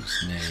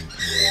 Whose name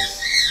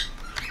is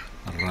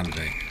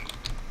Rande.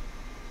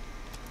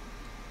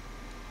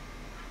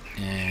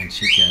 And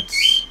she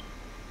gets.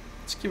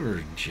 Let's give her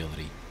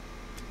agility.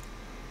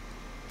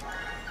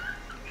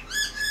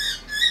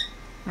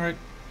 Alright.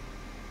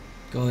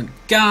 Golden.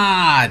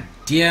 God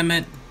damn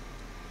it!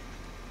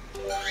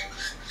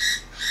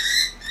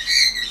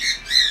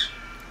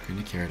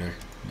 Green character.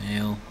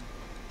 Male.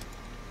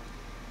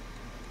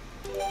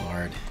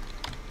 Bard.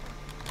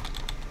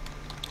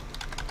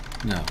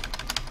 No.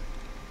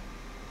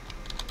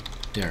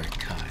 Derek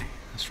Kai.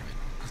 That's right.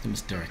 His name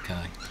is Derek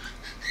Kai.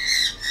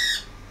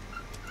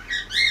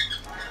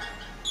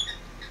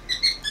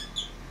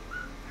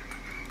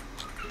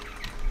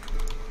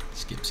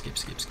 Skip.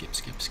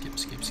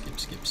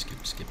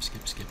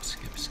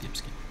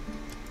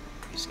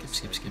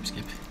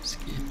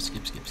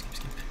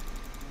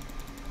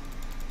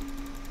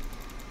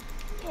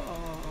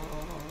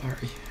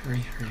 Hurry.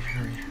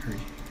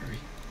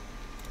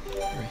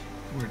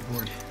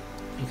 Word.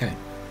 Okay.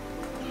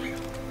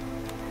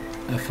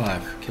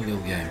 F5. Kill the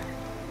old game.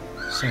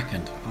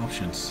 Second.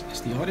 Options.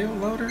 Is the audio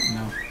louder?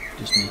 No.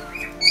 Just me.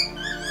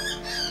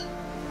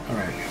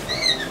 Alright.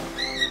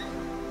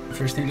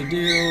 First thing to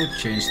do,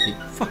 change the...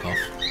 Fuck off.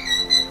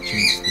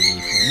 Change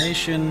the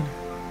formation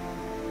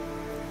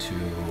to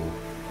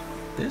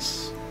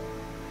this.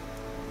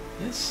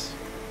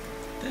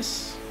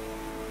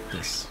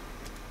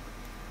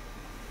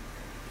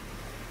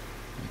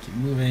 I keep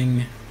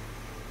moving.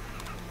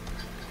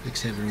 Quick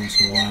save every once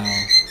in a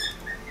while.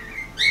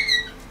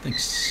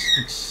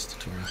 Thanks,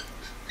 tutorial.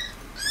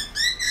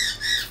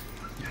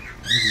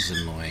 This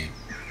is annoying.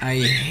 I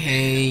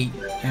hate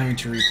having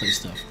to replay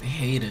stuff. I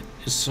hate it.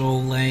 It's so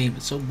lame.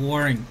 It's so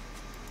boring.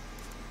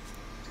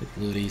 Hit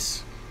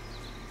booties.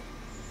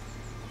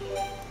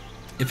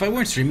 If I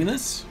weren't streaming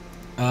this,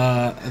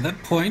 at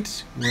that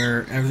point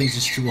where everything's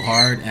just too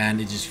hard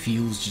and it just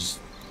feels just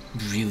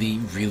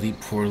really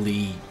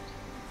poorly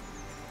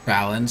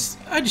balanced,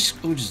 I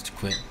would just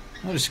quit.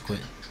 I'll just quit.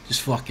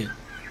 Just fuck it.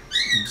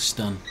 I'm just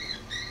done.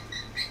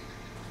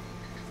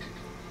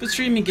 But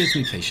streaming gives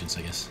me patience,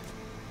 I guess.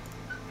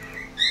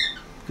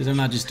 Because I'm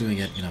not just doing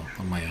it, you know,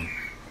 on my own.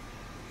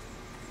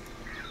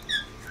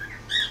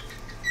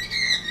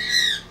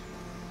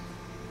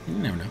 You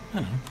never know. I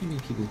don't know. Maybe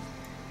people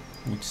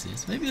won't see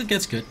this. Maybe it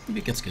gets good.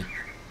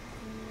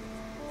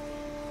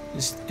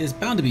 It's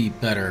bound to be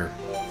better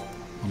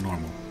on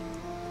normal.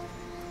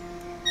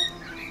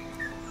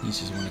 He's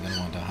just only going to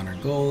want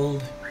 100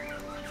 gold.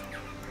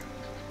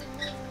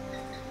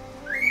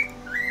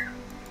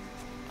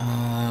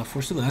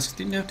 Force to last.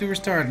 Didn't have to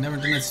restart. Never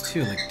done this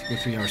too, like 2 or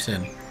 3 hours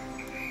in.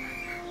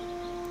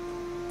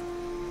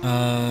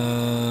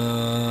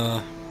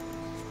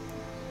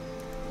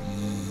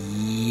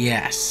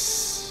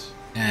 Yes.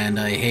 And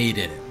I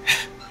hated it.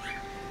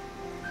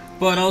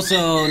 But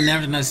also,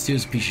 Never Done This 2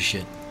 is a piece of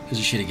shit. It was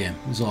a shitty game.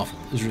 It was awful.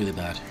 It was really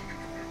bad.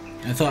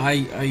 I thought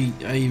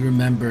I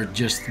remembered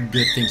just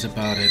good things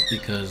about it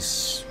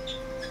because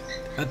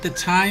at the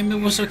time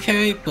it was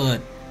okay, but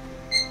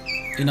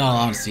in all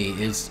honesty,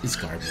 it's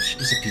garbage.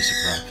 It's a piece of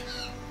crap.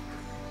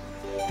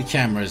 The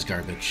camera is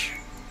garbage.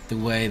 The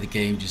way the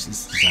game just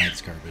is designed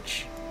is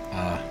garbage.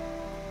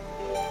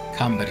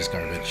 Combat is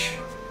garbage.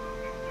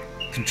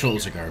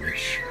 Controls are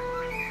garbage.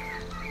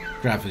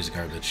 Graphics is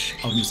garbage.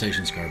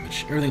 Optimization is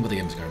garbage. Everything about the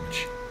game is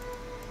garbage.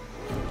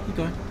 Keep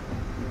going.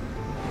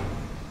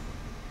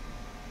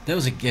 That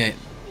was a game.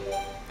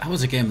 That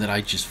was a game that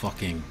I just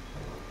fucking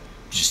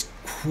just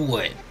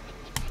quit.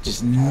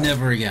 Just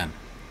never again.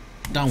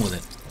 Done with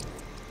it.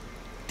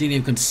 Didn't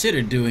even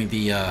consider doing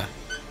the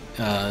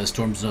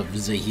Storms of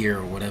Zahir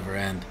or whatever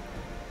and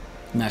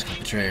Mask of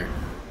Betrayer.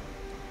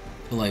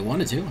 Well, I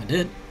wanted to. I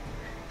did.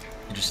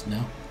 I just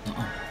no.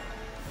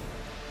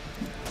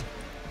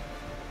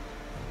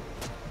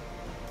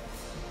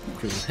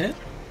 Critical hit.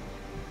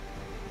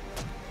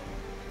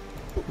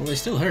 Well, they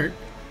still hurt.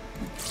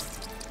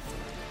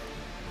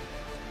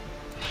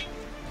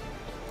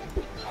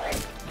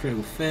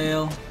 Critical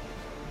fail.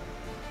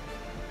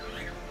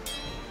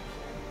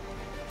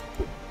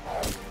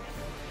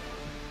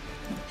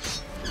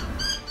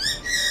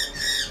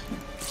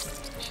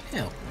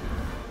 Hell.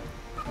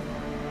 A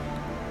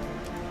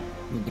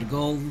little bit of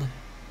gold, a little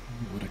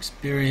bit of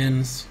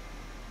experience.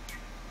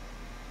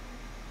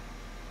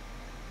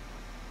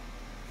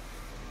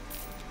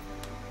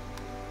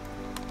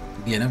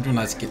 Yeah, Never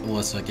Nights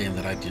was a game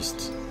that I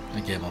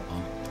gave up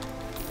on.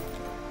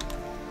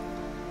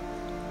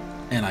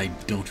 And I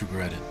don't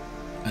regret it.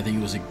 I think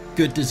it was a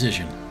good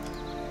decision.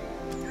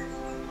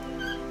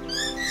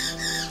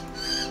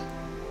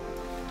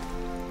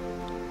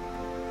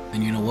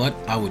 And you know what?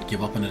 I would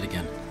give up on it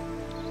again.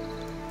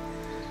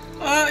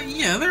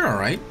 Yeah, they're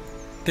alright.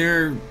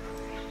 They're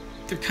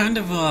kind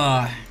of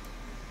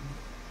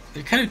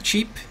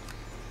cheap.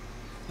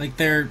 Like,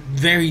 they're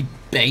very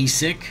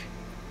basic.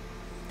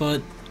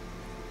 But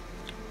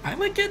I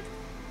like it.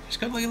 It's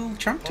got like a little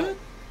charm to it.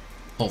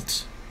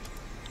 Halt.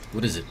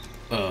 What is it?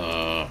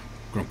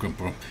 Grump, grump,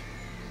 grump.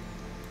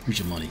 Here's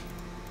your money.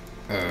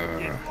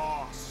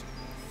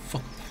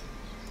 Fuck.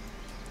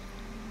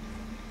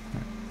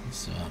 Alright,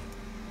 let's do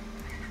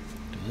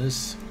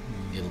this.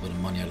 Get a little bit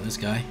of money out of this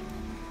guy.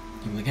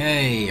 He'll be like,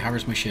 hey,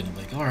 harvest my shit. I'm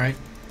like, alright.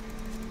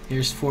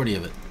 Here's 40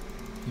 of it.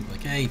 He'll be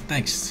like, hey,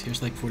 thanks.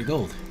 Here's like 40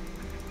 gold.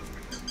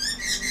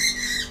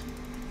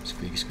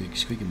 Squeaky, squeaky,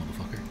 squeaky,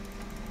 motherfucker.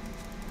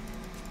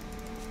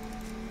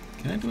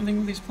 Can I do anything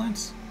with these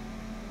plants?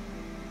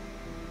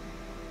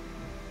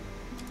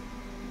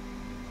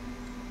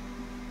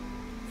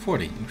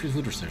 $40. Increase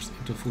food resources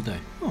up to a full day.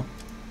 Oh,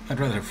 I'd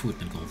rather have food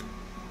than gold.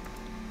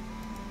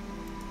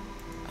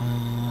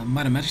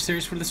 Might have Magic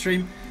series for the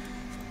stream.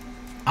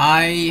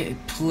 I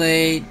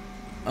played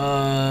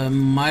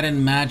Might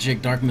and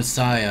Magic Dark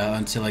Messiah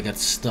until I got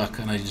stuck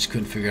and I just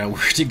couldn't figure out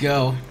where to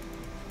go.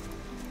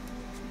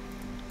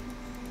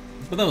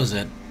 But that was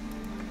it.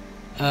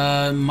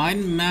 Might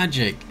and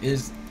Magic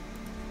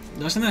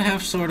doesn't it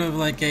have sort of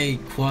like a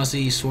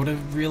quasi sort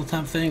of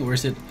real-time thing, or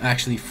is it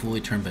actually fully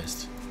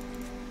turn-based?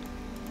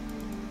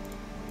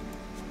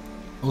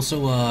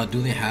 Also,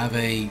 do they have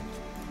a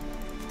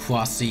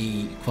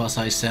quasi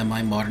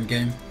semi-modern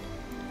game?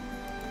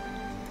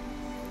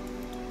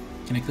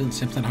 Can I kill the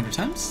same plant 100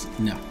 times?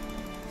 No.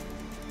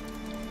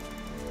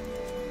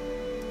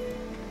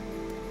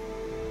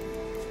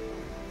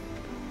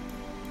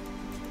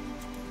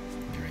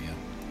 There we go.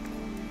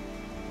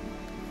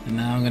 And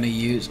now I'm gonna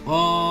use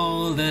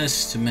all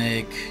this to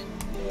make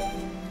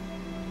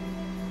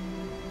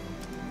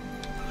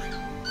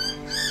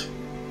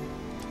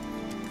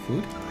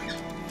food.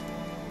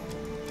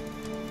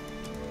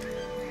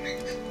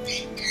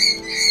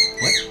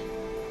 What?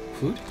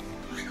 Food?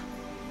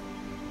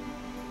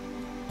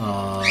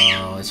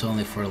 Oh, it's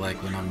only for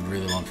like when I'm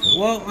really long for.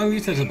 Well, I'll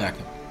use that as a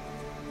backup.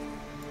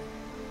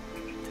 I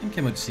think I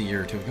came out just a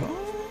year or two ago.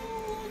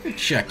 Oh, I could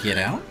check it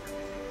out.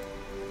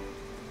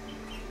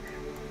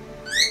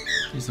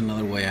 Here's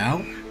another way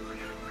out.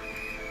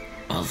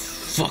 I'll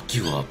fuck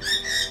you up.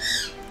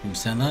 You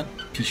understand that?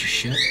 Piece of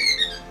shit.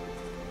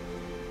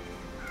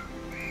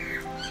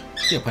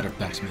 Yeah, better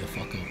backs me the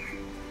fuck up.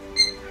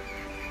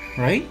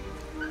 Right?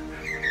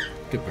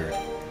 Good bird.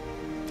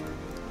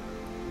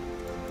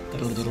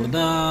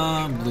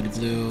 Da-da-da-da-da, bloody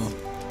blue.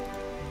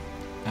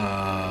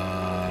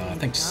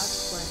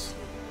 Thanks.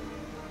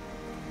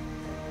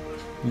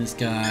 And this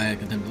guy,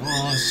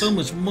 oh, so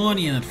much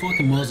money in that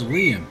fucking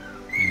mausoleum.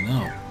 I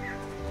know.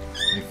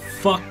 I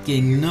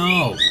fucking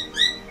know.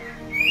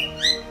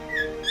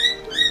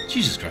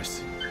 Jesus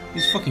Christ.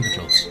 These fucking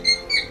controls.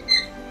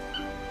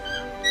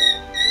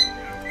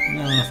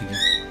 No, nothing good.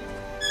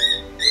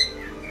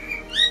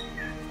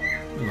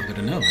 Oh, I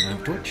gotta know. I don't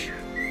have a torch.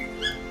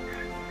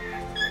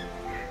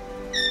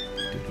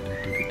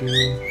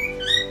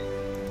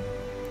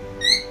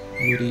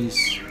 Beauties.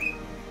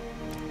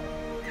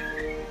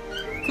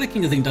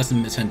 Clicking the thing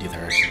doesn't send you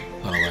there, actually,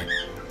 by the way.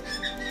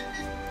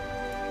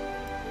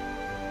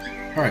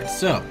 Alright,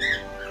 so.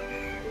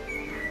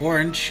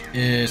 Orange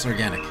is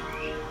organic.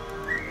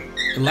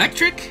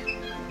 Electric?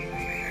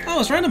 Oh,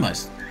 it's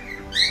randomized.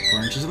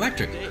 Orange is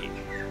electric.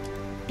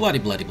 Bloody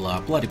bloody blah,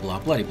 bloody blah,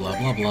 bloody blah,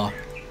 blah blah.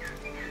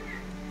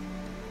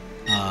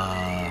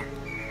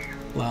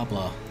 Blah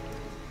blah.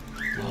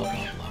 Blah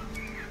blah blah.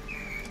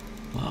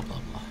 Blah blah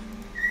blah.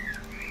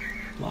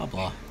 Blah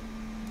blah.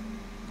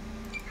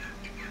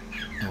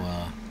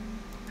 Oh,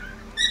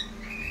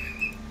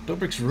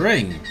 Dobrik's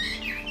ring.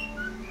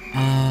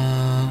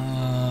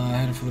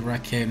 Headed for the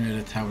Rat Cave near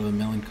the Tower of the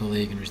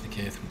Melancholy. You can reach the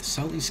cave through the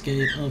southeast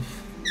gate of.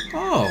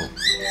 Oh.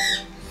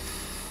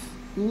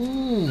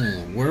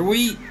 Ooh, were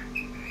we?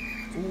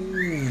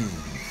 Ooh.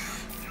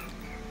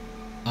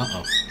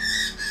 Uh-oh.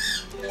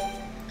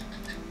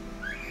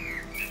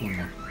 One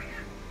more.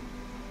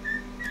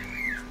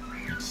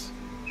 Thanks.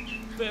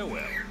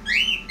 Farewell.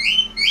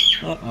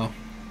 Uh-oh.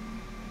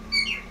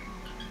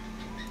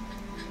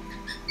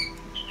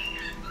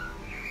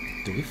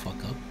 Do we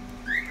fuck up?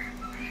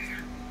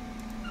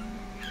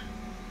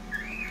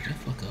 Did I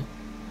fuck up?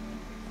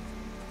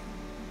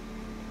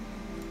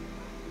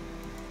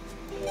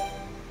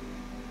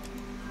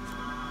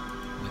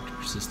 Electric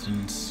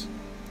resistance.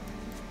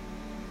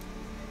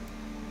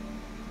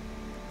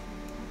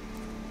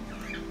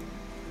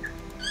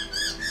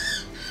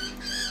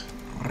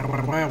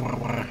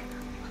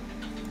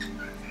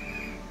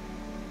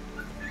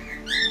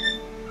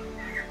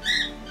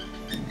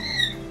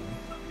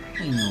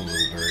 I know,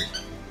 little bird.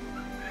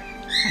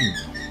 I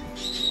know.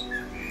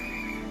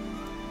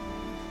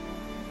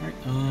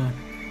 Alright,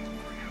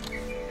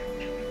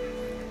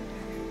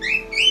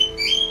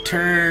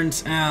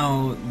 turns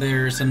out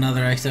there's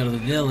another exit of the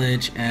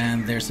village,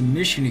 and there's a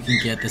mission you can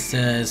get that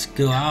says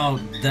go out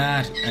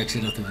that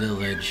exit of the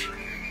village,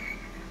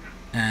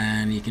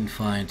 and you can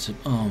find some.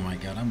 Oh my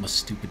god, I'm a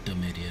stupid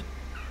dumb idiot.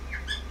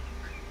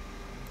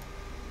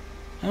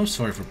 I'm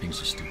sorry for being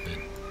so stupid.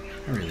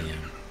 I really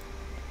am.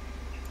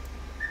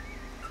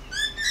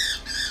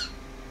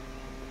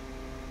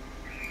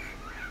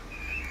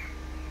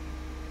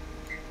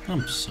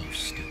 I'm so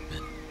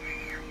stupid.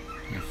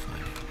 You're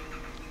fine.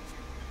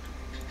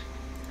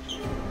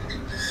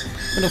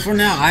 But no, for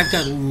now, I've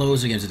got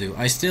loads of games to do.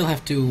 I still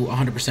have to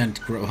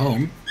 100% grow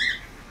home.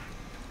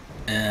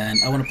 And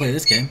I want to play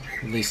this game,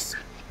 at least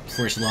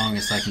for as long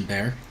as I can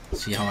bear.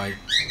 See how it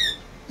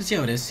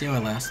is, see how I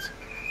last.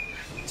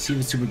 See if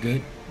it's super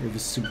good, or if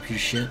it's super pure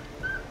shit.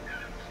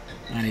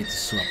 I need to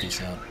swap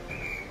these out.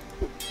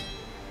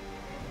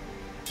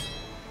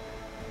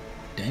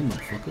 Dang,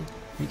 motherfucker.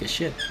 You get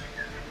shit.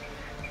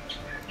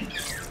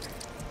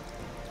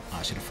 Oh,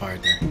 I should have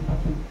fired there.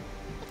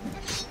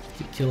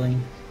 Keep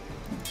killing.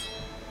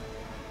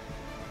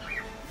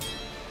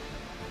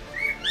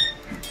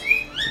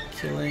 Keep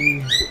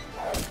killing.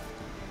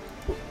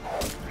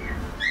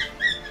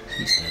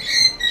 He's dead.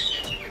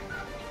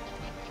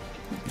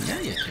 Yeah,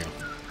 you kill.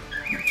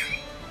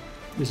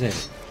 Who's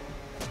that?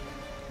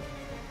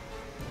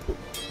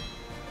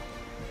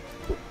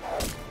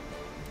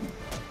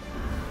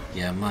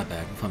 Yeah, my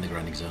bad. We found the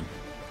grinding zone.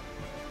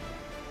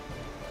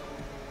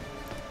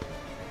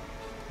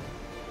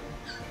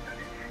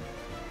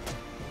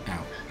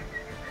 Ow.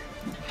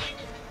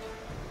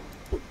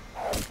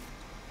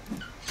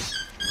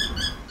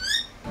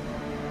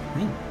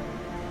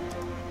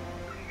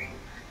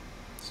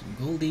 Some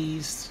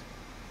goldies.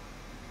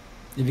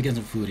 If we get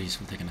some foodies,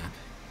 we'll take a nap.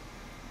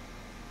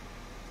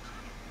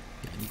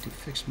 Yeah, I need to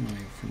fix my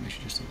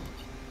formation just a little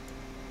bit.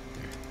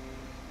 There.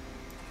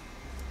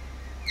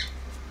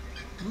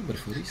 A little bit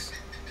of foodies.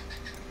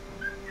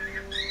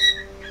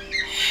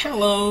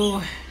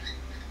 Hello!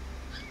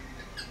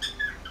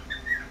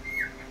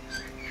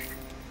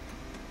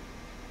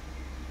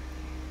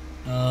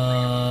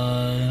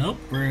 Nope,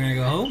 we're gonna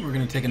go home, we're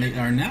gonna take an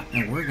 8-hour nap,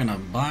 and we're gonna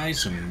buy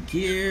some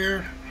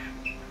gear.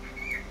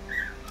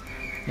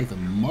 Like the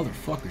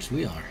motherfuckers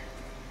we are.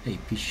 Hey,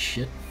 piece of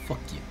shit, fuck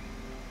you.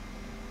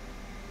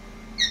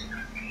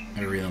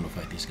 I really don't want to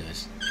fight these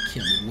guys. I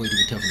can't wait to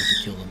be tough enough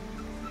to kill them.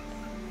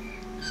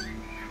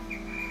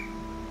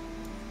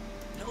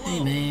 Hey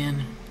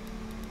man,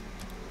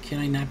 can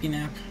I nappy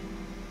nap?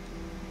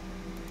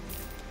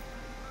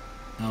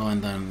 Oh,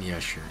 and then yeah,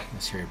 sure.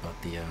 Let's hear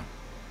about the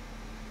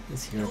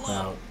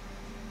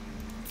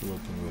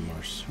local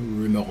rumors.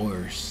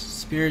 Rumors.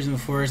 Spirits in the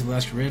forest will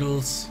ask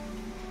riddles.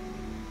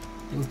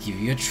 They'll give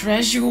you a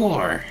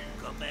treasure.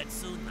 Come back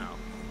soon now.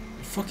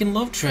 I fucking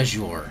love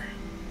treasure.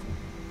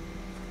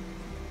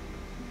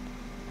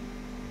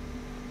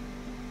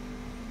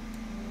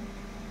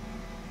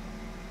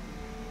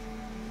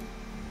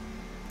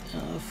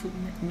 Food,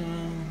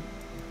 no.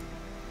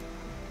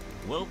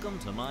 Welcome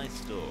to my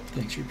store.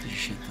 Thanks, you're a piece of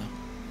shit,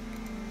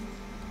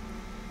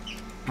 though.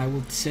 I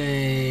will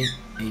take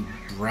a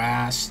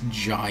brass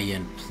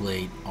giant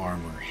plate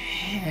armor.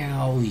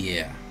 Hell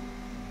yeah.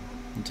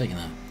 I'm taking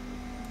that.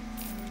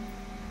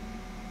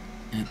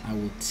 And I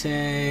will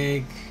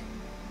take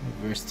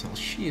a versatile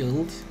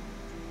shield.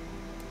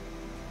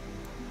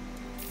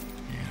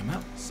 And I'm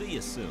out. See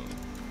you soon.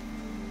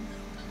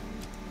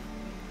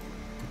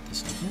 Put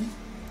this on him.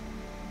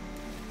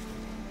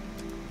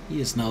 He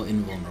is now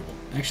invulnerable.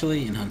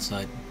 Actually, in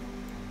hindsight.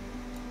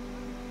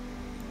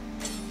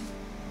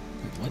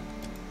 Wait, what?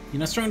 You're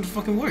not strong to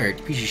fucking word,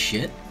 you piece of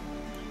shit.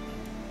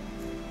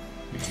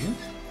 There you go.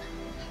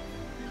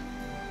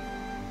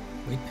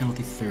 Weight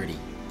penalty 30.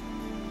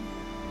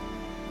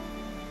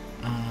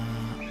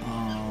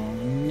 Oh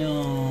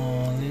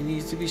no, they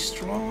needs to be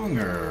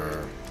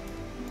stronger.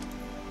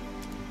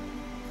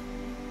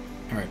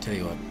 Alright, tell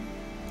you what.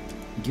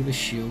 Give a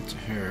shield to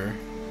her.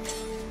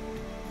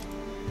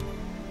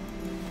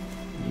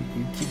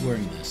 You keep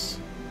wearing this.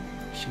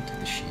 She'll take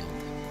the shield.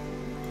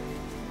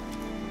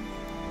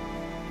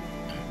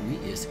 We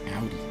is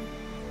outie.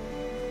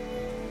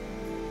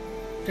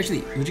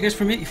 Actually, would you guys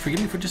forgive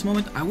me for just a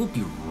moment? I will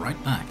be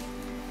right back.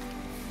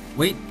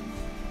 Wait.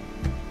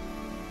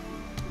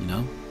 You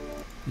know,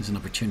 there's an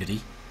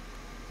opportunity.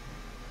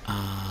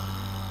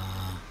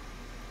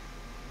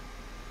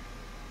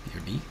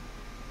 BRB.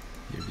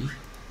 BRB.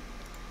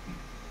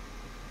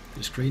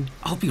 The screen.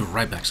 I'll be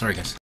right back. Sorry,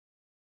 guys.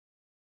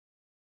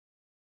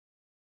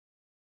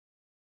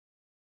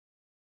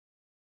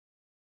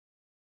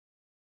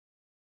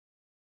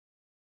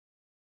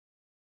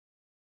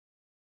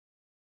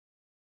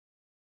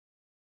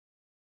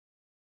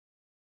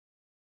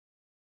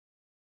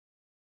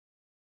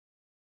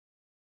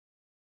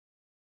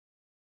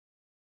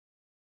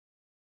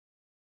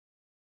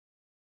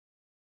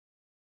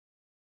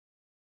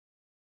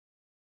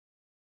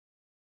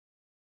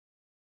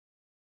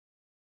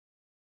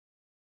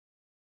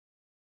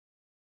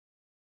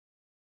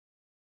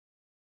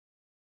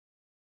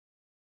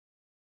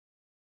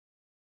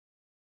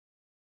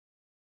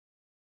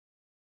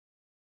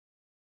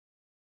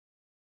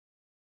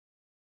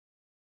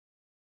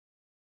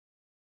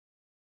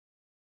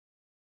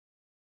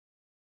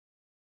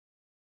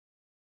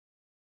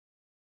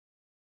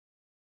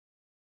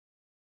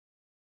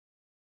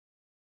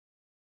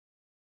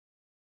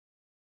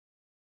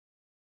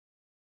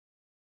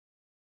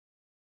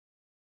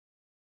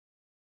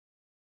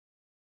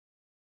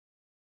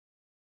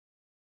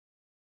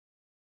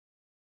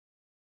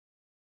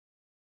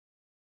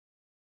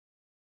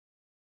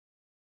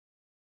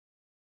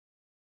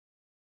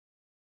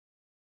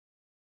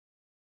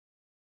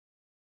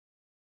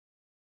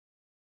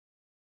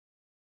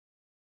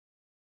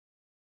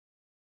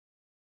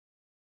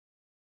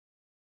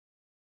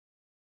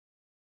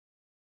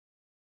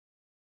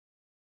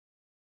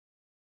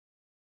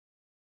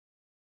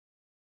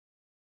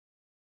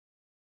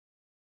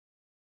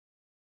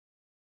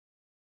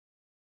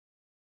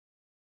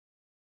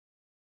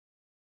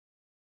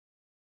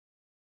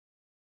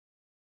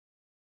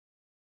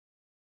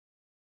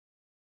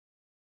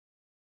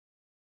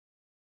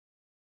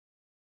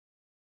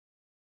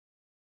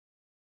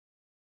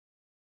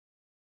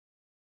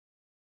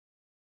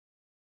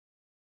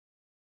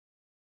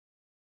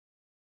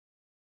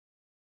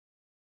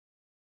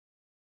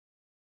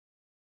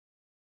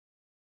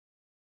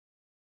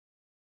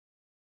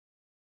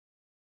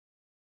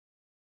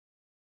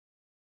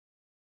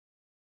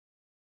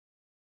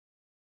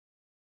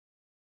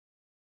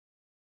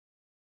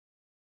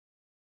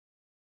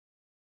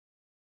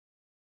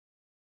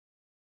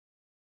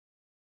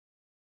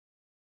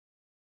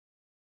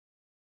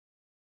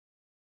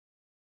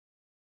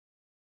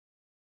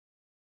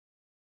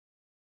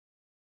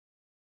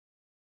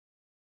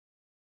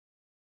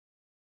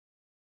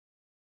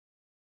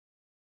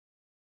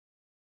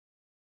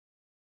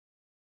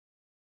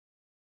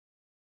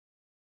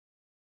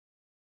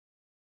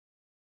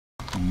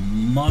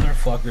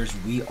 Motherfuckers,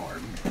 we are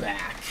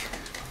back.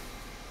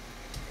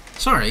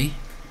 Sorry.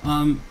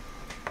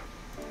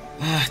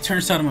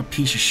 Turns out I'm a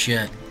piece of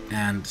shit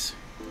and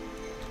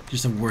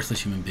just a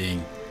worthless human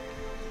being.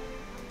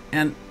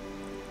 And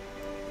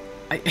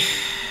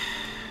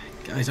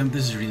guys,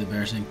 this is really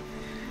embarrassing.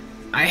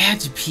 I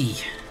had to pee.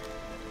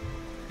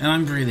 And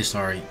I'm really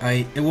sorry.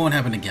 It won't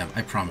happen again,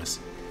 I promise.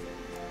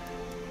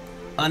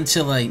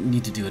 Until I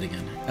need to do it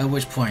again. At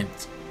which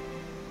point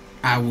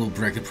I will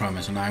break the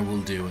promise and I will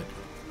do it.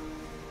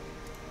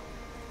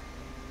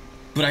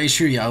 But I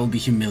assure you, I will be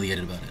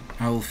humiliated about it.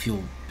 I will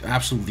feel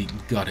absolutely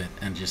gutted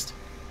and just...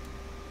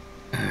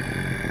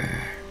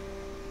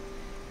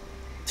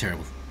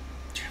 terrible.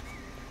 Terrible.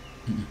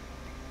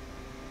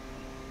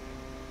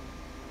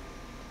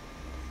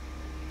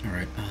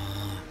 Alright,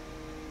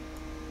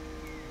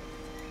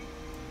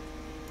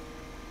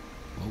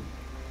 whoa.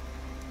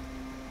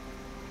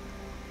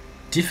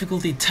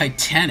 Difficulty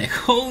Titanic.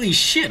 Holy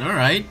shit,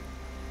 alright.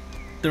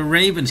 The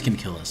Ravens can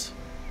kill us.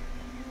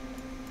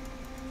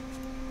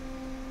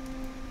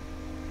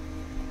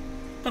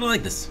 But I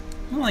like this.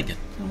 I like it.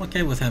 I'm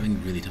okay with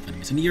having really tough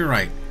enemies. And you're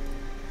right.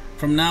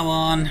 From now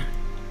on,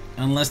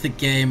 unless the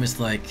game is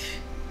like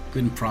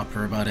good and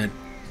proper about it,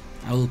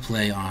 I will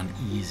play on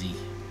easy.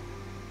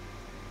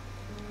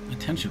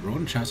 Attention,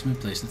 rodent traps have been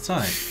placed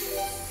inside.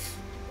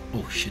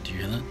 Oh shit, do you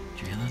hear that?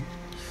 Did you hear that?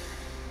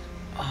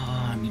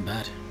 Ah, I mean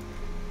bad.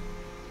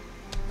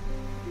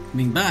 I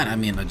mean bad, I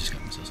mean I just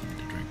got myself something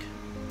to drink.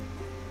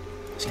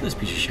 Let's kill this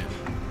piece of shit.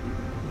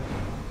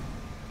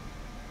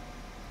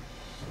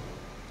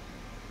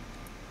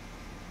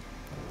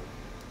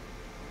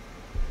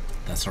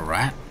 That's a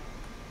rat.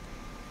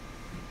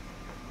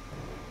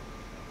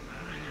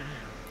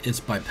 It's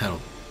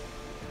bipedal.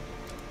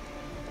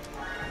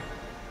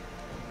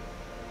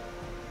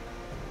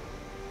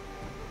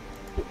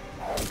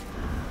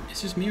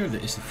 Is this me or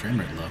is the frame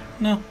rate low?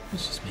 No,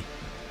 it's just me.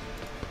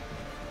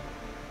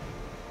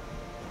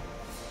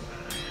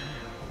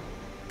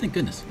 Thank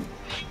goodness.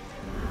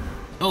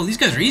 Oh, these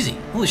guys are easy.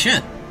 Holy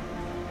shit.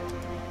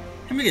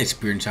 I'm gonna get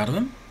experience out of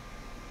them.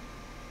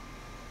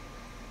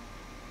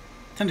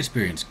 10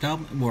 experience.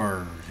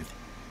 Goblin.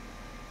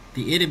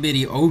 The itty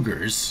bitty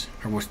ogres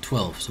are worth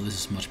 12, so this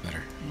is much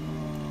better. Oh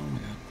my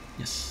god.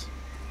 Yes.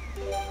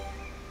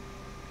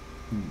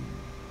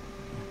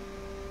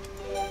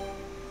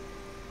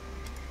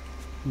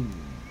 Not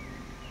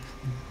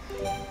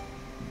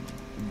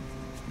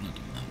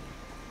doing that.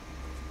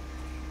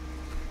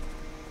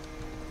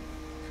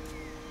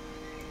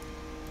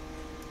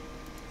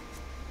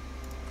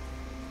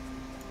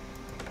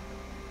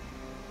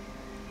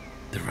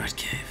 rat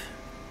cave.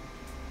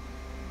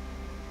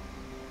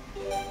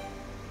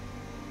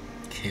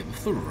 Cave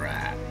of the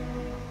rat.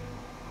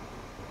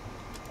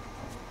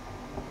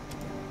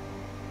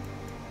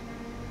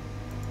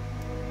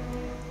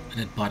 A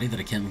dead body that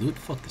I can't loot?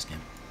 Fuck this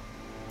game.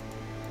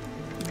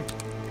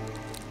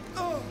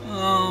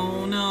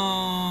 Oh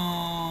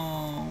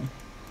no!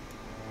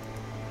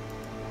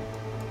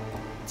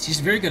 She's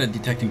very good at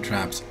detecting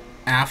traps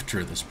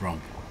after the sprung.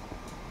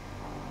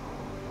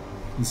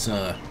 It's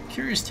a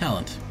curious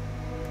talent.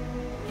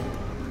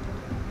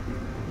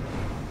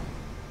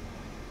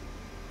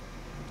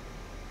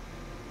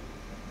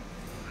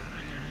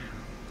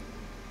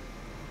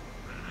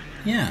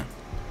 Yeah.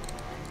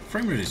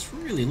 Frame rate is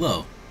really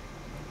low.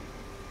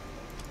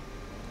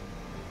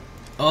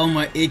 Oh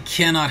my, it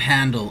cannot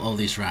handle all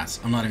these rats.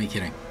 I'm not even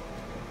kidding.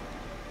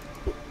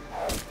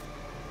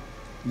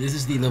 This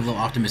is the level of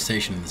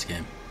optimization in this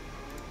game.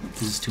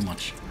 This is too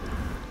much.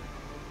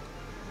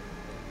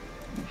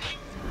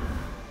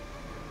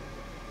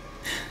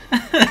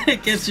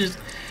 It gets just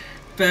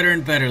better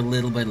and better,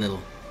 little by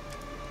little.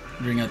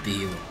 Bring out the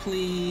healer,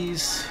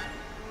 please.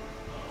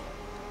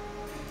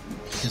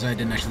 Because I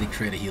didn't actually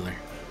create a healer.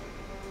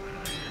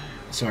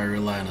 So I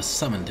rely on a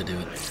summon to do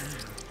it.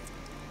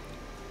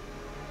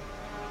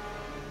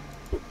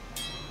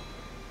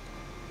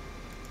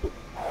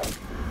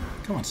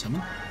 Come on,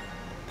 summon.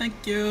 Thank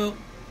you.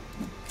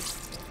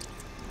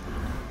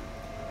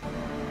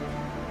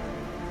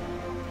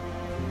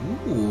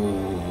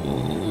 Ooh.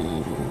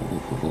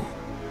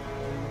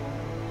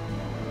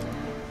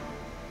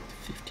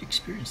 50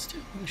 experience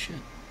too. Oh shit.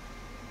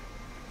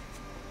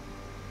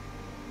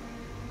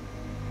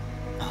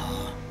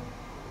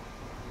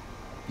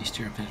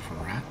 Bestiary pit for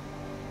rat?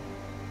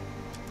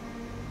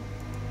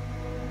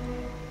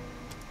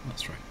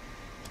 That's right.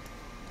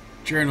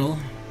 Journal.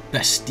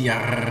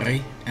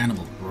 Bestiary.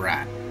 Animal.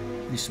 Rat.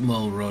 These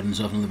small rodents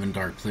often live in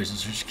dark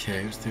places such as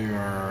caves.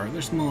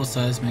 Their small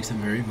size makes them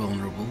very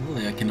vulnerable.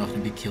 They can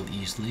often be killed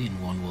easily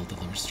in one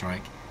well-delivered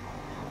strike.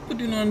 But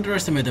do not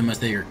underestimate them, as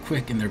they are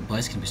quick and their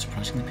bites can be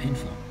surprisingly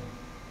painful.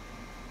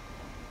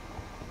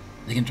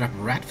 They can drop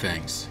rat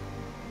fangs.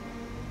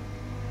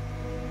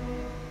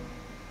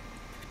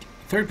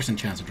 30%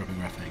 chance of dropping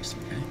rat fangs,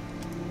 okay.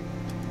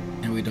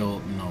 And we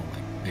don't know,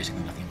 like,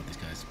 basically nothing about these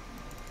guys.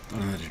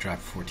 Other than they drop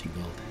 14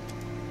 gold.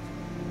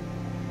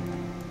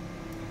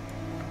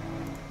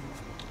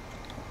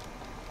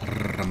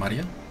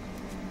 Ramaria?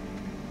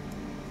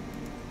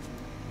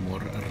 More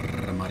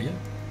Ramaria?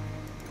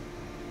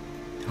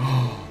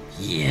 Oh,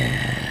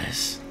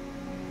 yes!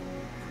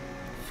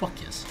 Fuck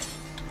yes.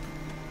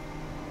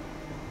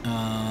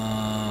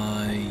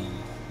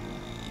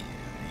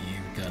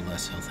 You've got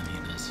less health than he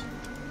does.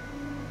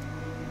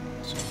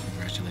 So,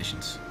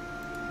 congratulations.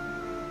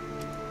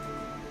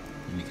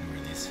 And we can wear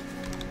these.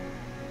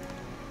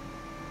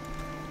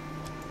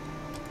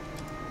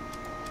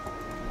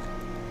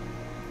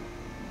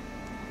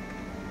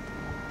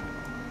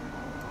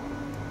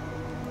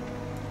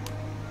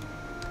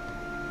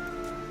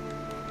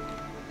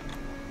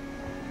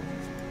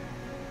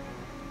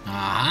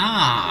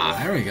 Ah,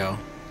 there we go.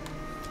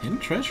 Hidden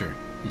treasure.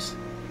 Nice.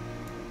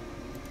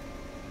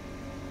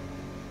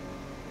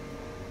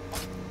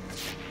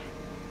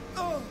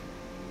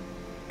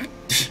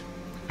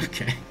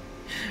 Okay.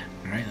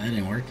 Alright, that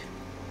didn't work.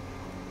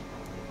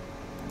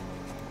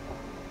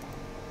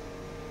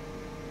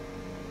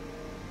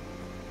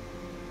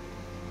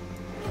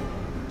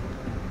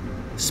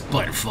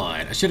 Spider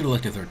fight. I should have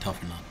looked if they were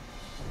tough or not.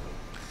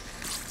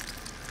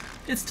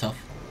 It's tough.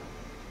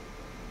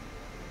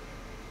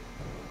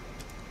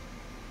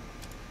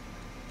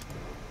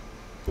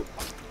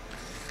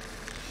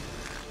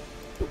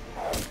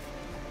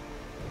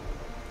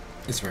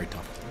 It's very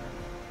tough.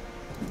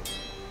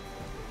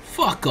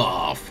 Fuck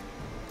off!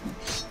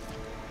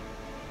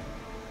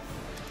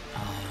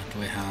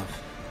 Do I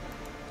have...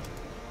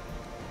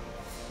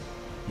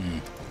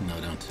 no, I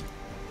don't.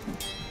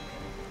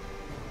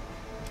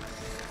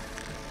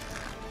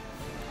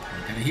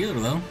 I got a healer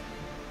though.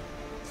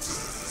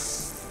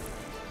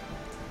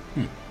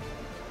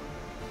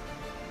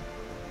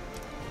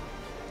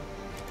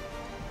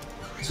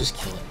 Let's just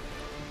kill it.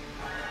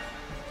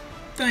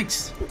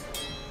 Thanks!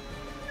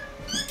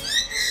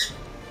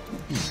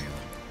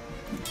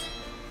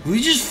 Will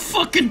you just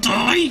fucking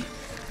die?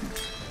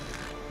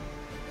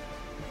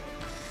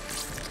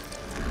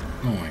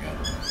 Oh my god.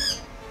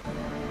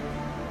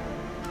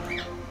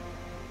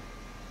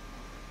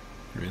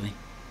 Really?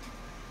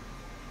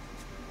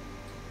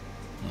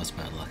 That was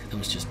bad luck. It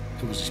was just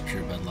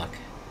pure bad luck.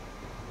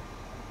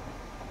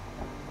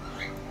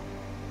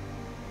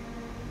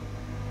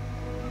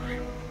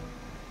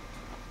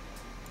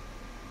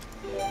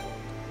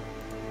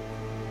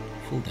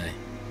 Full day.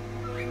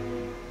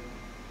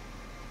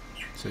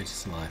 So he's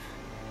just alive.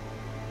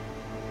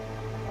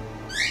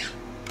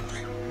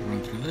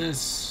 Run through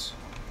this.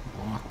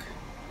 Walk.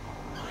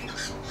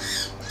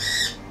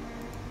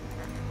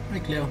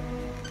 Right, Cleo.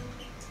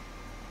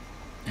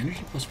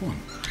 Energy +1.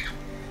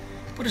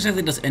 What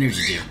exactly does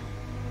energy do?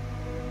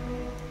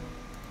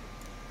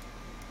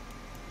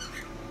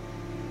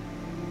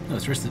 No,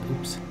 it's rest of.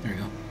 Oops. There we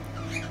go.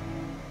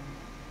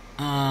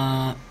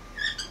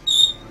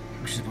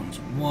 Which is opponents?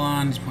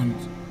 One. This opponent.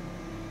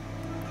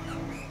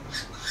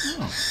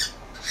 Oh.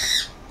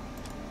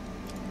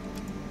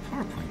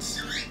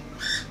 PowerPoints.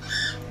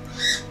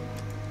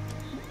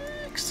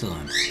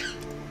 Excellent.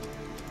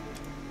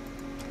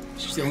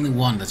 She's the only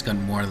one that's got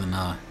more than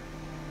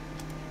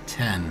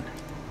 10.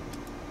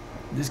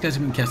 This guy's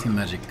been casting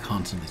magic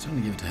constantly, so I'm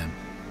gonna give it to him.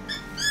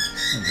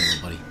 There you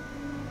go, buddy.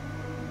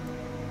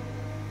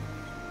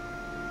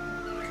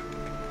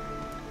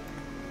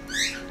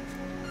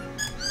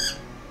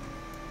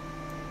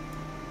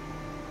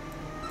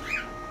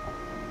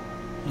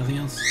 Nothing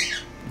else?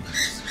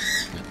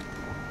 Good.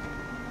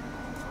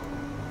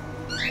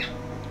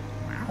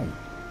 Wow.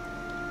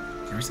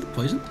 Is it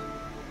poisoned?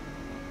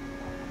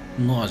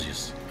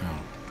 Nauseous. Oh.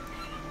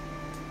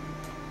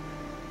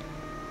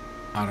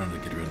 I don't know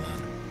how to get rid of that.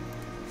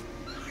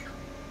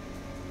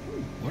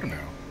 Ooh, water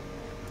barrel.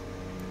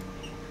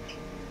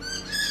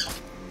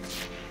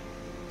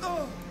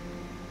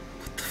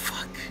 What the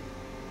fuck?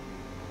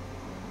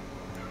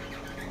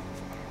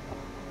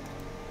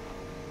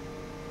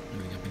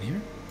 Anything up in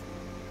here?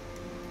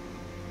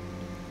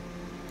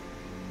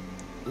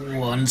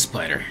 One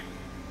spider.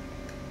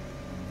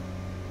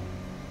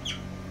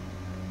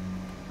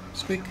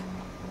 Squeak.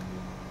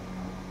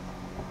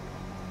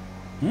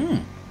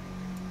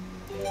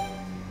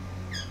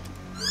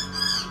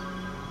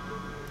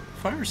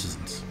 Fire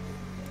resistance.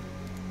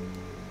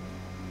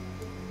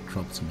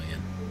 Troublesome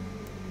again.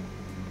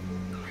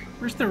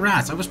 Where's the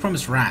rats? I was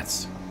promised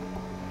rats.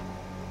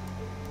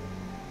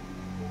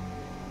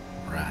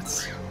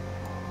 Rats.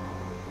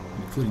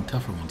 Including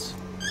tougher ones.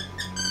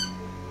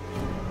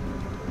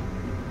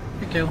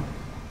 Hi, Cleo.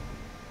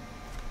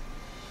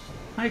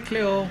 Hi,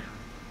 Cleo.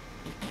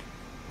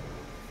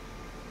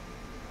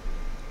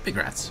 Big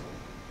rats.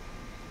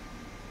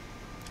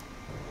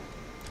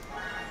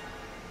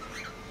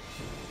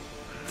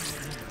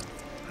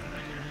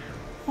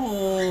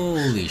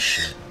 Holy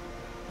shit.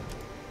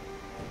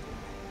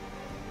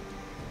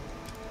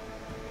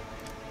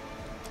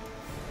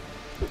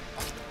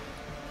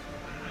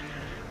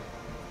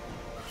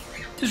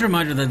 Just a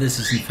reminder that this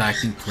is in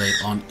fact being played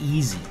on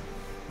easy.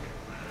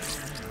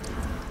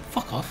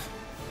 Fuck off.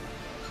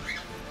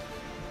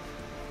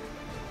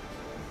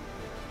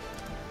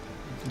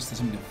 Does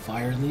somebody get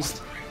fire at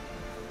least?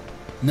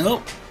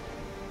 Nope.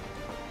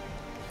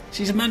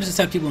 She's managed to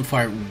set people on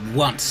fire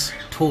once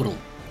total,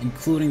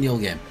 including the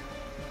old game.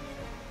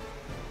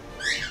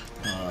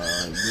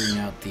 Bring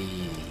out the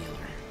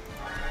healer.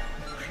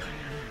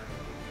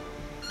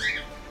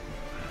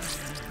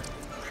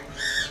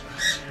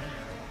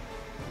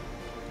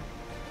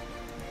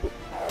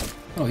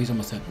 Oh, he's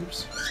almost dead.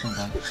 Oops, it's not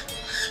bad.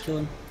 Kill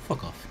him.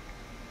 Fuck off.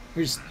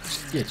 Or just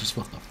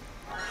fuck off.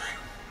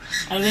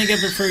 I think I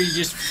prefer you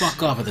just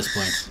fuck off at this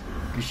point.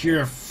 Because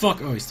you're a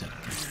fuck. Oh, he's dead.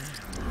 Okay.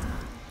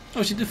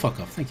 Oh, she did fuck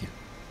off. Thank you.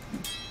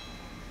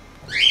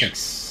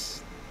 Thanks.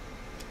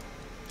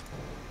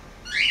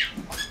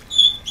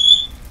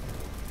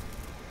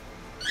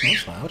 That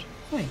was loud.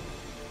 Hey.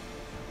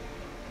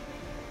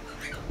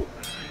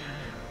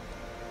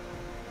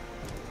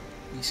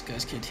 These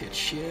guys can't hit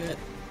shit.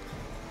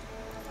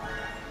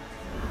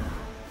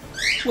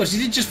 What? He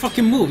did just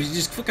fucking move. He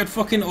just got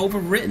fucking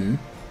overwritten.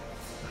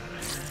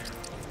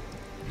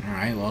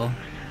 Alright, well.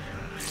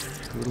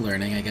 Good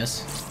learning, I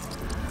guess.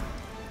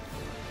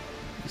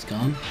 He's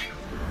gone.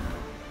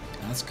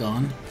 That's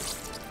gone.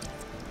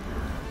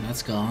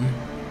 That's gone.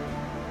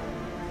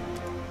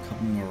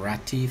 Couple more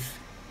rat teeth.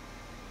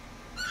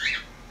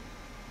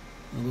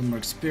 A little more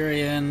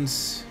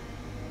experience.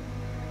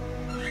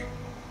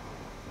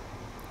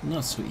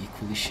 Not so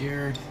equally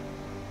shared.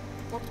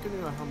 What can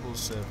your humble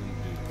servant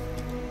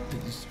do?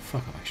 Just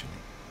fuck up, actually.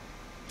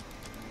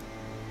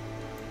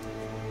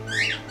 There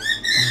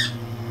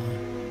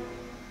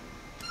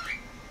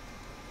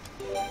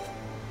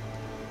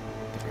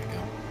we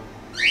go.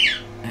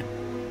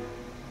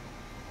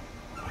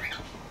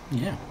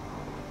 Yeah.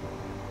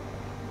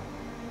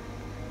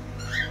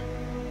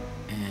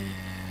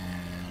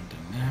 And a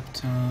nap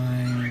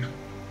time.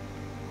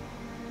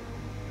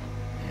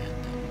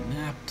 And a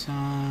nap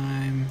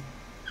time.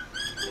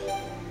 A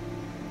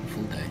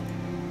full day.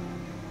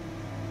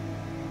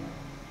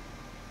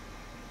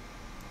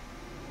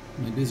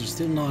 My bees are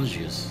still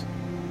nauseous.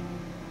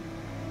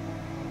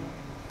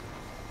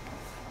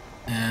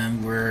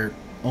 And we're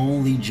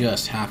only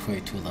just halfway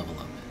to a level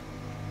up.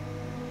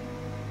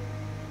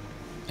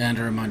 And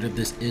a reminder,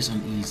 this is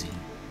on easy.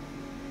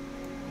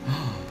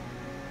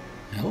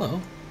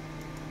 Hello.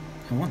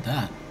 I want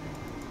that.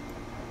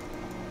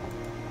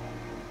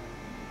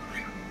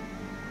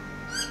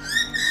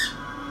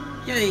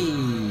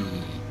 Yay!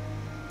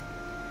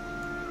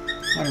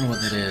 I don't know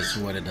what that is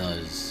or what it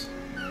does.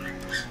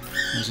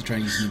 I'm just trying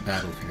to use it in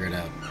battle to figure it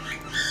out.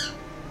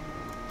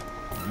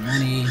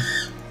 Money.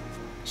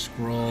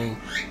 Scroll.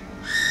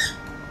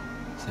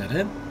 Is that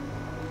it?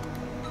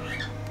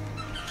 Alright.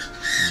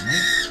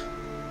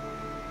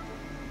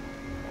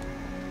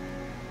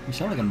 You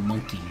sound like a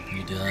monkey when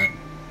you do that.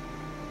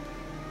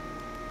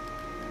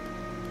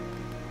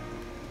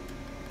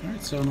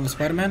 So another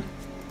Spider-Man?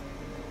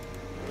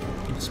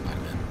 Another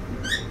Spider-Man.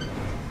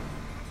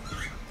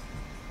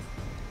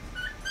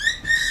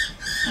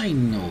 I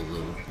know,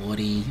 little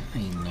buddy. I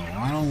know.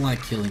 I don't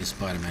like killing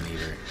Spider-Man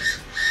either.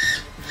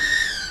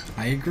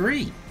 I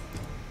agree.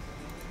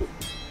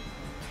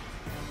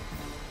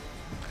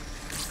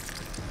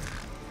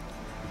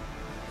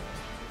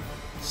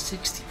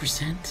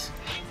 %.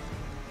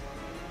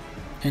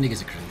 And he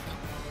gets a critical fail.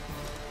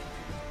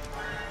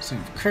 Same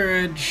with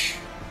courage.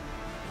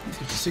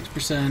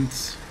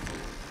 56%.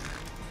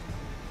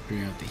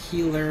 Bring out the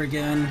healer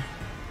again.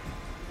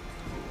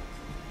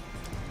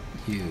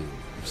 You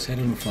set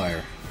it on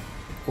fire.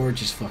 Or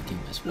just fucking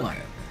miss.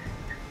 Whatever.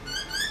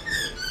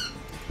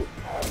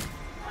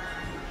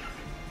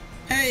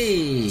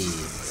 Hey!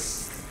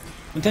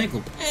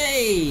 Entangled.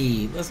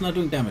 Hey! That's not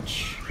doing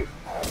damage.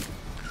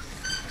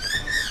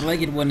 I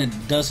like it when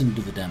it doesn't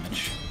do the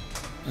damage.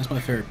 That's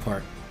my favorite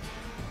part.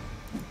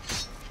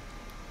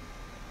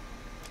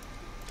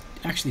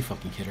 Actually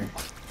fucking hit her.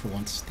 For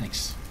once.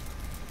 Thanks.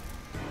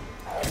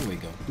 There we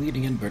go.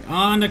 Bleeding and burn.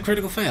 On a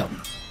critical fail.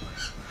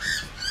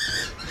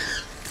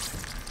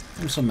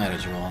 I'm so mad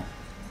at you all.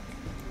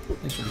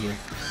 Thanks for here.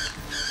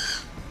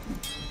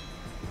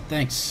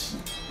 Thanks.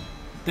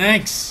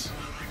 Thanks!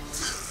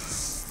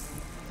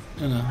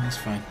 No, that's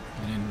fine.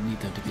 I didn't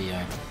need them to be,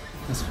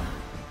 that's fine.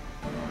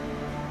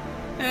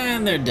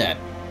 And they're dead.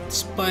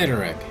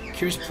 Spider egg.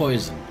 Cures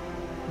poison.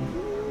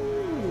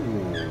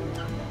 Ooh,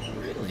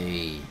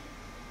 really?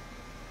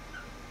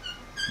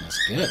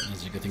 That's good.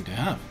 That's a good thing to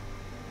have.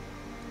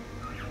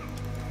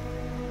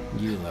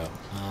 You though.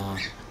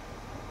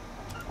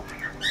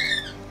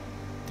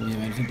 Do you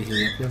have anything to heal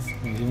you up with?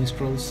 No healing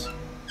scrolls?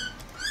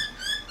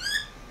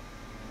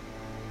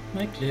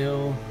 My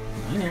Cleo.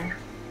 I know.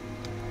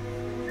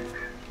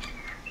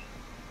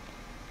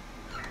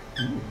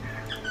 Ooh.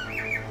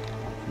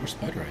 More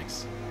spider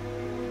eggs.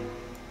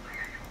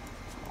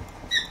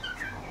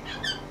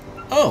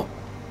 Oh!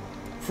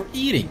 For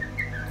eating!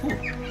 Cool.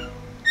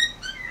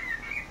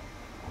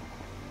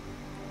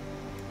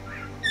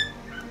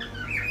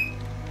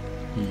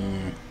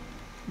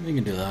 We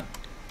can do that.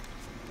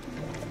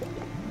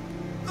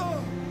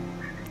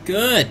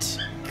 Good!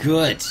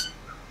 Good!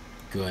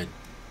 Good.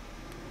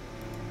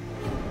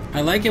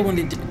 I like it when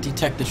they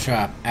detect the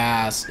trap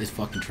as it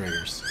fucking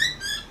triggers.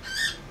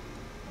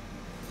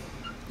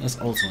 That's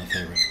also my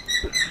favorite.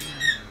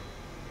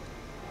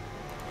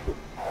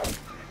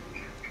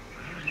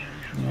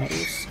 You know,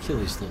 let's kill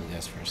these little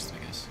guys first, I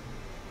guess.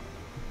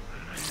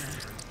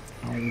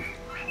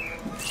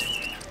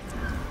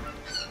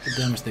 The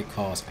damage they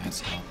cause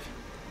adds up.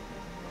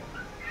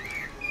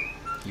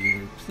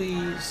 Healer,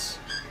 please.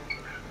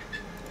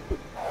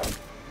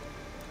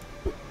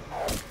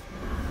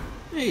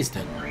 Hey, he's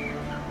dead.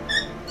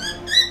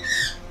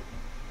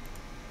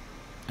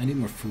 I need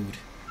more food.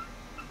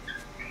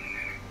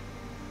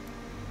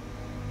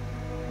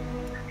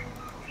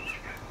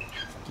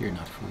 You're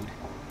not food.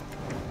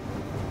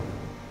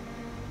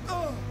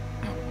 Ow.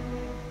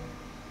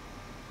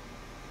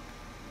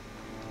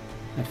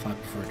 I'd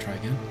fight before I try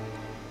again.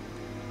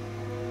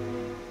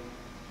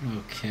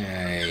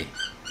 Okay.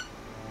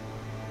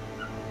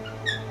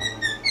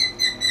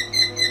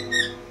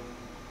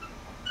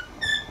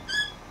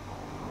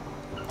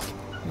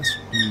 Let's,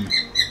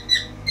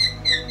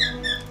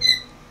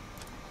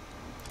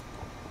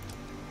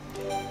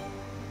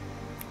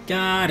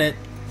 Got it.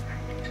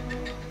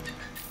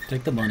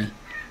 Take the money.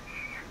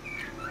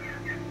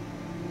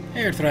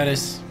 Hey,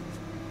 Arthritis.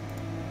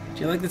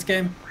 Do you like this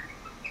game?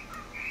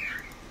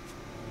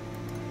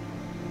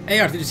 Hey,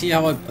 Arthur, did you see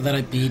how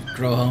I beat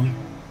Grow Home?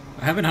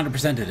 I haven't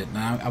 100%ed it.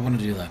 Now I want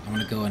to do that. I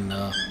want to go and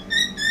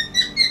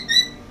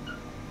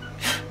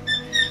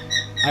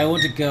I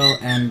want to go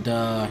and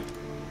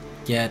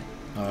get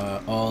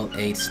all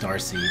 8 star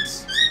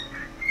seeds.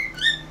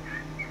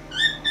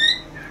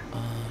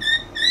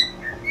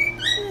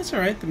 It's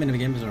alright. The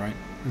minigame is alright.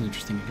 It's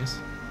interesting, I guess.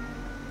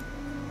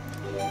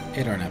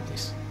 8 now,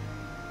 please.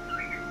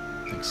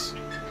 Thanks.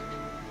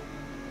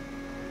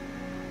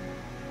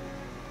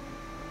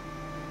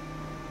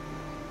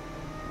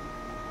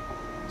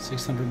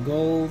 $600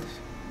 gold.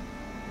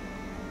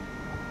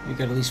 We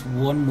got at least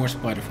one more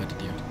spider fight to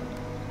do.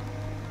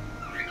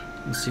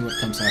 Let's see what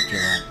comes after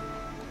that.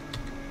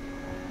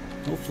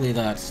 Hopefully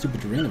that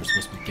stupid arena we're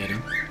supposed to be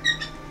getting.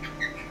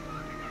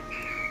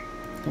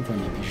 Don't find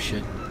me a piece of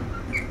shit.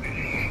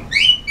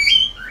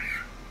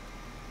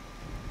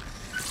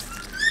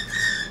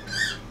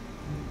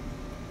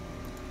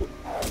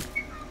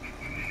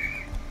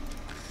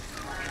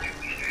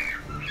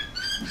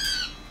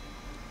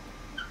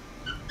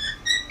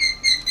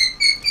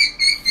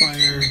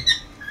 Fire.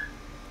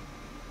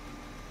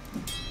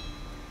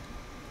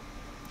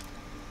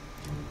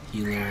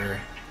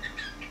 Healer.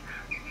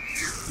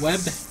 Web?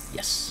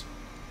 Yes.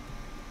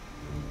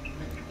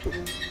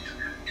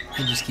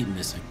 I just keep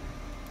missing.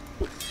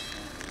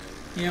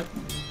 Yep.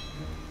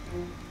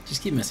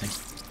 Just keep missing.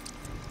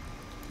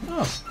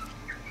 Oh.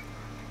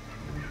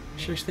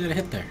 Sure still got a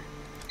hit there.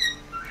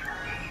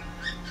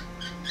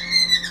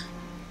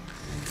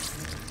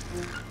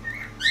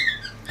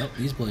 Oh,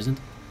 he's poisoned.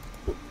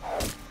 Good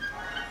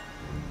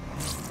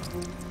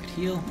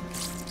heal.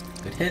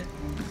 Good hit.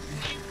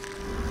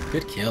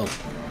 Good kill.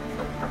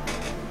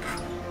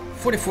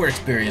 44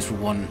 experience for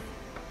one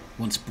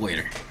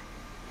spoiler.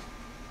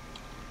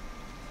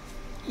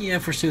 Yeah,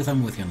 for Sooth,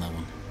 I'm with you on that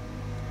one.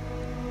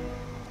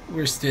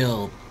 We're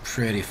still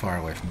pretty far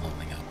away from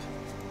leveling up.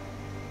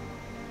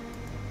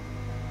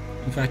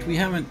 In fact, I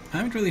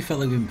haven't really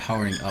felt like we've been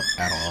powering up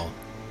at all.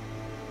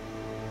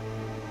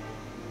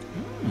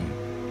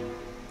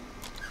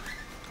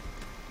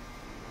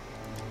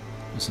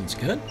 This one's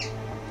good.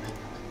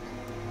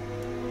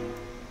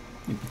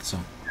 Let me put this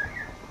on.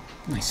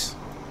 Nice.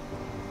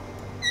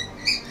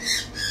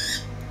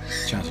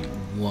 Challenging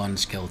one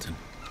skeleton.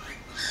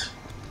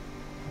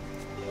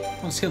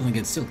 One skeleton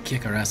can still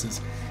kick our asses.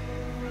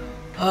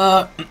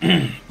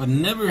 But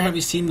never have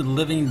you seen the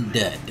living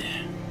dead.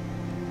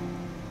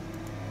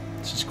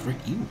 This is great.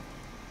 Ew.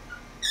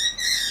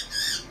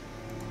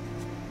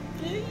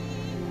 Hey.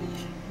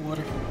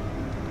 Water.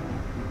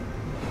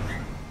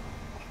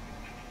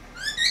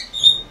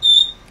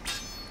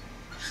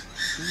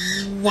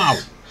 Wow.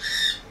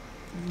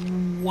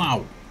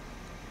 Wow.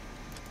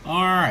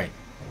 Alright.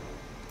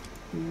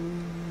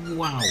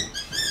 Wow.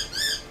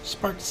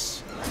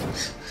 Sparks.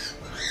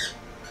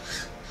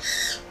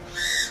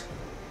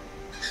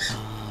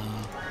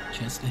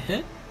 Chance to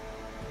hit?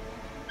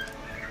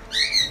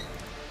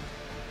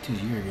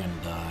 Dude, you're gonna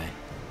die.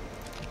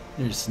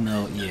 There's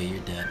no... Yeah, you're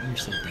dead. You're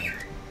so dead.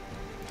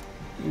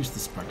 Here's the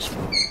spark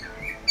scroll. There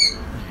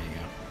you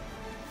go.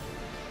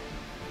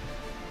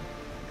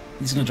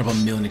 He's gonna drop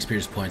 1,000,000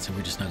 experience points and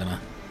we're just not gonna...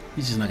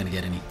 He's just not gonna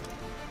get any.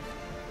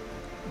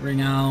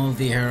 Ring out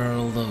the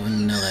Herald of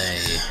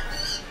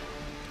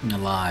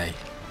Nilai.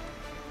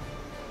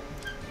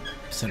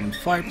 Set on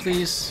fire,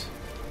 please.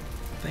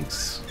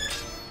 Thanks.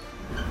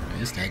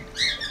 He's dead.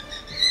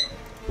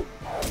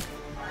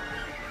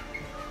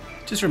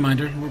 Just a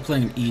reminder, we're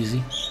playing it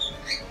easy.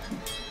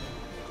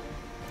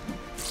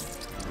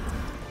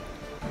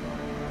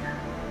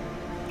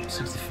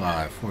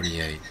 $65,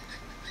 48.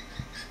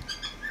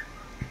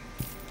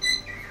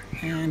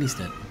 And he's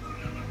dead.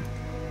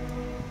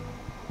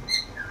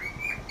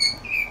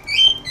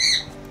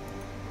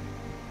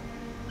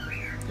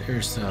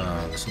 There's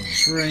the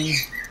soldier's ring.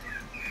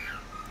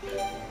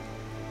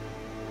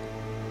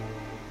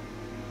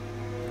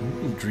 Who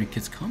will drink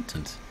its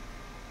content?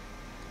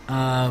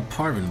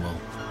 Parvin will.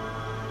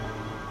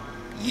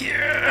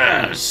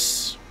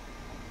 Yes!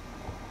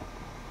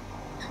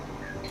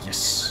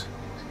 Yes.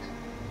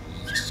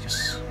 Yes,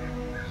 yes.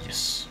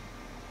 Yes.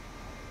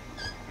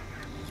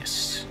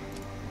 Yes.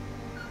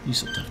 He's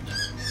so tough now.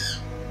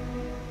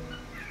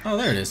 Oh,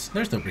 there it is.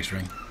 There's the Brick's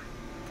ring.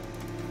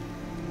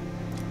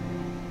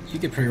 You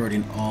get priority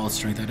in all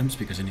strength items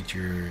because I need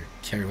your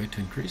carry weight to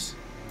increase.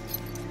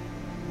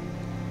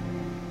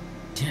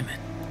 Damn it.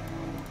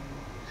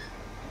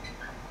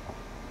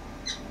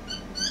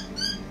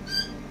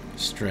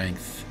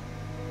 Strength.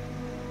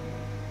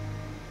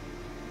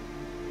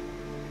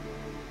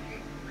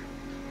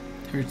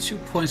 There are 2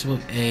 points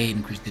above 8,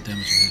 increase the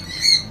damage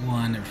of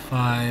 1 or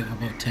 5.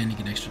 Above 10, you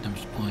get extra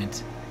damage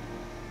points.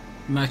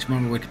 Maximum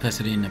armor weight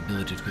capacity and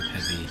ability to equip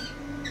heavy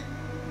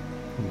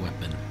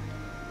weapon.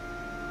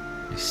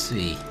 I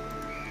see.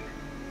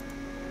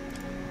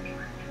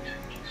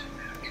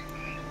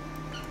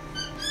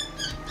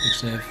 Quick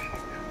save.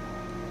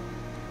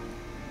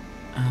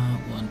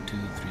 1, 2, 3,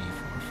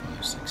 4,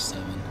 5, 6,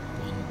 7.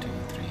 1, 2,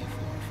 3, 4,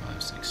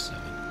 5, 6, 7.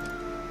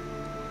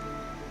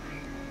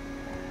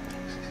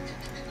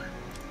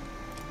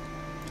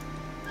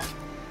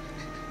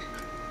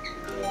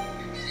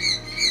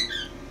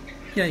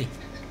 Yay.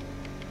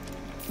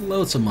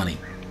 Loads of money.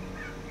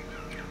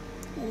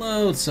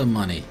 Loads of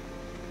money.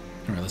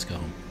 Alright, let's go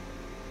home.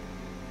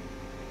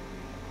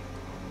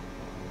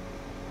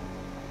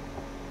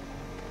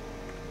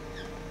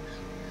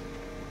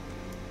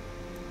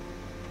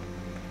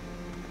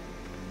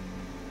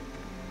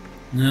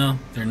 No,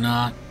 they're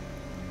not.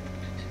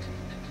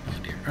 Oh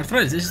dear.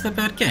 Arthritis, this is a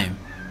bad game.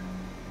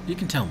 You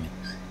can tell me.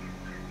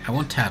 I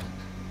won't tattle.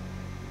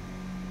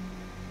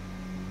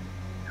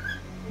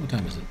 What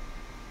time is it?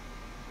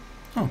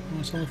 Oh,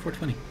 it's only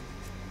 4:20.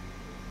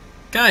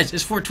 Guys,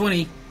 it's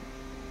 4:20.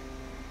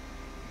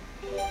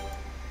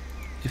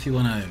 If you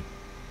wanna,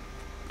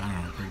 I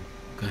don't know,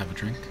 go have a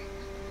drink,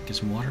 get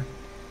some water.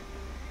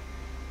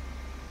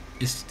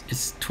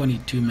 It's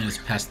 22 minutes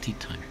past tea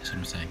time. That's what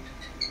I'm saying.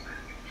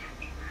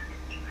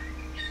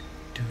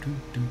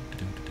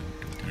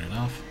 Turn it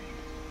off.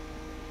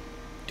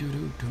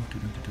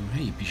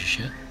 Hey, you piece of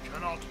shit.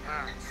 Cannot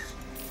pass.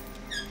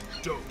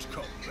 Don't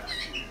come back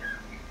here.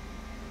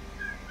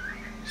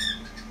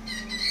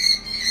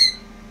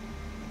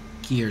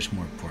 Gear's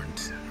more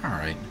important.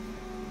 Alright.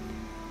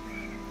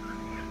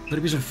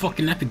 Better be some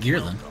fucking epic gear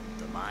then. Welcome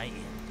to my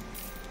inn.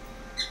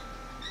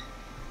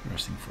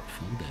 Resting for a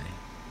full day.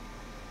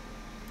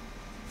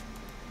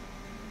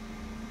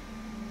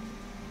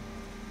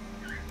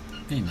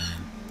 Hey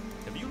man.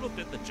 Have you looked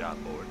at the job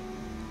board?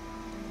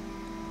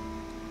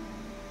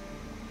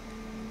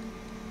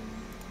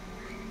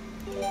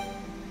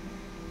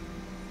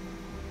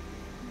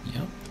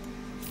 Yep.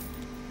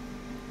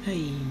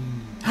 Hey.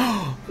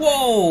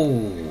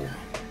 Whoa!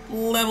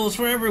 Levels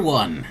for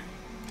everyone!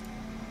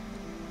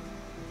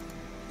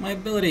 My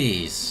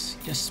abilities.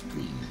 Yes,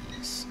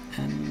 please.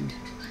 And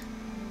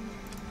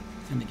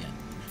again.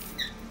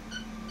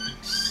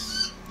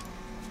 Nice.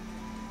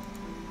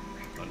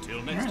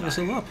 Until next Alright, let's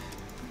time. level up.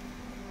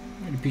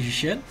 Alright, a piece of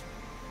shit.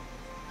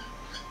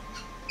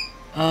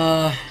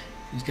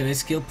 He's got 8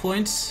 skill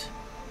points.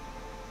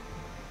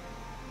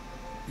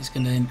 He's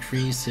gonna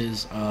increase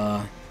his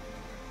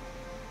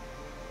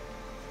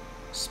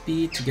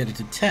speed to get it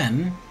to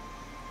 10.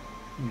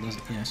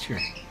 Yeah, sure.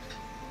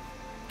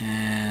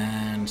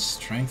 And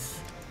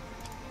strength.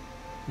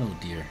 Oh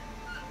dear.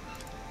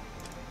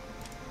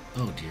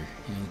 Oh dear.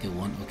 You only get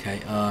 1.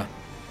 Okay.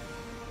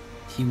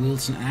 He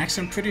wields an axe,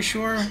 I'm pretty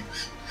sure.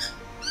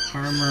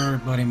 Armor,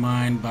 body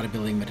mind,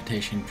 bodybuilding,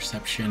 meditation,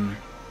 perception.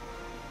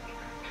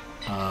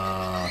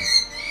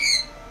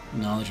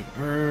 Knowledge of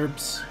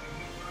herbs.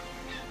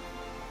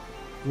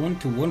 1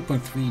 to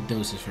 1.3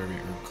 doses for every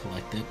herb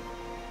collected.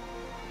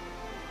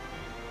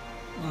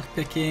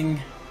 Lockpicking.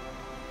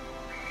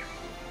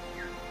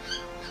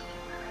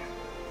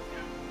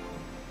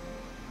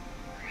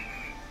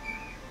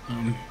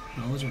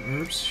 Knowledge of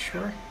herbs,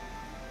 sure.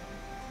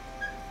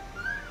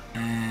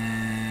 And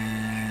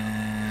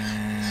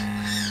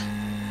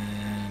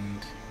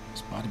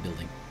it's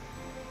bodybuilding.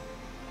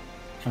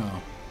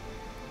 Oh.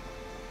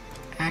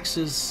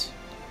 Axes.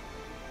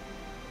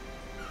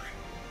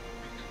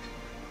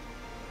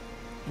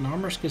 And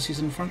armors because he's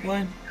in the front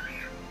line?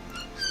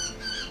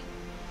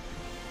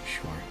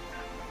 Sure.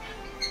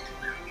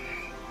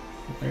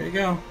 There you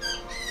go.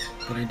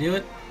 Did I do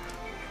it?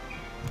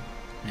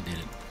 I did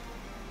it.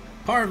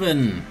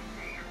 Parvin!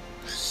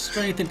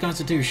 Strength and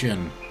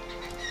Constitution.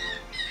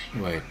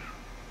 Wait.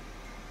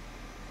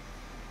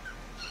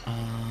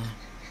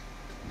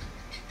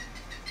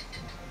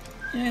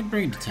 Yeah,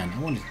 bring it to 10. I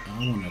want a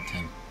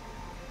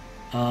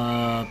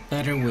 10.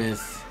 Better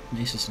with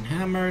maces and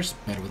hammers,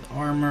 better with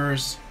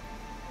armors.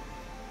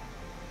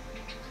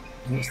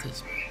 What's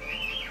this?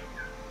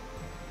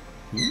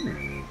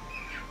 Ooh.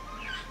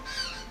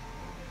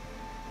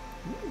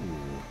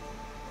 Ooh.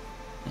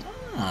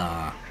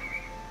 Ah.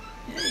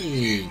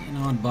 Hey, you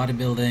know, on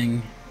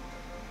bodybuilding.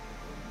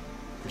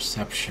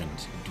 Perception.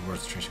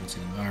 Towards threshold to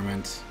the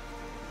environment.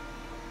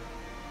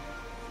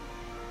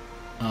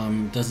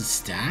 Does it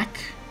stack?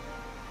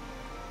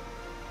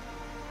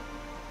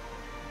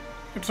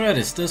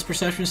 Arthritis, does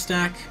perception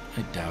stack?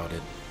 I doubt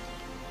it.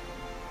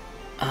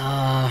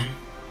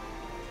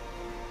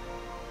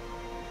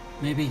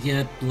 Maybe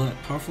get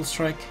powerful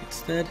strike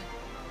instead?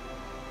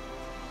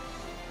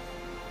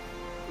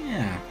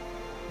 Yeah,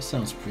 that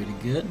sounds pretty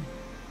good.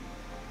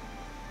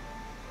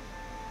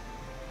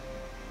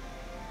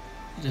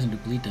 He doesn't do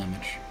bleed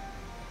damage.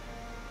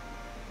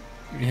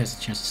 He already has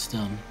a chance to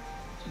stun.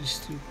 So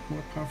just do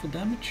more powerful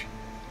damage?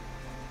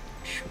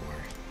 Sure.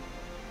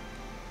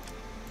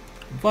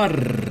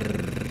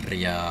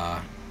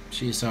 Varya.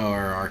 She's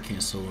our arcane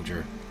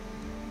soldier.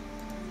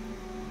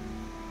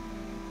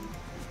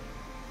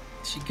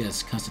 She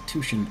gets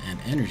constitution and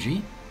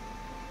energy.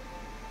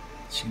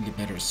 She can get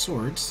better at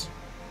swords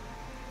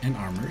and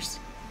armors.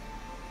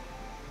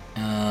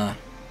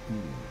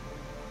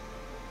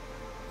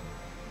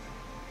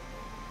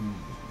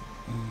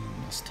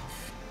 That's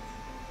tough.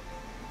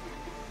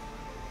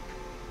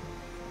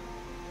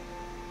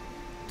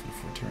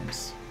 24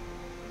 turns.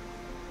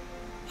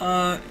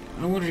 I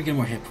wanted to get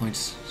more hit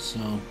points,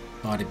 so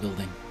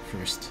bodybuilding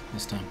first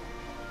this time.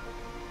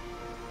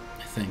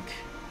 I think.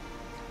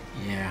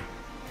 Yeah,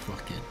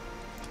 fuck it.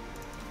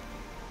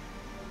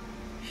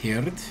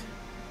 Hird.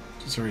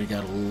 She's already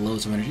got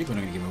loads of energy, but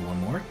I'm gonna give her one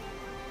more.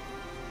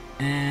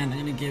 And I'm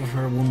gonna give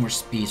her one more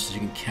speed so she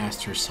can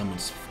cast her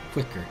summons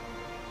quicker.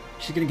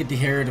 She's gonna get the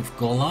Herald of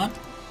Golot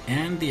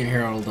and the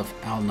Herald of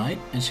Al Knight,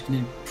 and she can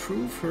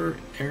improve her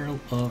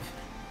Herald of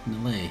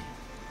Nalay.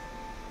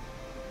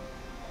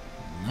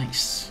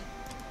 Nice.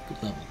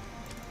 Good level.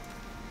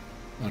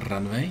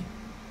 Runway.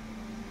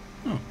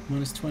 Oh,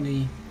 minus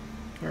 20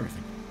 to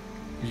everything.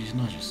 Because she's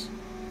nauseous.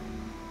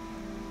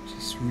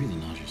 She's really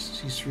nauseous.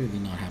 She's really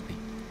not happy.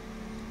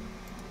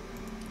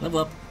 Level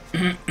up.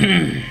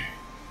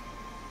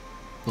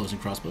 Bows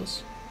and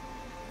crossbows.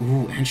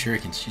 Ooh, and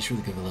shurikens. She's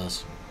really good with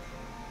those.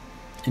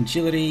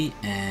 Agility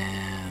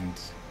and...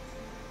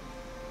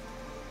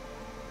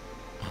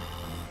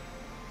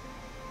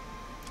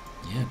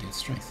 yeah, dude,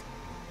 strength.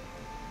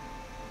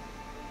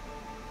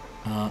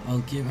 I'll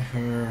give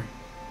her...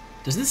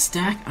 Does this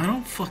stack? I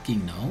don't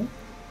fucking know.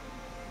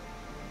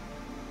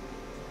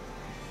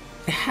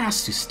 It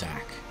has to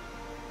stack.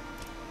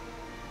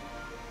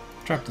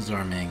 Trap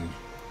disarming.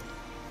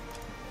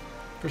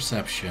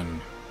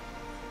 Perception.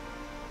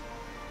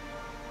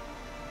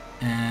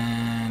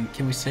 And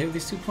can we save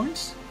these 2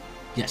 points?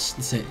 Yes,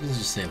 let's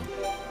just save them.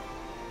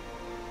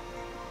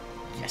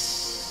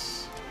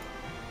 Yes.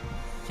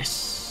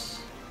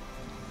 Yes.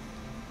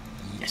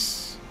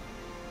 Yes.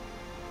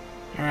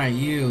 Alright,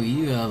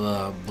 you have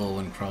a bow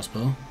and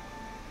crossbow.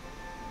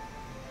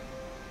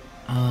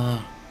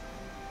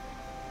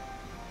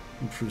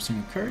 Improve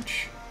single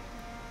courage.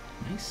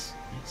 Nice,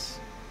 nice.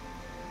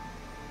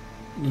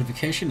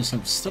 Notification is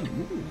some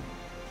stunning. Ooh.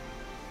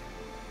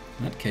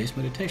 In that case,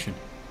 meditation.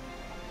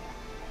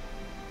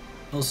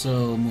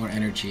 Also, more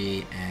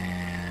energy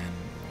and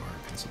more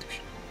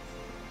constitution.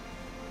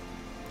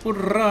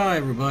 Hurrah,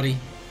 everybody!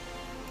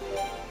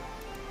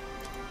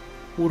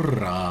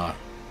 Hurrah!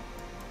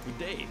 Good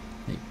day.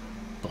 Hey,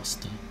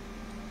 Buster.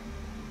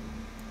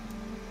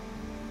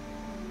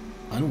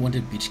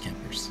 Unwanted beach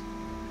campers.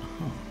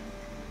 Uh-huh.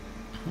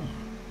 Uh-huh.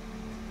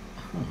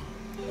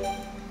 Uh-huh.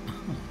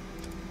 Uh-huh.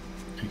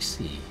 I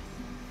see.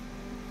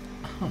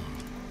 Uh-huh.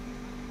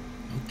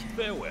 Okay.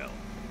 Farewell.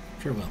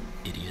 Farewell,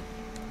 idiot.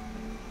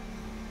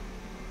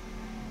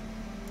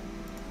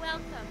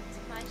 Welcome to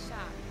my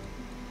shop.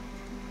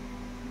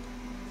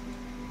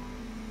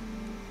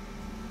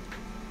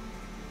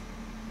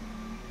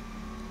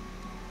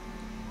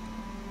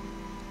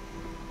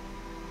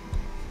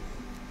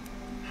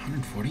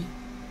 $140?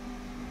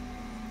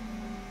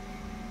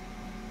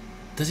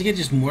 Does it get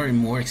just more and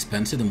more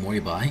expensive the more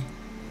you buy?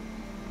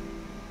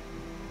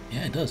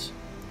 Yeah, it does.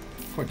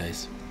 4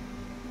 days.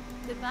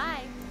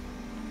 Goodbye.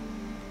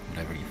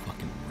 Whatever, you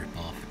fucking rip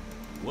off.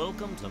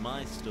 Welcome to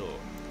my store.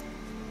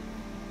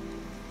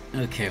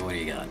 Okay, what do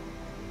you got?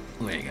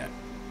 What do you got?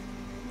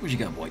 What you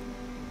got, boy?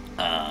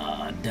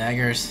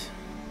 Daggers.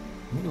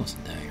 What else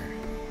a dagger?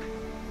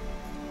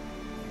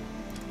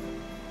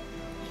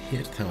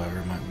 Hit,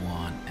 however, might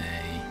want a...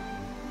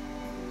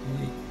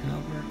 Wait,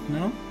 Albert?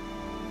 No?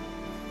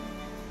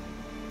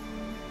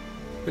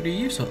 But you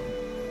use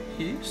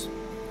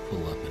pull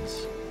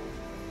weapons.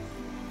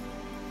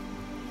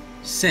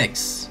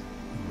 6.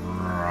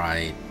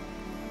 Right.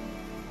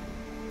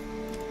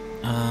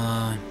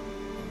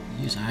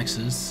 Use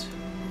axes.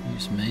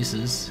 Use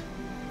maces.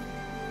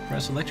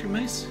 Press electric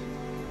mace?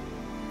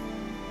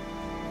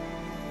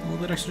 A little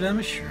bit extra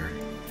damage? Sure.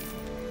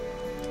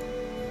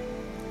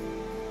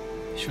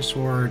 Extra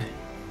sword.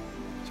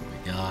 That's what we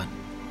got.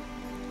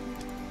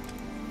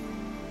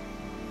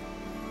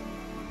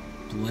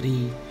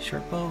 Bloody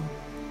sharp bow.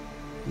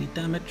 Bleed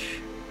damage.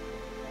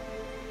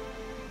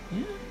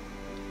 Yeah.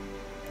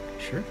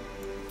 Sure.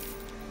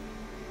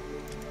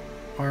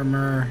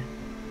 Armor.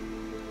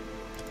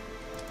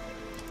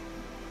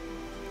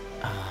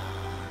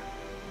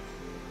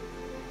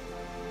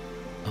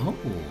 Oh,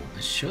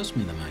 it shows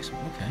me the maximum.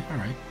 Okay,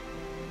 alright.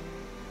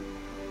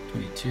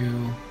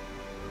 22.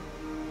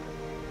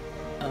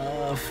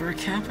 For a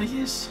cap, I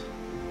guess?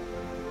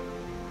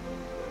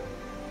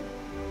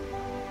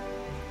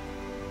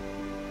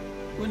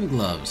 Wind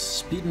gloves.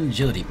 Speed and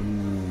agility.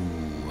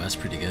 Ooh, that's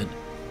pretty good.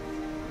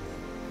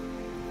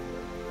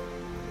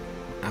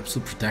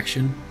 Absolute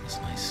protection. That's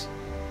nice.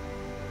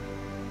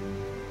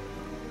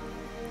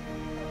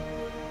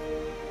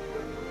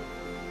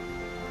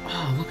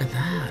 Oh, look at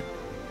that.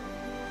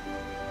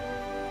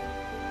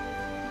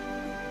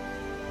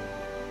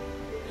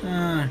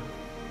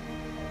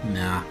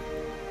 Nah.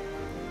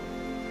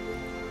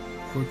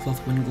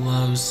 Cordcloth wind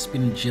gloves,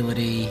 speed and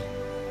agility.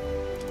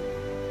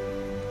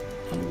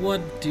 And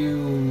what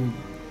do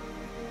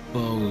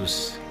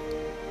bows?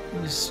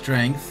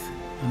 Strength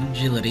and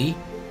agility.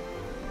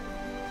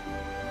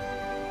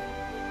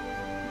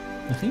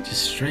 I think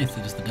just strength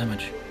that is the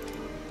damage.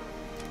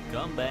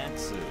 Come back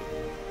soon.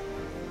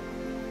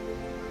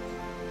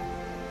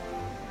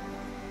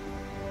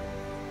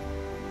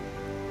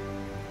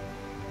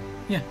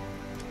 Yeah.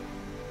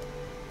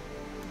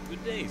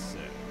 Good day, sir.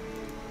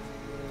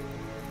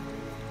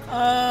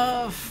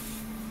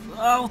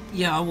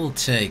 Yeah, I will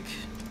take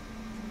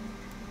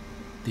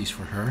these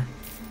for her.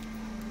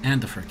 And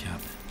the fur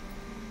cap.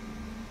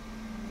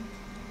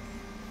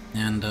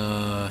 And,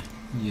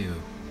 you.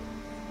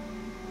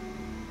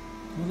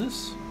 Well,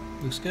 this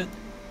looks good.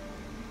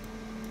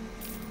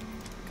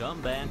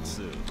 Come back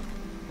soon.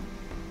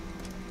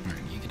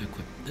 Alright, you can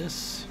equip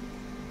this.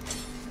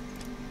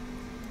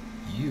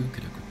 You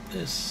could equip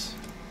this.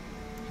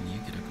 And you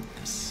could equip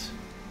this.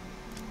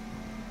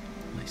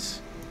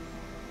 Nice.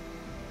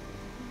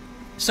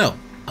 So,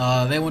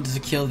 they wanted to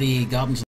kill the goblins